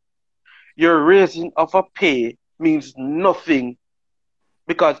 right, your raising of a pay means nothing,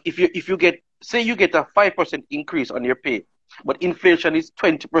 because if you get, say you get a 5% increase on your pay, but inflation is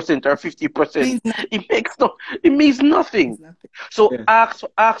 20% or 50%, it means nothing. So ask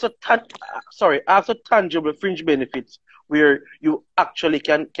for tangible fringe benefits where you actually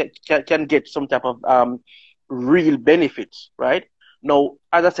can get some type of real benefits, right? Now,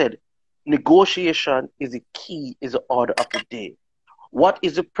 as I said, negotiation is the key, is the order of the day. What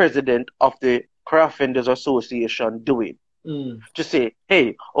is the president of the Craft Vendors Association doing? To say,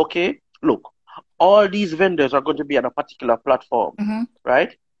 hey, okay, look, all these vendors are going to be on a particular platform,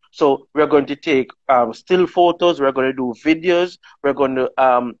 right? So we're going to take still photos, we're going to do videos, we're going to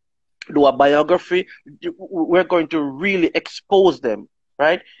do a biography, we're going to really expose them,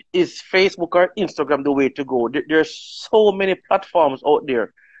 right? Is Facebook or Instagram the way to go? There's so many platforms out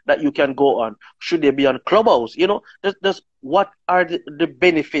there that you can go on. Should they be on Clubhouse? You know, what are the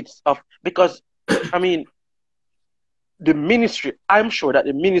benefits of, because, I mean, the ministry, I'm sure that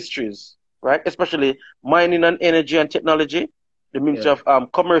the ministries, right, especially mining and energy and technology, the Ministry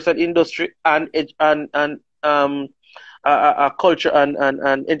of Commerce and Industry and culture and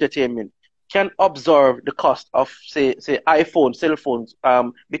entertainment, can absorb the cost of say iPhone, cell phones,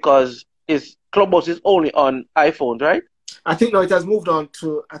 because Clubhouse is only on iPhones, right? I think no, it has moved on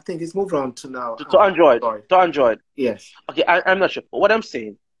to. I think it's moved on to now to Android. Sorry. To Android. Yes. Okay, I'm not sure. But what I'm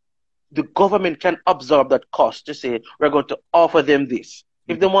saying, the government can absorb that cost to say we're going to offer them this.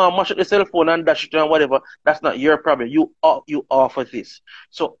 If they want to mash up the cell phone and dash it and whatever, that's not your problem. You offer this.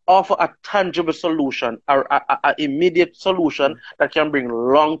 So offer a tangible solution or a immediate solution that can bring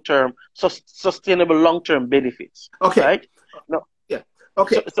long-term, sustainable long-term benefits. Okay. Right? No. Yeah.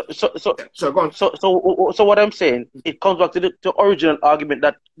 Okay. So go on. So what I'm saying, it comes back to the original argument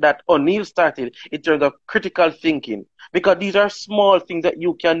that O'Neill started in terms of critical thinking, because these are small things that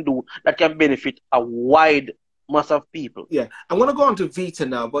you can do that can benefit a wide mass of people. Yeah, I'm gonna go on to Vita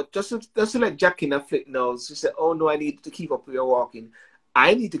now, but just to let Jackie and Flick know, she said, "Oh no, I need to keep up with your walking."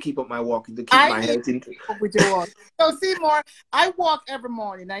 I need to keep up my walking to keep my health in. With your walk. So Seymour, I walk every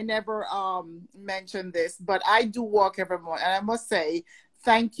morning. I never mentioned this, but I do walk every morning, and I must say,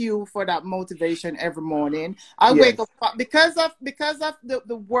 thank you for that motivation every morning. I wake up because of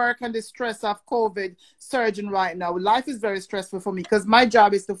the work and the stress of COVID surging right now. Life is very stressful for me because my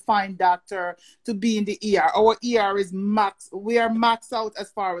job is to find doctor to be in the ER. Our ER is max. We are maxed out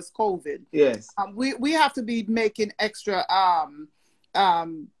as far as COVID. Yes. We have to be making extra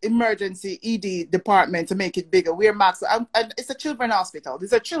emergency ED department to make it bigger. We're maxed out. And it's a children's hospital.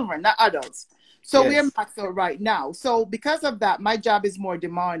 These are children, not adults. So we're maxed out right now. So because of that, my job is more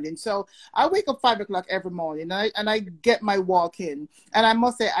demanding. So I wake up 5 o'clock every morning and I get my walk in. And I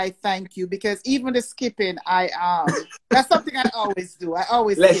must say I thank you, because even the skipping, that's something I always do. I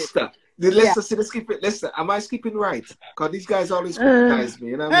always skip. Lester, see the skipping. Lester, am I skipping right? Because these guys always criticize me,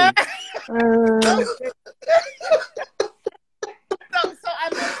 you know what I mean? So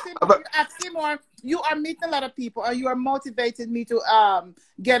I'm Seymour, you are meeting a lot of people, and you are motivating me to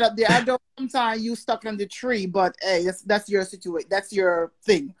get up there. I know sometimes you stuck on the tree, but hey, that's your situation. That's your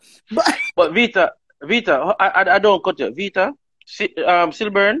thing. But Vita, I don't cut you. Vita,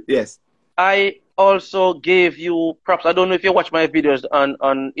 SYLBOURNE. Yes. I also gave you props. I don't know if you watch my videos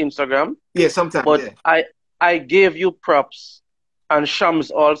on Instagram. Yeah, sometimes. But I gave you props. And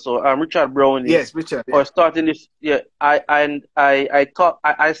Shams also, Richard Browning. Yes, Richard. For starting this. Yeah, I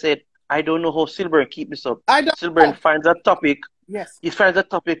said, I don't know how SYLBOURNE keep this up. SYLBOURNE finds a topic. Yes. He finds a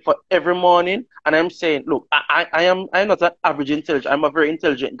topic for every morning, and I'm saying, look, I'm not an average intelligent. I'm a very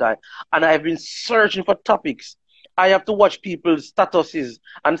intelligent guy, and I've been searching for topics. I have to watch people's statuses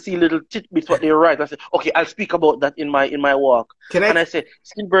and see little tidbits what they write. I say, okay, I'll speak about that in my walk. And I say,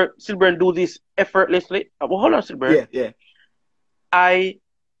 SYLBOURNE do this effortlessly. Well, hold on, SYLBOURNE. Yeah.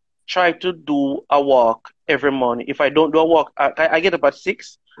 try to do a walk every morning. If I don't do a walk, I get up at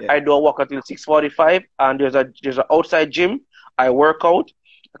 6. Yeah. I do a walk until 6:45, and there's an outside gym. I work out.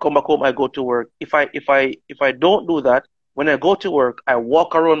 I come back home. I go to work. If I don't do that, when I go to work, I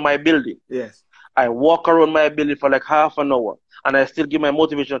walk around my building. Yes. I walk around my building for like half an hour, and I still give my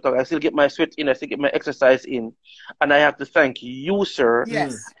motivational talk. I still get my sweat in. I still get my exercise in, and I have to thank you, sir.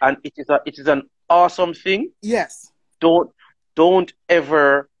 Yes. And it is an awesome thing. Yes. Don't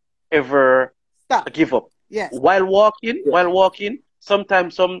ever Stop. give up. Yes. While walking,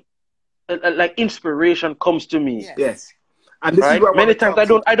 sometimes some like inspiration comes to me. Yes. Yes. And this Right? is what Many times I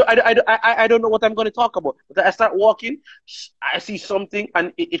don't know what I'm going to talk about. But I start walking, I see something,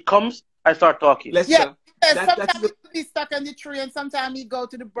 and it comes. I start talking. Yeah. That's Sometimes he's stuck on the tree, and sometimes he go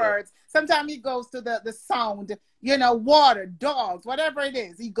to the birds. Sometimes he goes to the sound, water, dogs, whatever it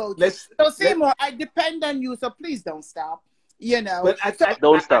is, he goes to. So Seymour, I depend on you, so please don't stop. But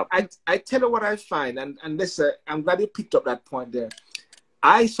Don't stop. I tell you what I find, and listen, I'm glad you picked up that point there.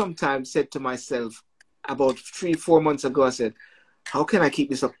 I sometimes said to myself about 3-4 months ago, I said, how can I keep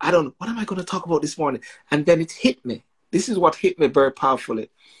this up? I don't know. What am I going to talk about this morning? And then it hit me. This is what hit me very powerfully.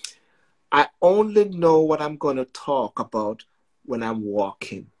 I only know what I'm going to talk about when I'm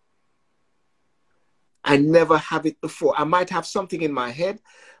walking. I never have it before. I might have something in my head,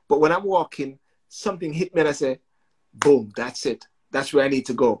 but when I'm walking, something hit me and I say, boom, that's it. That's where I need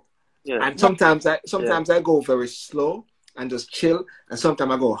to go. Yeah. And sometimes I go very slow and just chill, and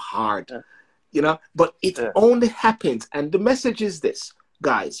sometimes I go hard. Yeah. But it only happens. And the message is this,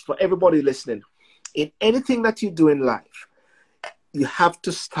 guys, for everybody listening. In anything that you do in life, you have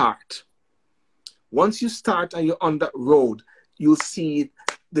to start. Once you start and you're on that road, you'll see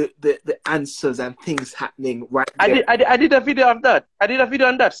the answers and things happening right there. I did a video of that. I did a video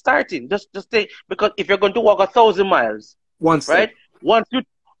on that. Starting. Just take, because if you're going to walk 1,000 miles, one step. Right? Once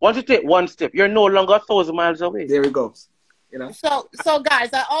you take one step, you're no longer 1,000 miles away. There it goes. So guys,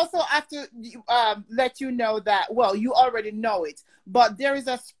 I also have to let you know that, well, you already know it, but there is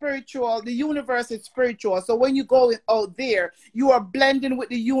the universe is spiritual. So when you go out there, you are blending with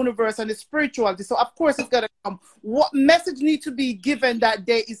the universe and the spirituality. So of course it's going to come. What message needs to be given that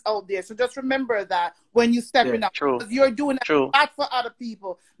day is out there. So just remember that when you stepping up. True. Because you're doing a lot for other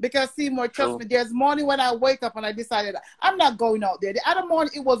people. Because Seymour, trust me, there's morning when I wake up and I decided I'm not going out there. The other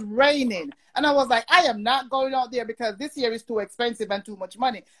morning it was raining. And I was like, I am not going out there because this year is too expensive and too much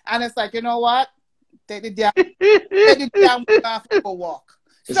money. And it's like, you know what? Take it down. Go walk.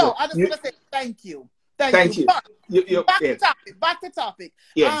 So I just want to say thank you. Thank you. Back to topic.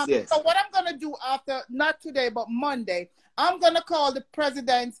 Yes. So what I'm going to do after, not today, but Monday, I'm going to call the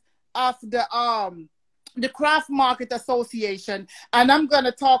president of the Craft Market Association, and I'm going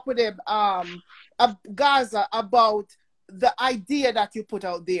to talk with him, Gaza, about the idea that you put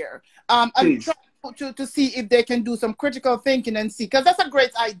out there. I'm trying to see if they can do some critical thinking and see, because that's a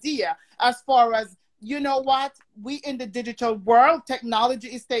great idea as far as, you know what, we in the digital world, technology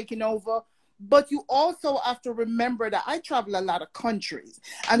is taking over, but you also have to remember that I travel a lot of countries.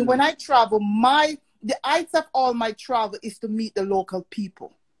 And when I travel, the height of all my travel is to meet the local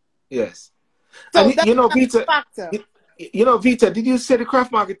people. Yes. So and that's Vita, factor. Vita, did you say the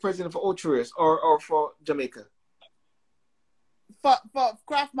craft market president for Ocho or for Jamaica? For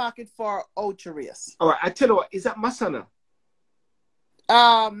craft market for Ocho. All right, I tell you what, is that Masana?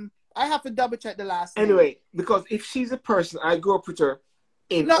 I have to double check the last name. Anyway, because if she's a person, I grew up with her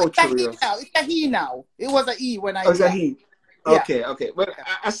in Ocho. It's a he now. It was a E when I. Oh, it's a he. Okay. Well,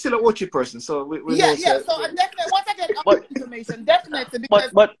 I'm still a Ocho person, so we know. So definitely, once I get all information, definitely,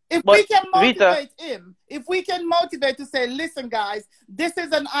 because if we can motivate him, if we can motivate to say, listen, guys, this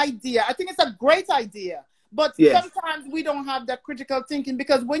is an idea. I think it's a great idea. But sometimes we don't have that critical thinking,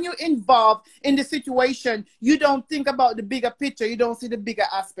 because when you're involved in the situation, you don't think about the bigger picture. You don't see the bigger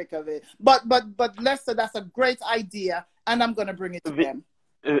aspect of it. But Lester, that's a great idea, and I'm going to bring it to them.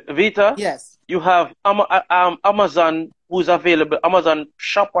 Vita? Yes. You have Amazon, who's available, Amazon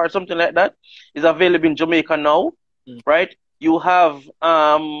Shop or something like that, is available in Jamaica now, right? You have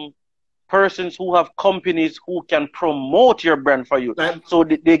persons who have companies who can promote your brand for you. So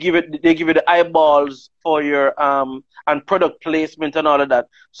they give you the eyeballs for your and product placement and all of that.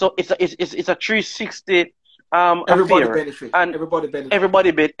 So it's a 360 everybody affair. Benefit. And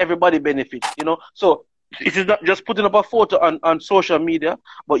everybody benefits, you know. So it is not just putting up a photo on social media,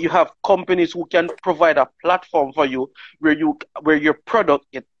 but you have companies who can provide a platform for you where your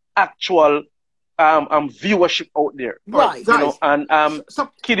product get actual viewership out there. Right. You know, and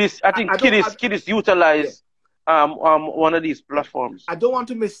Kiddies utilize one of these platforms. I don't want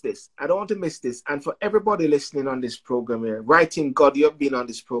to miss this. I don't want to miss this. And for everybody listening on this program here, writing God, you've been on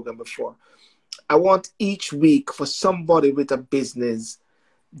this program before. I want each week for somebody with a business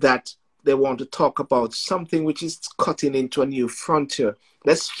that they want to talk about, something which is cutting into a new frontier.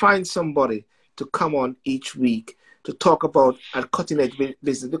 Let's find somebody to come on each week to talk about a cutting edge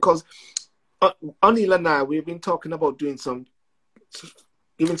business, because Anil and I, we've been talking about giving some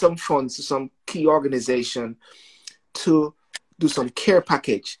funds to some key organization to do some care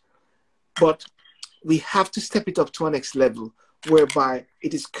package. But we have to step it up to a next level, whereby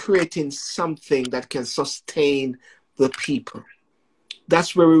it is creating something that can sustain the people.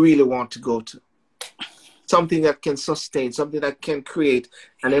 That's where we really want to go to. Something that can sustain, something that can create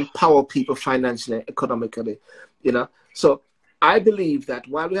and empower people financially, economically, you know. So I believe that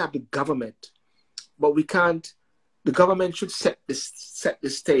while we have the government, but we can't, the government should set the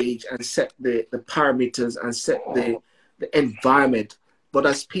stage and set the parameters and set the environment. But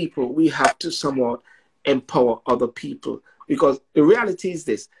as people, we have to somewhat empower other people, because the reality is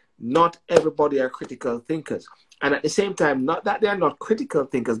this: not everybody are critical thinkers. And at the same time, not that they are not critical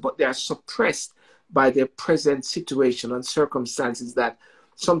thinkers, but they are suppressed by their present situation and circumstances, that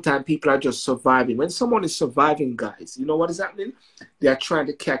sometimes people are just surviving. When someone is surviving, guys, you know what is happening? They are trying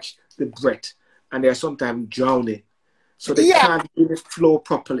to catch the breath, and they are sometimes drowning. So they can't really flow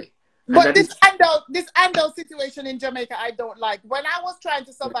properly. But this handout situation in Jamaica, I don't like. When I was trying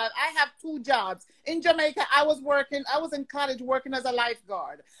to survive, I have 2 jobs. In Jamaica, I was in college working as a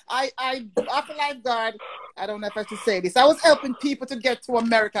lifeguard. After lifeguard, I don't know if I should say this, I was helping people to get to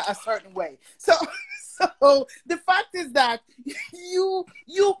America a certain way. So the fact is that you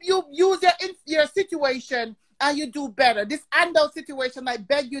use your situation and you do better. This handout situation, I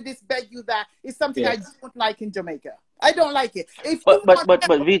beg you this, beg you that, is something I don't like in Jamaica. I don't like it. But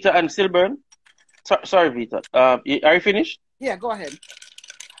Vita and SYLBOURNE, sorry Vita, are you finished? Yeah, go ahead.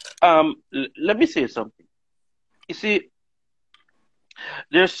 Let me say something. You see,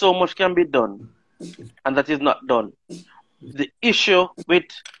 there's so much can be done, and that is not done. The issue with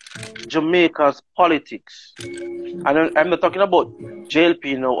Jamaica's politics, and I'm not talking about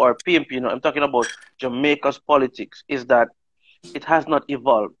JLP now or PMP now, I'm talking about Jamaica's politics, is that it has not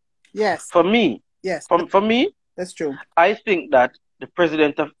evolved. Yes. For me, yes. For me, that's true. I think that the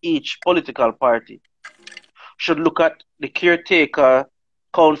president of each political party should look at the caretaker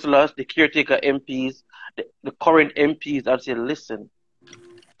councillors, the caretaker MPs, the current MPs, and say, listen,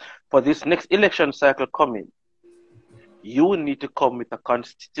 for this next election cycle coming, you need to come with a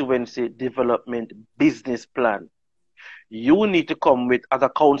constituency development business plan. You need to come with, as a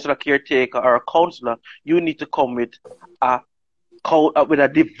councillor caretaker or a councillor, you need to come with a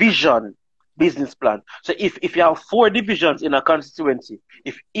division business plan. So if you have 4 divisions in a constituency,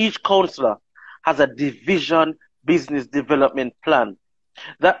 if each councillor has a division business development plan,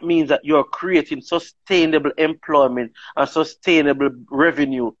 that means that you're creating sustainable employment and sustainable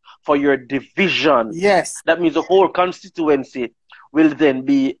revenue for your division. Yes. That means the whole constituency will then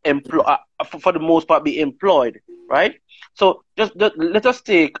be for the most part be employed, right? So just let us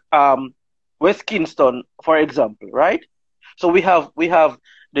take West Kingston for example, right? So we have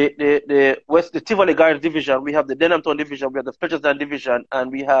the Tivoli Gardens division, we have the Denhamton division, we have the Fletcherstown division,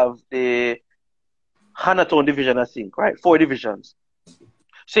 and we have the Hannahtown division, I think, right? 4 divisions.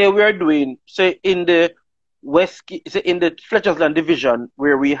 Say we are doing, say in the Fletcherstown division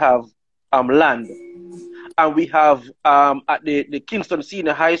where we have land, and we have at the Kingston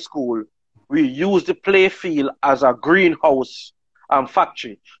Senior High School, we use the play field as a greenhouse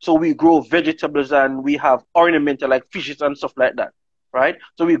factory. So we grow vegetables and we have ornamental like fishes and stuff like that, right?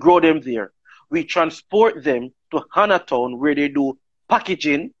 So we grow them there. We transport them to Hannahtown where they do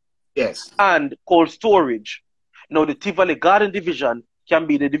packaging, yes, and cold storage. Now the Tivoli Garden division can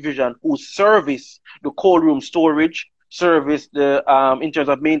be the division who service the cold room storage, service the in terms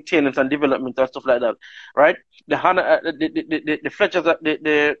of maintenance and development and stuff like that, right? The Fletcher's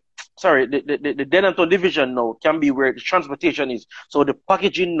the Denhamton division now can be where the transportation is. So the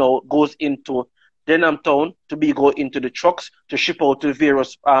packaging now goes into Denhamton to go into the trucks to ship out to the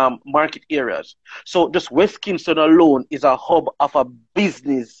various market areas. So just West Kingston alone is a hub of a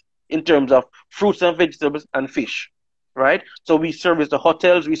business in terms of fruits and vegetables and fish, right? So we service the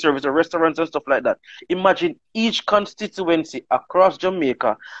hotels, we service the restaurants and stuff like that. Imagine each constituency across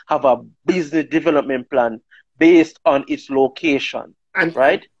Jamaica have a business development plan based on its location,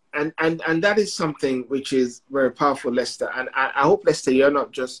 right? And that is something which is very powerful, Lester. And I hope, Lester, you're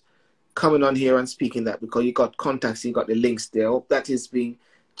not just coming on here and speaking that because you got contacts, you got the links there. I hope that is being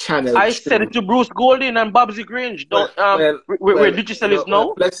channeled. I said it to Bruce Golding and Babsy Grange, where Digital is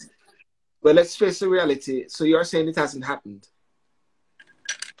now. Well, let's face the reality. So you're saying it hasn't happened?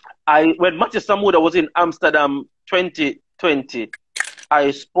 When Matthew Samuda was in Amsterdam 2020,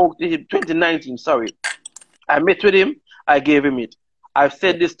 I spoke to him, 2019, sorry. I met with him, I gave him it. I've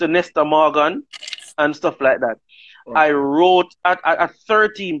said this to Nestor Morgan and stuff like that. Right. I wrote a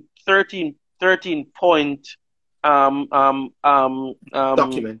 13 point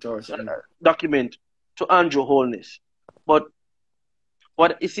document to Andrew Holness. But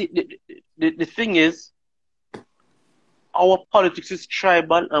what you see, the thing is, our politics is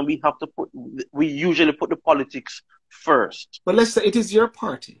tribal, and we usually put the politics first. But let's say it is your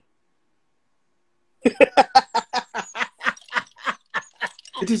party.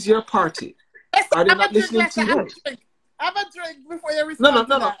 It is your party. Are they not listening to you? Have a drink before you respond.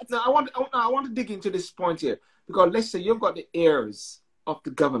 No. I want to dig into this point here, because let's say you've got the heirs of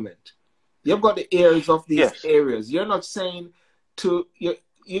the government. You've got the heirs of these areas. You're not saying to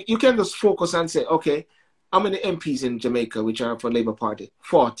you can just focus and say, okay, how many MPs in Jamaica which are for Labour Party?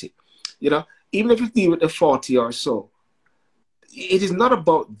 40. You know, even if you deal with the 40 or so, it is not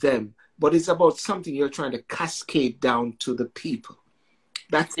about them, but it's about something you're trying to cascade down to the people.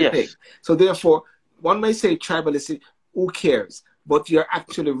 That's the thing. So therefore, one may say tribalism, who cares? But you're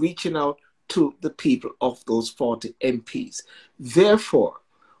actually reaching out to the people of those 40 MPs. Therefore,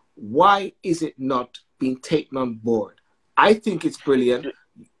 why is it not being taken on board? I think it's brilliant.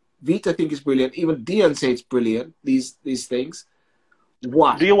 Vita think it's brilliant. Even Dion says it's brilliant, these things.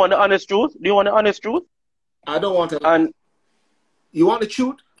 Why? Do you want the honest truth? I don't want to. And you want the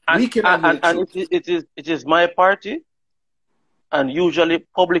truth? And it is my party. And usually,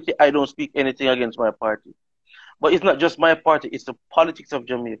 publicly, I don't speak anything against my party. But it's not just my party, it's the politics of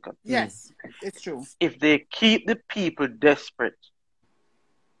Jamaica. Yes, it's true. If they keep the people desperate,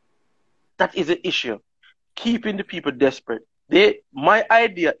 that is the issue. Keeping the people desperate. My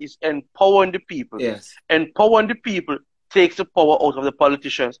idea is empowering the people. Yes. Empowering the people takes the power out of the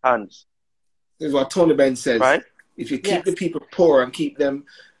politicians' hands. This is what Tony Benn says. Right? If you keep the people poor and keep them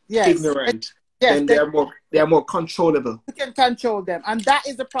ignorant, then they're more controllable. You can control them, and that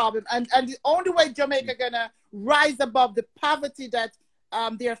is the problem. And the only way Jamaica gonna rise above the poverty that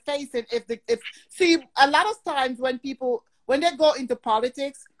they're facing, see, a lot of times when they go into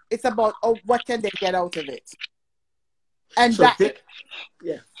politics, it's about what can they get out of it, and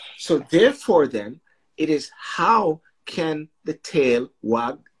so therefore, then it is how can the tail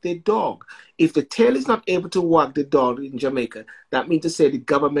wag the dog? If the tail is not able to wag the dog in Jamaica, that means to say the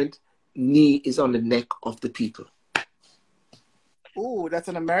government knee is on the neck of the people. Ooh, that's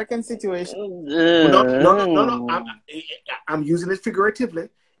an American situation. No. I'm using it figuratively.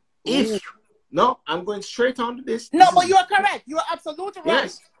 I'm going straight on to this. No, but you are correct. You are absolutely right.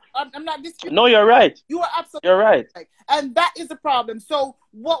 Yes. I'm not disputing. No, you're right. You are absolutely right. And that is the problem. So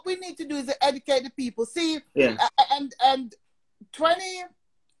what we need to do is to educate the people. See, and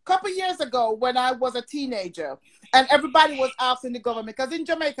couple years ago when I was a teenager and everybody was asking the government, because in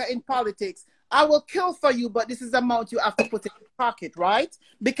Jamaica, in politics, I will kill for you, but this is the amount you have to put in your pocket, right?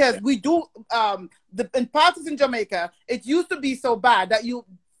 Because we do, in politics in Jamaica, it used to be so bad that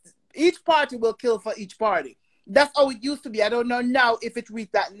each party will kill for each party. That's how it used to be. I don't know now if it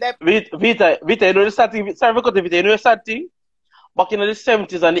reached that level. Vita, you know the sad thing? Sorry, Vita, you know the sad thing? Back in the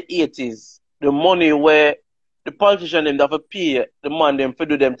 70s and the 80s, the money where the politician them that have pay the man them for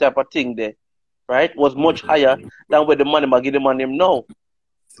do them type of thing there, right, was much higher than where the money might give the man them now.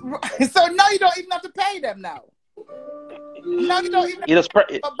 So now you don't even have to pay them now. Now you don't even.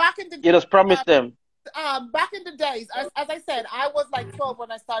 But back in the you just promise them. Back in the days, as I said, I was like 12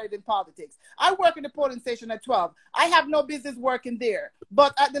 when I started in politics. I work in the polling station at 12. I have no business working there.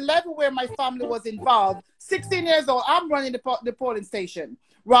 But at the level where my family was involved, 16 years old, I'm running the polling station,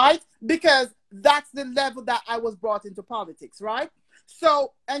 right? Because that's the level that I was brought into politics, right?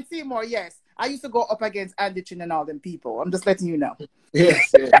 So, and Seymour, yes, I used to go up against Andy Chin and all them people. I'm just letting you know.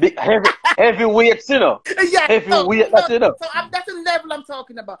 Yes. Heavyweights, you know. Yeah. Heavyweight, that's it. So that's the level I'm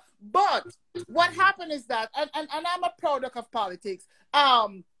talking about. But what happened is that, and I'm a product of politics.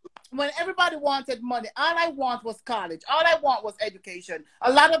 When everybody wanted money, all I want was college. All I want was education.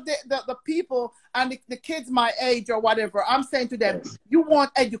 A lot of the people and the kids my age or whatever, I'm saying to them, you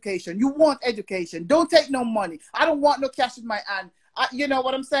want education. You want education. Don't take no money. I don't want no cash in my hand. You know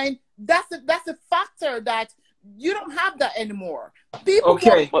what I'm saying? That's a factor that you don't have that anymore. People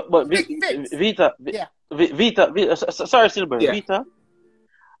but Vita, sorry, Silver. Yeah. Vita,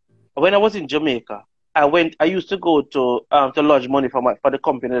 when I was in Jamaica, I used to go to lodge money for the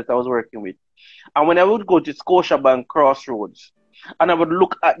company that I was working with. And when I would go to Scotiabank Crossroads, and I would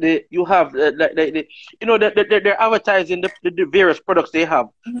look at you have they're advertising the various products they have.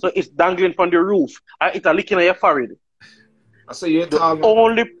 So it's dangling from the roof, and it's a licking at your forehead. So you're The talking.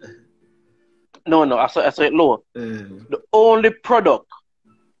 only no, I saw it low. The only product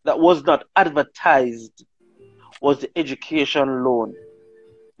that was not advertised was the education loan.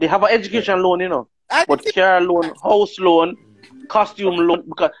 They have an education loan, you know, but car loan, house loan, costume loan,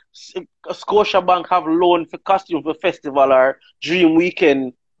 because Scotiabank have loan for costume for festival or dream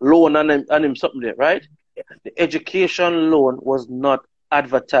weekend loan and him something there, right? The education loan was not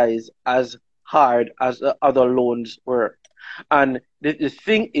advertised as hard as the other loans were. And the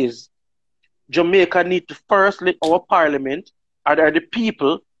thing is, Jamaica need to first let our parliament, or the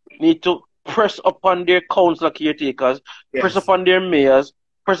people, need to press upon their council caretakers, press upon their mayors,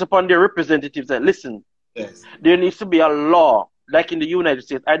 press upon their representatives and listen. There needs to be a law, like in the United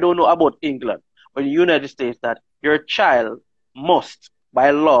States. I don't know about England, but in the United States that your child must,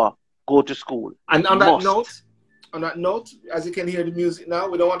 by law, go to school. And on that note, as you can hear the music now,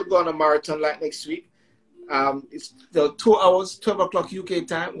 we don't want to go on a marathon like next week. It's 2 hours, 12 o'clock UK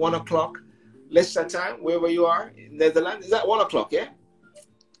time, 1 o'clock Leicester time, wherever you are in Netherlands. Is that 1 o'clock, yeah?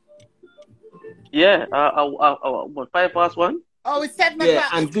 Yeah, 1:05. Oh, it's 7 o'clock. Yeah,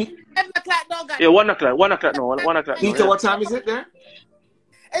 and 7 o'clock, no, guys. Yeah, 1 o'clock. 1 o'clock, no, 1 o'clock. Vita, what time is it there?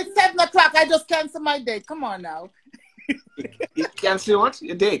 It's 7 o'clock. I just canceled my date. Come on now. You cancel what?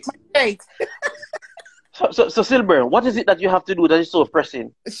 Your date? My date. So SYLBOURNE, what is it that you have to do that is so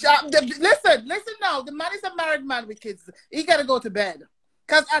pressing? Listen now. The man is a married man with kids. He got to go to bed.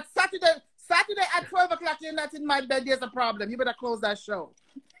 Because at Saturday at 12 o'clock, you're not in my bed, there's a problem. You better close that show.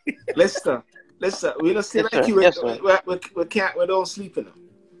 Listen, we don't stay like you. Yes, we don't sleep enough.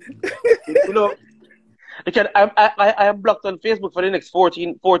 You know. I am blocked on Facebook for the next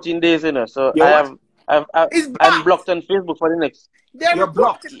 14 days, you know. So I'm blocked on Facebook for the next. You're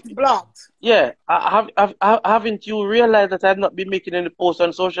blocked. Yeah, haven't you realized that I've not been making any posts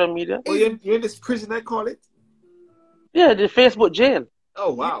on social media? Oh, you're in this prison, I call it? Yeah, the Facebook jail.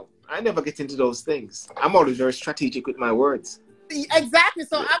 Oh, wow. I never get into those things. I'm always very strategic with my words. Exactly.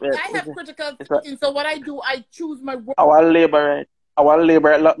 So I have critical thinking. So what I do, I choose my words. Our labor,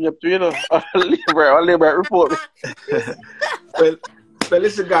 right? Lock me up too, you know. Our labor report. well,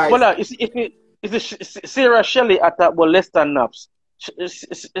 listen, guys. Well, it's Sarah Shelley at that Leicester Naps.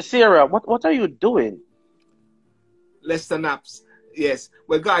 Sarah, what are you doing? Leicester Naps. Yes.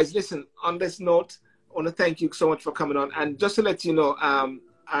 Well, guys, listen. On this note, I want to thank you so much for coming on. And just to let you know,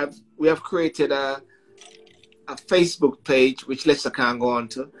 we have created a Facebook page which Leicester can go on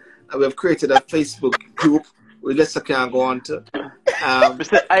to. We have created a Facebook group which Leicester can go on to.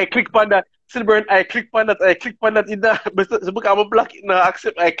 I click on that. SYLBOURNE, I click on that in the book. I'm a black now.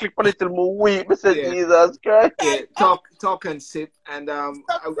 Accept. I click on it till my week. Jesus Christ. Yeah, talk and sip. And I'm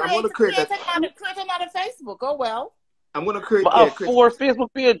going to create another Facebook. Oh well. I'm going to create a 4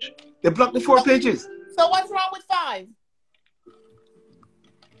 Facebook page. They blocked the 4 pages. So what's wrong with 5?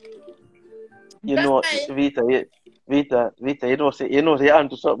 You know, Vita, you know, you're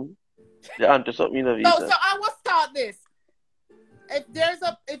onto something. You're onto something, you know, Vita. So I will start this.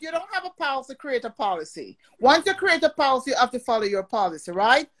 If you don't have a policy, create a policy. Once you create a policy, you have to follow your policy,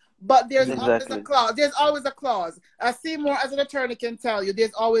 right? But there's always a clause. There's always a clause. As Seymour, as an attorney, can tell you,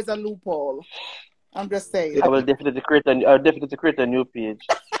 there's always a loophole. I'm just saying. I will definitely create a new page.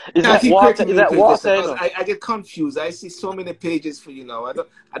 Is that water? I get confused. I see so many pages for you now.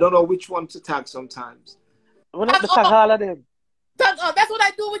 I don't know which one to tag sometimes. Well, not the tag all of them. That's what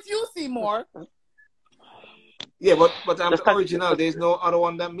I do with you, Seymour. Yeah, but I'm the original. There's no other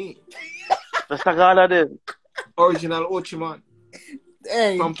one than me. Let's tag all of them. Original Ochiman.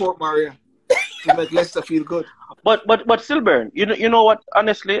 Hey. From Port Maria. To make Leicester feel good. But SYLBOURNE, you know what?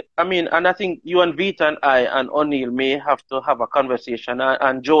 Honestly, I mean, and I think you and Vita and I and O'Neill may have to have a conversation,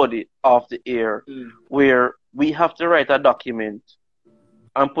 and Jody off the air, where we have to write a document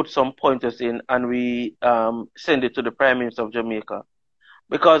and put some pointers in, and we send it to the Prime Minister of Jamaica,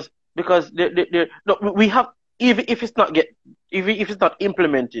 because we have, even if it's not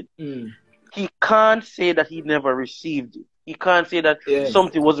implemented, he can't say that he never received it. He can't say that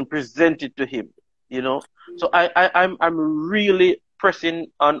something wasn't presented to him. You know, so I'm really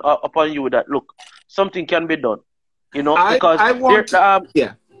pressing upon you that look, something can be done. You know, because I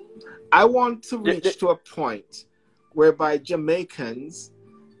want to reach to a point whereby Jamaicans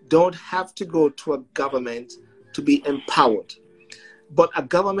don't have to go to a government to be empowered, but a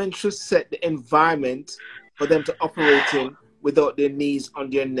government should set the environment for them to operate in without their knees on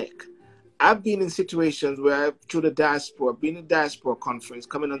their neck. I've been in situations where through the diaspora, been in diaspora conference,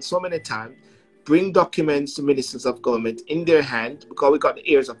 coming on so many times, bring documents to ministers of government in their hand because we got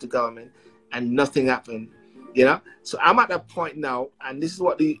the ears of the government and nothing happened. You know, so I'm at that point now, and this is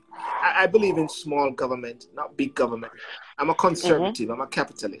what I believe in small government, not big government. I'm a conservative, I'm a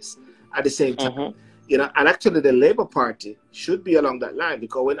capitalist at the same time. You know, and actually the Labour Party should be along that line,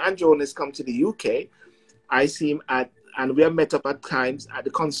 because when Andrew has come to the UK, I see him and we have met up at times at the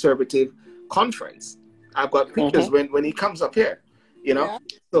Conservative conference. I've got pictures when he comes up here, you know.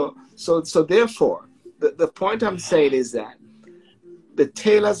 So therefore, the point I'm saying is that the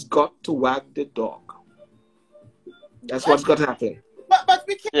tailor's got to wag the dog. That's what's got to happen. But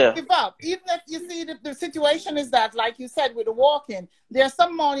we can't give up. Even if you see the situation is that, like you said, with the walking, there's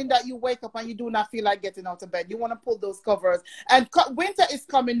some morning that you wake up and you do not feel like getting out of bed. You want to pull those covers. And winter is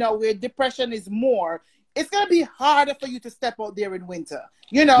coming now where depression is more. It's going to be harder for you to step out there in winter.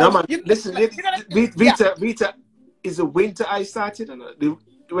 You know? No, man, listen, Vita, is the winter I started.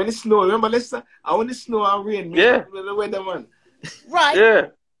 When it snow, remember, listen, I want the snow and rain. Yeah. The weather, man. Right. Yeah.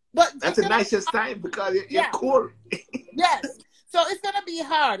 But that's the nicest time because you're cool. Yes. So it's going to be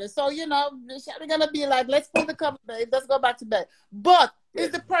harder. So, you know, we're going to be like, let's pull the cover, babe. Let's go back to bed. But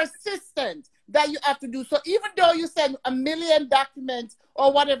it's the persistence that you have to do. So even though you send 1 million documents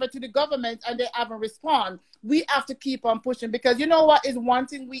or whatever to the government and they haven't responded, we have to keep on pushing. Because you know what is one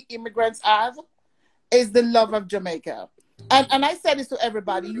thing we immigrants have? Is the love of Jamaica. And I said this to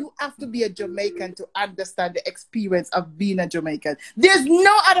everybody. You have to be a Jamaican to understand the experience of being a Jamaican. There's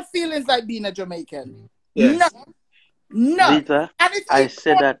no other feelings like being a Jamaican. Yes. No. Vita, and it's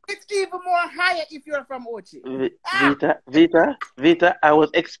even more higher if you're from Ochi. Vita, I was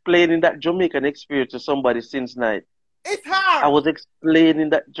explaining that Jamaican experience to somebody since night. It's hard. I was explaining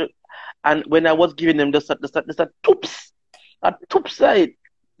that, and when I was giving them the toops side,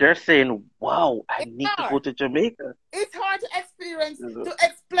 they're saying, wow, I need to go to Jamaica. It's hard to experience, to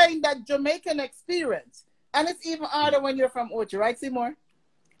explain that Jamaican experience. And it's even harder when you're from Ochi, right, Seymour?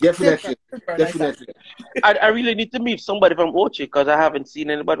 Definitely. I really need to meet somebody from Ochi because I haven't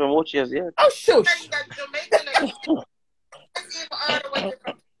seen anybody from Ochi as yet. Oh, shush.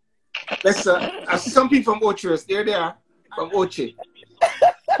 Listen, some people from Ochi, there they are, from Ochi.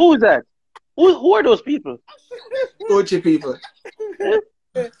 Who's that? Who are those people? Ochi people.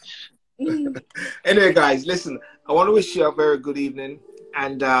 Anyway, guys, listen, I want to wish you a very good evening.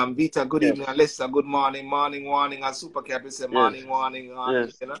 And Vita, good evening. Alyssa, good morning, warning. And Super Cap, say morning, warning.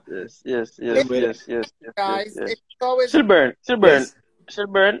 Yes, you know? yes. Guys, it's always...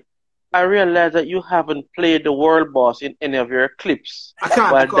 Silburn, I realize that you haven't played the World Boss in any of your clips. I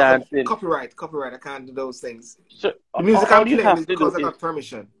can't, while dancing. Copyright. I can't do those things. So, the music I'm playing is because I got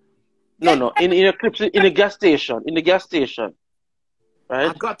permission. No, in your clips, in the gas station, right?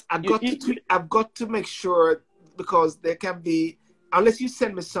 I've got to make sure, because there can be, unless you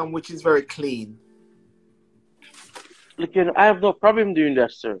send me some which is very clean. Look, I have no problem doing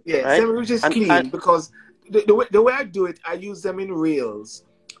that, sir. Yeah, right? send me which is clean, because the way I do it, I use them in Reels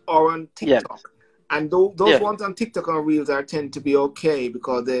or on TikTok. And those ones on TikTok and Reels tend to be okay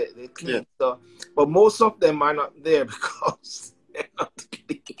because they're clean. Yeah. So, but most of them are not there because they're not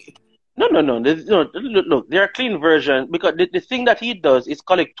clean. No. Look, they're a clean version because the thing that he does is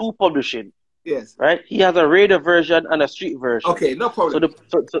collect two publishing. Yes. Right? He has a radio version and a street version. Okay, no problem.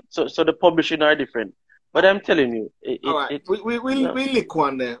 So the publishing are different. But I'm telling you. All right. We'll lick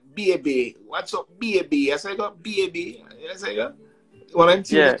one there. B.A.B. What's up, B.A.B.? Yes, I got B.A.B. Yes, I got. Well, I'm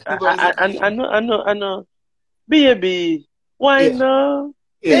I know. B.A.B. Why no?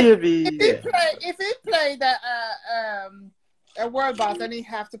 B.A.B. If he play a World Boss, then he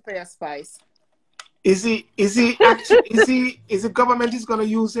have to pay a spice. Is the government is going to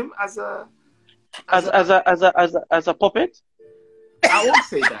use him as a puppet? I won't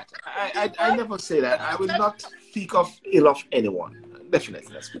say that. I never say that. I will not speak of ill of anyone.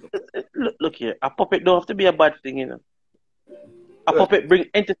 Definitely. Look here. A puppet don't have to be a bad thing, you know. A puppet bring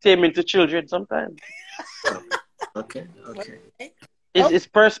entertainment to children sometimes. Okay. It's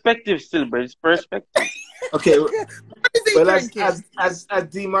perspective still, bro. It's perspective. Okay. Well, as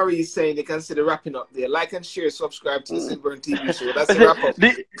D. Marie is saying, they can see the wrapping up there. Like and share, subscribe to the SYLBOURNE TV show. That's the wrap up.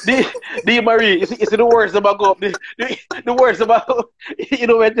 D. Marie, you see the words about go up. The words about,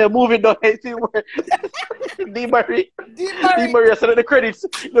 when they're moving down. D. Marie, I said the credits.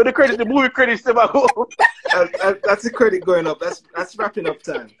 The movie credits about go up. That's the credit going up. That's wrapping up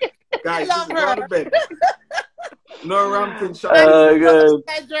time. Guys, this is go to bed. No ramping shop. Oh, God.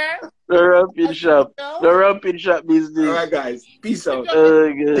 No ramping shop business. All right, guys. Peace out.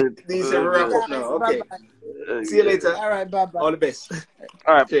 Oh, good. These are wrap up now. Okay. See you later. All right, bye-bye. All the best.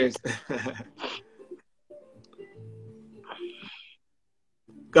 All right. Cheers.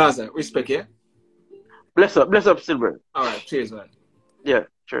 Gaza, respect, yeah? Bless up, Silver. All right, cheers, man. Yeah,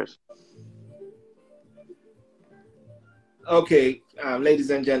 cheers. Okay, ladies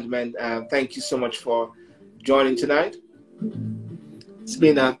and gentlemen, thank you so much for joining tonight. It's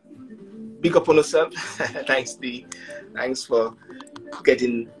been a big up on yourself. Thanks, D. Thanks for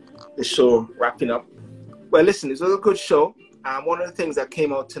getting the show wrapping up. Well, listen, it was a good show. One of the things that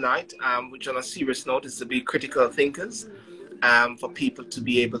came out tonight, which on a serious note, is to be critical thinkers, for people to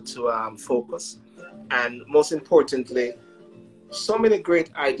be able to focus. And most importantly, so many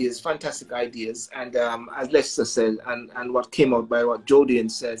great ideas, fantastic ideas. And as Lester said, and what came out by what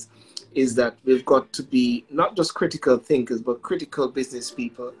Jodian says, is that we've got to be not just critical thinkers, but critical business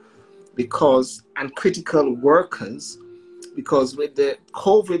people, and critical workers, because with the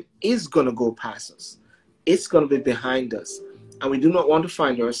COVID is going to go past us. It's going to be behind us. And we do not want to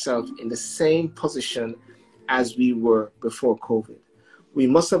find ourselves in the same position as we were before COVID. We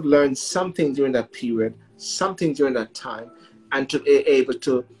must have learned something during that period, something during that time, and to be able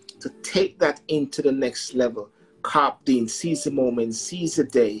to take that into the next level. Carpe diem, seize the moment, seize the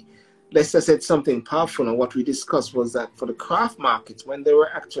day. Lester said something powerful, and what we discussed was that for the craft markets, when they were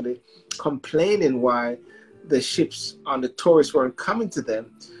actually complaining why the ships on the tourists weren't coming to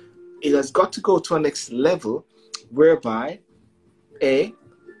them, it has got to go to a next level whereby,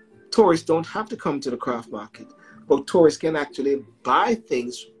 tourists don't have to come to the craft market, but tourists can actually buy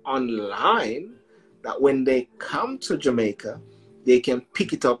things online that when they come to Jamaica, they can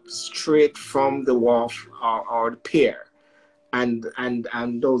pick it up straight from the wharf or the pier. And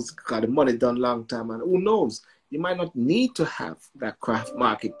those got the money done long time. And who knows, you might not need to have that craft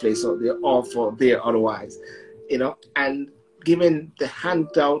marketplace out there or for there otherwise, you know. And giving the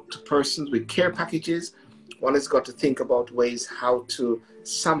handout to persons with care packages, one has got to think about ways how to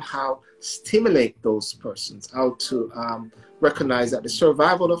somehow stimulate those persons, how to recognize that the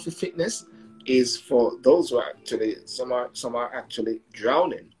survival of the fitness is for those who are actually, some are actually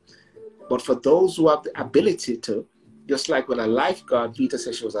drowning. But for those who have the ability to, just like when a lifeguard, Vita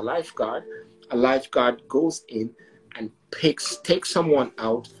says she was a lifeguard goes in and takes someone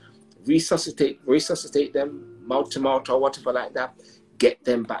out, resuscitate them, mouth to mouth or whatever like that, get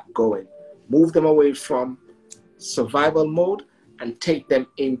them back going, move them away from survival mode and take them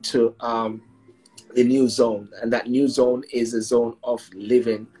into the new zone. And that new zone is a zone of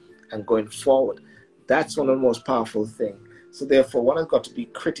living and going forward. That's one of the most powerful things. So therefore, one has got to be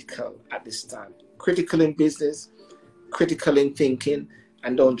critical at this time. Critical in business, critical in thinking,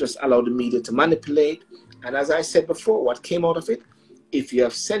 and don't just allow the media to manipulate. And as I said before, what came out of it, if you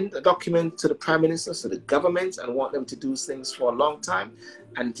have sent a document to the Prime Minister, to the government, and want them to do things for a long time,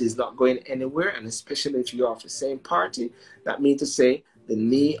 and it is not going anywhere, and especially if you're of the same party, that means to say the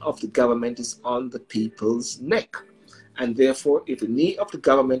knee of the government is on the people's neck. And therefore, if the knee of the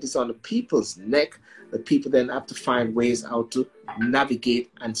government is on the people's neck, the people then have to find ways how to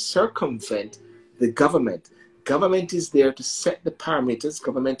navigate and circumvent the government. Government is there to set the parameters.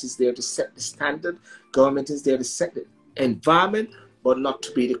 Government is there to set the standard. Government is there to set the environment, but not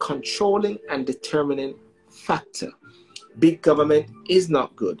to be the controlling and determining factor. Big government is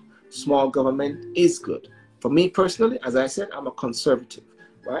not good. Small government is good. For me personally, as I said, I'm a conservative,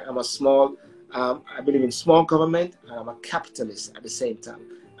 right? I'm a small, I believe in small government, and I'm a capitalist at the same time.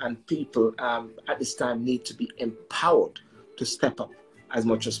 And people at this time need to be empowered to step up as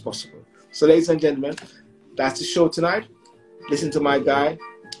much as possible. So ladies and gentlemen, that's the show tonight. Listen to my guy,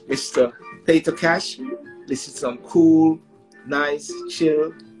 Mr. Theta Cash. Listen to some cool, nice,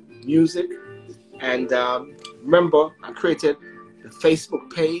 chill music. And remember, I created the Facebook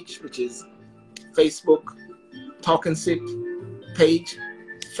page, which is Facebook Talk and Sip page,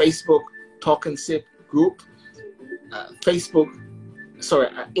 Facebook Talk and Sip group,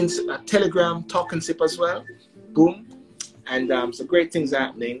 Telegram Talk and Sip as well. Boom. And so great things are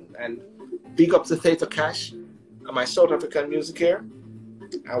happening. And big up to Theta Cash and my South African music here.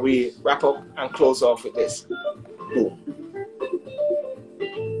 And we wrap up and close off with this. Boom.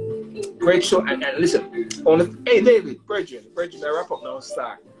 Great show. And listen, hey David, Bridget, I wrap up now,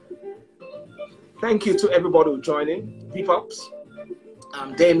 start. Thank you to everybody who joined in. P-Pops,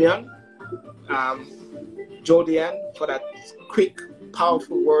 Damien, Jodian for that quick,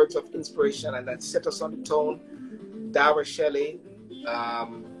 powerful words of inspiration and that set us on the tone. Dara Shelley,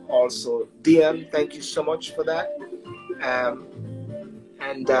 also Dian, thank you so much for that.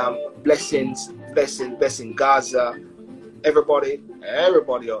 And blessings, Gaza, everybody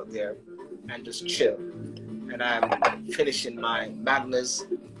out there, and just chill. And I'm finishing my Magnus.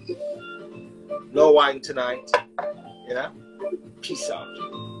 No wine tonight, you know? Peace out.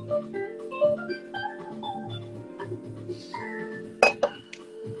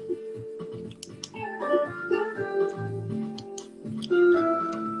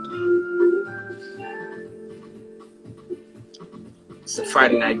 It's a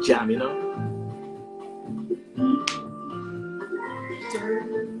Friday night jam, you know.